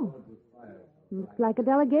 Oh. Looks like a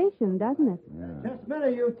delegation, doesn't it? Yeah. Just a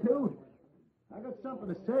minute, you two. I got something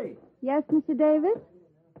to say. Yes, Mr. Davis?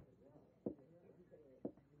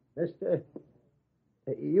 Mister,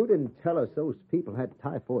 you didn't tell us those people had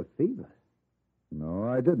typhoid fever. No,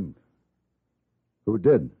 I didn't. Who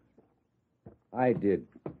did? I did.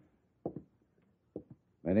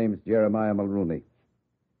 My name's Jeremiah Mulrooney.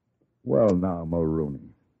 Well, now, Mulrooney.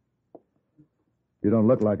 You don't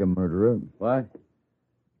look like a murderer. What?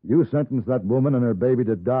 You sentenced that woman and her baby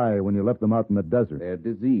to die when you left them out in the desert. They're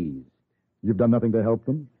diseased. You've done nothing to help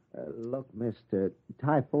them? Look, mister,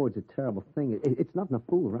 typhoid's a terrible thing. It's nothing to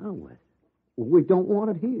fool around with. We don't want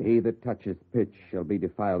it here. He that toucheth pitch shall be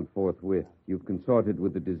defiled forthwith. You've consorted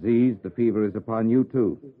with the disease. The fever is upon you,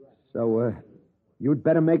 too. So, you'd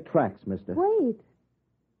better make tracks, mister. Wait.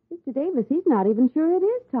 Mr. Davis, he's not even sure it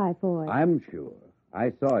is typhoid. I'm sure.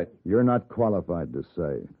 I saw it. You're not qualified to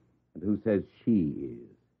say. And who says she is?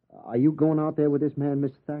 Are you going out there with this man,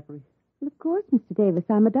 Mr. Thackeray? Well, of course, Mr. Davis.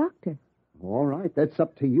 I'm a doctor. All right, that's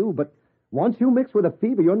up to you, but once you mix with a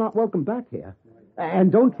fever, you're not welcome back here.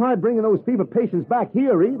 And don't try bringing those fever patients back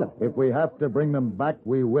here either. If we have to bring them back,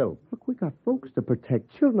 we will. Look, we got folks to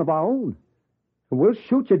protect, children of our own. And we'll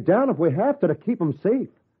shoot you down if we have to keep them safe.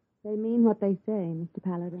 They mean what they say, Mr.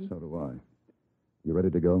 Paladin. So do I. You ready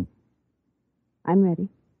to go? I'm ready.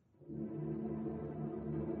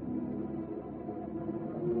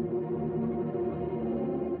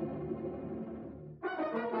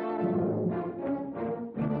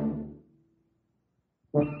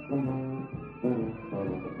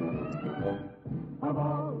 Of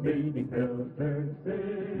all leading filters,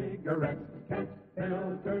 cigarettes, Kent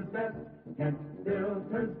filters best. Kent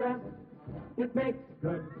filters best. It makes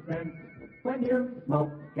good sense when you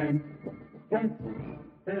smoke Kent. Kent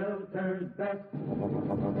filters best.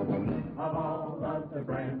 Of all of the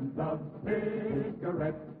brands of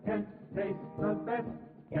cigarettes, Kent tastes the best.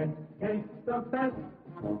 Kent tastes the best.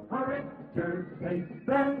 A richer taste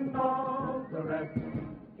than all the rest.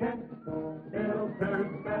 Kent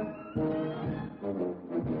filters best.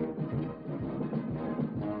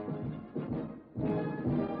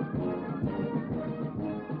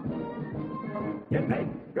 It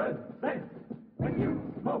makes good sense when you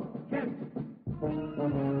smoke Kent.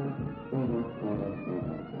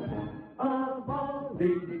 Of all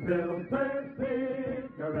leading filter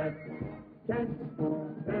cigarettes, Kent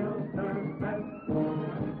filters best.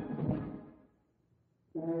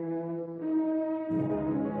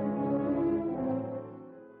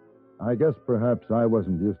 I guess perhaps I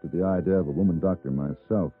wasn't used to the idea of a woman doctor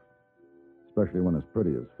myself, especially one as pretty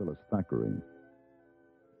as Phyllis Thackeray.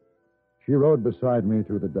 She rode beside me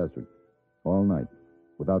through the desert all night,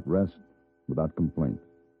 without rest, without complaint.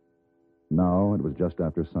 Now it was just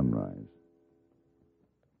after sunrise.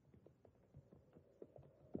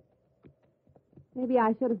 Maybe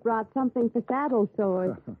I should have brought something for saddle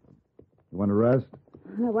sores. You want to rest?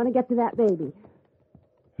 I want to get to that baby.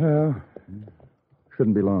 Yeah.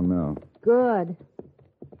 Shouldn't be long now. Good.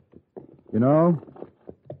 You know,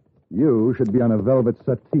 you should be on a velvet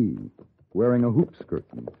settee, wearing a hoop skirt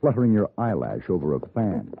and fluttering your eyelash over a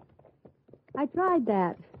fan. I tried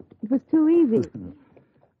that. It was too easy.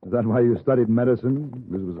 Is that why you studied medicine?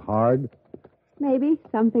 Because it was hard? Maybe,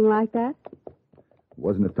 something like that.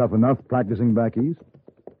 Wasn't it tough enough practicing back east?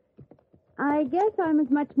 I guess I'm as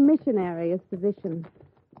much missionary as physician.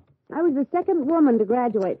 I was the second woman to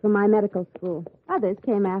graduate from my medical school. Others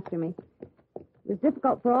came after me. It was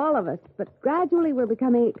difficult for all of us, but gradually we're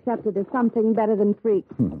becoming accepted as something better than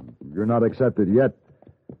freaks. You're not accepted yet.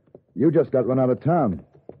 You just got run out of town.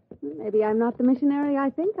 Maybe I'm not the missionary I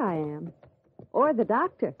think I am. Or the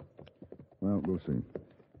doctor. Well, we'll see.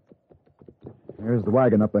 Here's the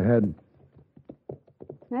wagon up ahead.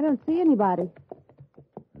 I don't see anybody.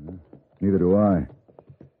 Neither do I.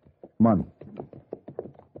 Come on.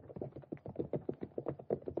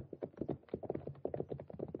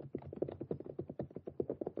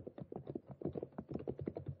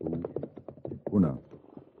 Una.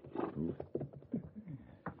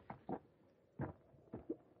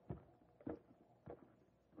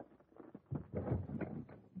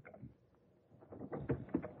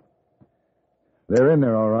 They're in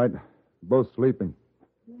there, all right. Both sleeping.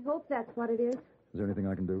 I hope that's what it is. Is there anything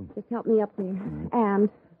I can do? Just help me up there. And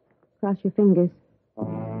cross your fingers.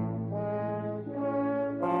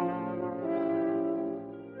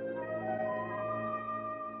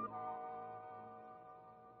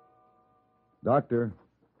 Doctor,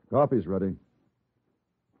 coffee's ready.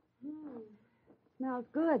 Smells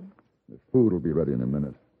good. The food will be ready in a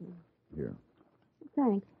minute. Here.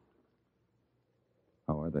 Thanks.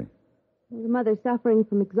 How are they? The mother's suffering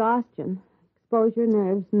from exhaustion. Exposure,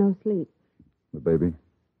 nerves, no sleep. The baby?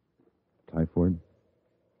 Typhoid?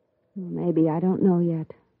 Well, maybe. I don't know yet.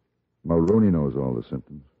 Mulrooney knows all the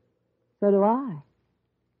symptoms. So do I.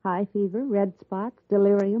 High fever, red spots,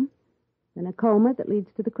 delirium, and a coma that leads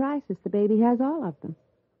to the crisis. The baby has all of them.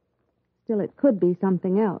 Still, it could be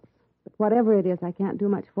something else. But whatever it is, I can't do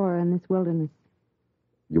much for her in this wilderness.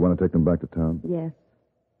 You want to take them back to town? Yes.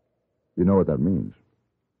 You know what that means.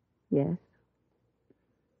 Yes.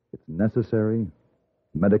 It's necessary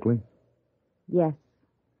Medically? Yes.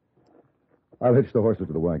 I'll hitch the horses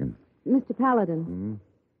to the wagon. Mr. Paladin, Hmm?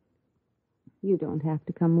 you don't have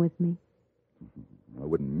to come with me. I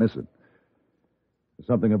wouldn't miss it. There's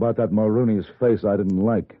something about that Mulrooney's face I didn't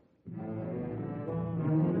like.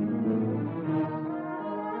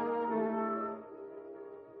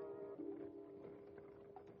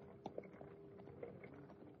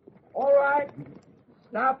 All right.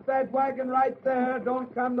 Stop that wagon right there.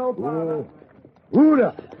 Don't come no farther.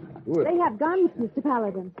 Uda! They have guns, Mr.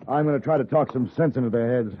 Paladin. I'm going to try to talk some sense into their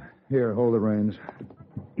heads. Here, hold the reins.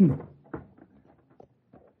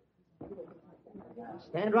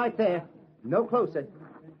 Stand right there. No closer.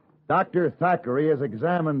 Dr. Thackeray has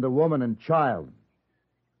examined the woman and child.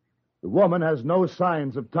 The woman has no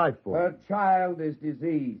signs of typhoid. Her child is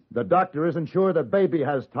diseased. The doctor isn't sure the baby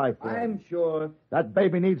has typhoid. I'm sure. That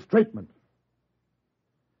baby needs treatment.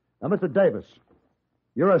 Now, Mr. Davis,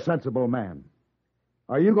 you're a sensible man.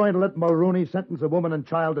 Are you going to let Mulrooney sentence a woman and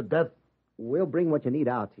child to death? We'll bring what you need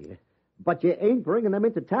out here. But you ain't bringing them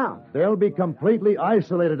into town. They'll be completely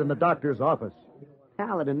isolated in the doctor's office.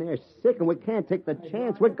 Paladin, they're sick, and we can't take the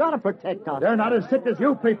chance. We've got to protect us. They're not as sick as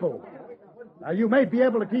you people. Now, you may be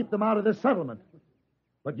able to keep them out of this settlement,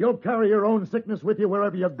 but you'll carry your own sickness with you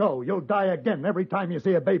wherever you go. You'll die again every time you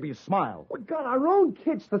see a baby smile. We've got our own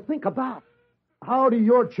kids to think about. How do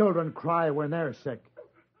your children cry when they're sick?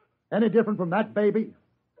 Any different from that baby?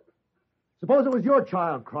 Suppose it was your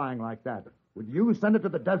child crying like that. Would you send it to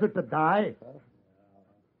the desert to die?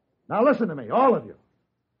 Now listen to me, all of you.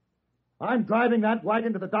 I'm driving that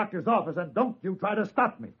wagon to the doctor's office, and don't you try to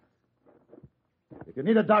stop me. If you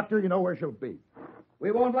need a doctor, you know where she'll be.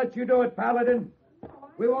 We won't let you do it, Paladin.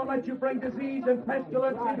 We won't let you bring disease and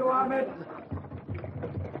pestilence into our midst.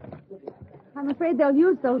 I'm afraid they'll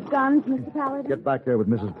use those guns, Mr. Paladin. Get back there with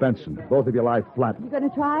Mrs. Benson. Both of you lie flat. You going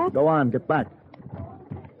to try it? Go on, get back.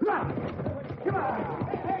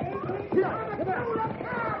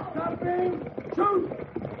 Shoot!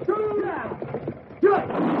 Shoot now! Do it!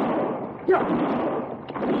 Do it!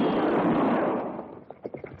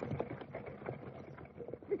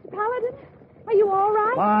 Mr. Paladin, are you all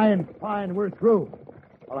right? Fine, we're through.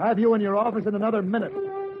 I'll have you in your office in another minute.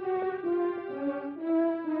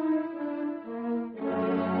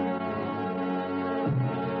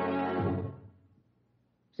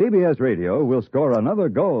 CBS Radio will score another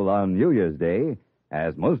goal on New Year's Day,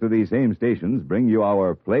 as most of these same stations bring you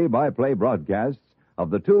our play-by-play broadcasts of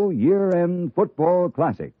the two year-end football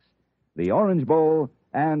classics, the Orange Bowl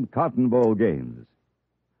and Cotton Bowl games.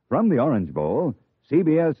 From the Orange Bowl,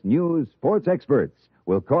 CBS News sports experts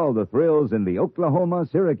will call the thrills in the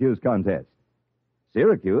Oklahoma-Syracuse contest.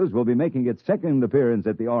 Syracuse will be making its second appearance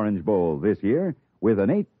at the Orange Bowl this year with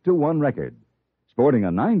an 8-1 record. Sporting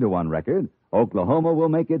a 9-1 record, Oklahoma will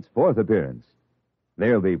make its fourth appearance.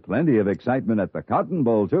 There'll be plenty of excitement at the Cotton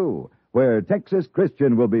Bowl, too, where Texas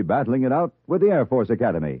Christian will be battling it out with the Air Force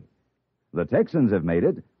Academy. The Texans have made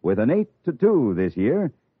it with an 8-2 this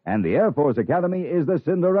year, and the Air Force Academy is the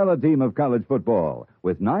Cinderella team of college football,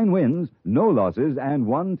 with 9 wins, no losses, and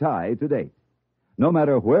 1 tie to date. No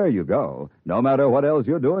matter where you go, no matter what else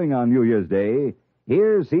you're doing on New Year's Day,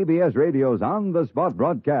 here's CBS Radio's on-the-spot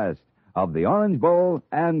broadcast of the Orange Bowl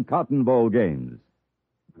and Cotton Bowl games.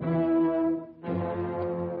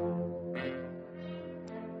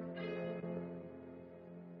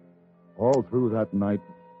 All through that night,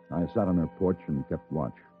 I sat on her porch and kept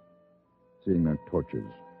watch, seeing their torches,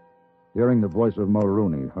 hearing the voice of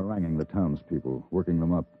Mulrooney haranguing the townspeople, working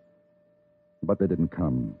them up. But they didn't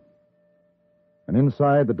come. And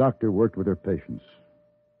inside, the doctor worked with her patients.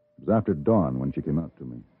 It was after dawn when she came out to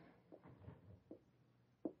me.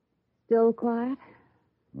 Still quiet?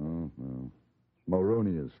 Oh, well.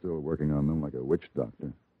 Mulrooney is still working on them like a witch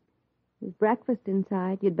doctor. There's breakfast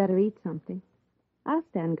inside. You'd better eat something. I'll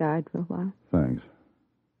stand guard for a while. Thanks.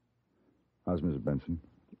 How's Mrs. Benson?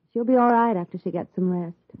 She'll be all right after she gets some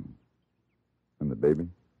rest. And the baby?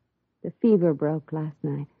 The fever broke last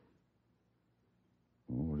night.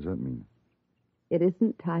 Oh, what does that mean? It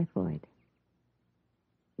isn't typhoid.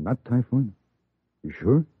 Not typhoid? You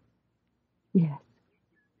sure? Yes.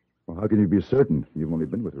 Well, how can you be certain? You've only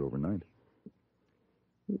been with her overnight.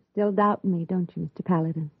 You still doubt me, don't you, Mr.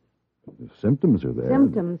 Paladin? The symptoms are there.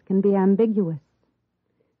 Symptoms can be ambiguous.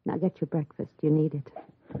 Now get your breakfast. You need it.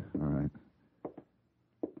 All right.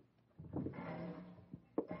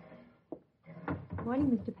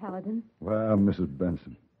 Morning, Mr. Paladin. Well, Mrs.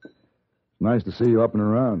 Benson, it's nice to see you up and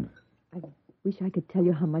around. I wish I could tell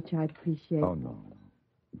you how much I appreciate. Oh, no.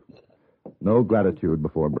 No gratitude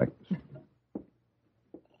before breakfast.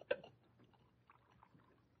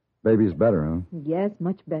 Baby's better, huh? Yes,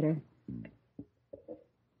 much better.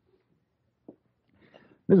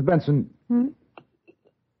 Miss Benson,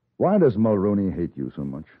 why does Mulrooney hate you so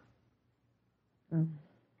much?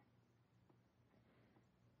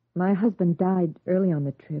 My husband died early on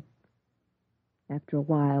the trip. After a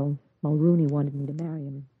while, Mulrooney wanted me to marry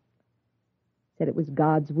him. Said it was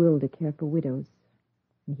God's will to care for widows,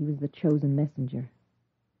 and he was the chosen messenger.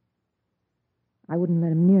 I wouldn't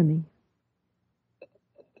let him near me.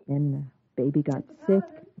 Then the baby got sick.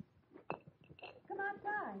 Come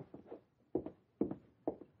outside.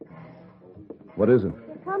 What is it?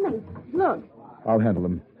 They're coming. Look. I'll handle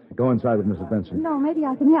him. Go inside with Mrs. Benson. No, maybe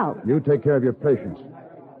I can help. You take care of your patients.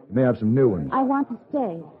 You may have some new ones. I want to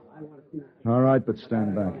stay. All right, but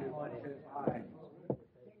stand back.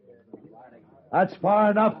 That's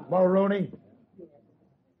far enough, Mulrooney.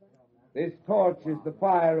 This torch is the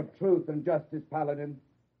fire of truth and justice, Paladin.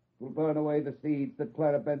 It will burn away the seeds that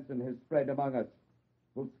Clara Benson has spread among us.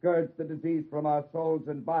 It will scourge the disease from our souls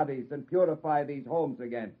and bodies and purify these homes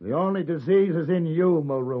again. The only disease is in you,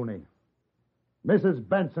 Mulrooney. Mrs.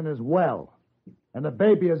 Benson is well, and the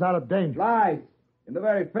baby is out of danger. Lies! In the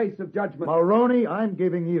very face of judgment. Mulrooney, I'm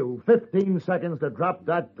giving you 15 seconds to drop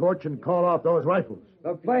that torch and call off those rifles.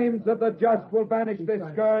 The flames of the just will banish this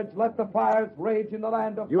scourge. Let the fires rage in the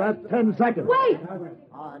land of... You have 10 seconds. Wait!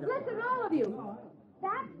 Listen, all of you.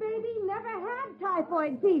 That baby never had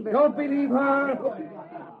typhoid fever. Don't believe her.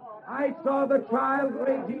 I saw the child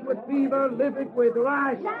raging with fever, livid with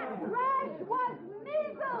rash. That rash was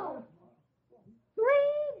measles.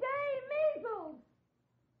 3-day measles.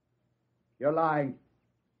 You're lying.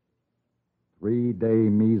 3-day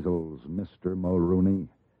measles, Mr. Mulrooney.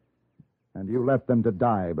 And you left them to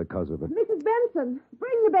die because of it. Mrs. Benson,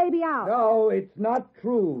 bring the baby out. No, it's not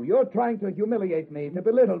true. You're trying to humiliate me, to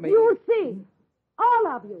belittle me. You'll see. All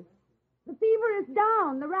of you. The fever is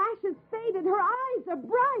down. The rash has faded. Her eyes are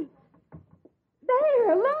bright.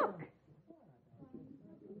 There, look.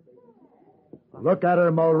 Look at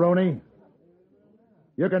her, Mulrooney.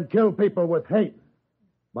 You can kill people with hate,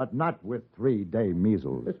 but not with 3-day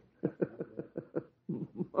measles.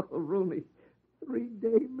 Mulrooney,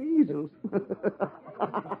 3-day measles.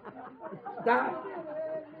 Stop!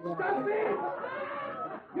 Stop it!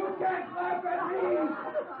 You can't laugh at me!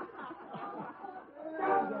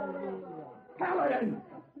 Stop! Paladin!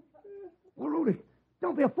 Mulrooney,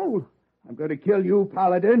 don't be a fool. I'm going to kill you,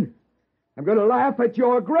 Paladin. I'm going to laugh at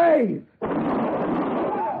your grave.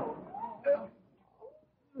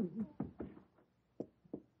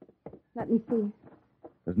 Let me see.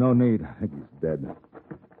 There's no need. I think he's dead.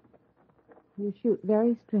 You shoot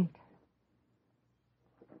very straight.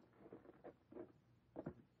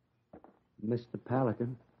 Mr.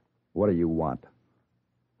 Paladin. What do you want?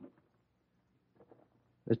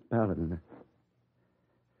 Mr. Paladin.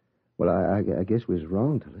 Well, I guess we was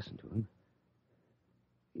wrong to listen to him.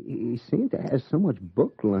 He seemed to have so much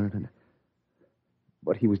book learning.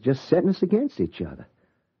 But he was just setting us against each other.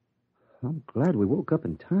 I'm glad we woke up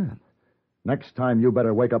in time. Next time, you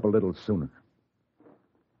better wake up a little sooner.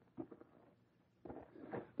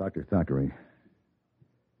 Dr. Thackeray,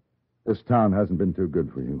 this town hasn't been too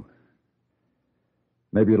good for you.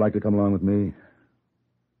 Maybe you'd like to come along with me?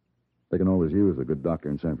 They can always use a good doctor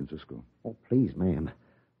in San Francisco. Oh, please, ma'am.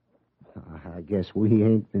 I guess we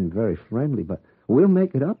ain't been very friendly, but we'll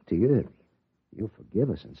make it up to you if you'll forgive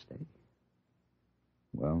us and stay.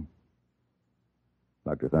 Well,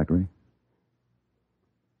 Dr. Thackeray?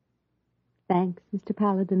 Thanks, Mr.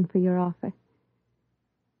 Paladin, for your offer.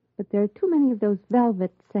 But there are too many of those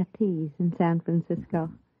velvet settees in San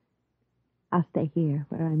Francisco. I'll stay here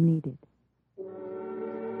where I'm needed.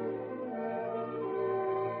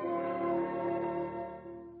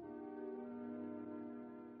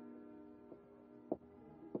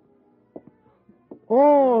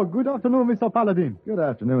 Oh, good afternoon, Mr. Paladin. Good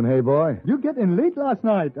afternoon, hey boy. You get in late last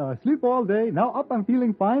night. Sleep all day. Now up and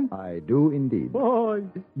feeling fine. I do indeed. Oh,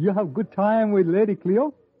 you have good time with Lady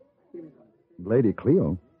Cleo? Lady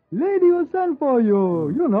Cleo? Lady who sent for you,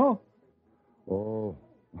 you know. Oh,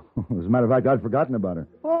 as a matter of fact, I'd forgotten about her.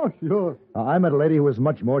 Oh, sure. I met a lady who was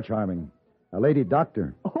much more charming. A lady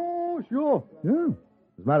doctor. Oh, sure. Yeah.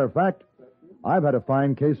 As a matter of fact, I've had a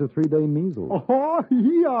fine case of 3-day measles. Oh,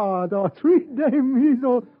 yeah, the 3-day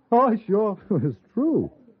measles. Oh, sure. It's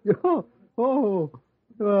true. Yeah. Oh,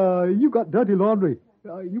 you got dirty laundry.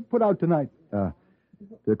 You put out tonight.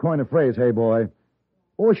 To coin a phrase, hey boy.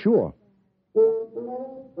 Oh, sure.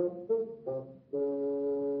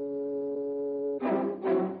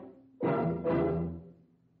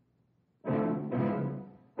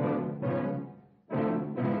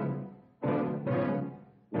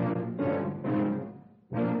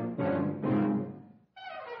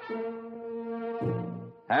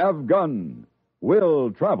 Have Gun,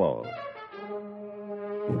 Will Travel.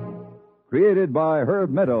 Created by Herb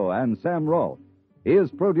Meadow and Sam Rolfe, is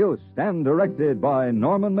produced and directed by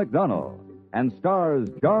Norman McDonnell, and stars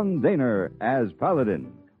John Daner as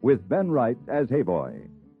Paladin, with Ben Wright as Hayboy.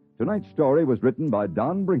 Tonight's story was written by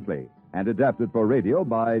Don Brinkley and adapted for radio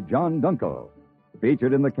by John Dunkel.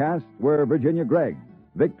 Featured in the cast were Virginia Gregg,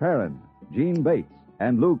 Vic Perrin, Gene Bates,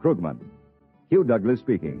 and Lou Krugman. Hugh Douglas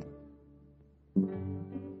speaking.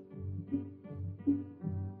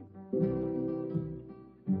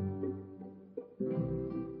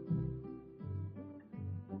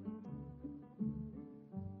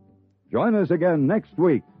 Join us again next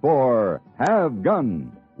week for Have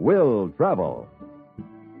Gun, Will Travel.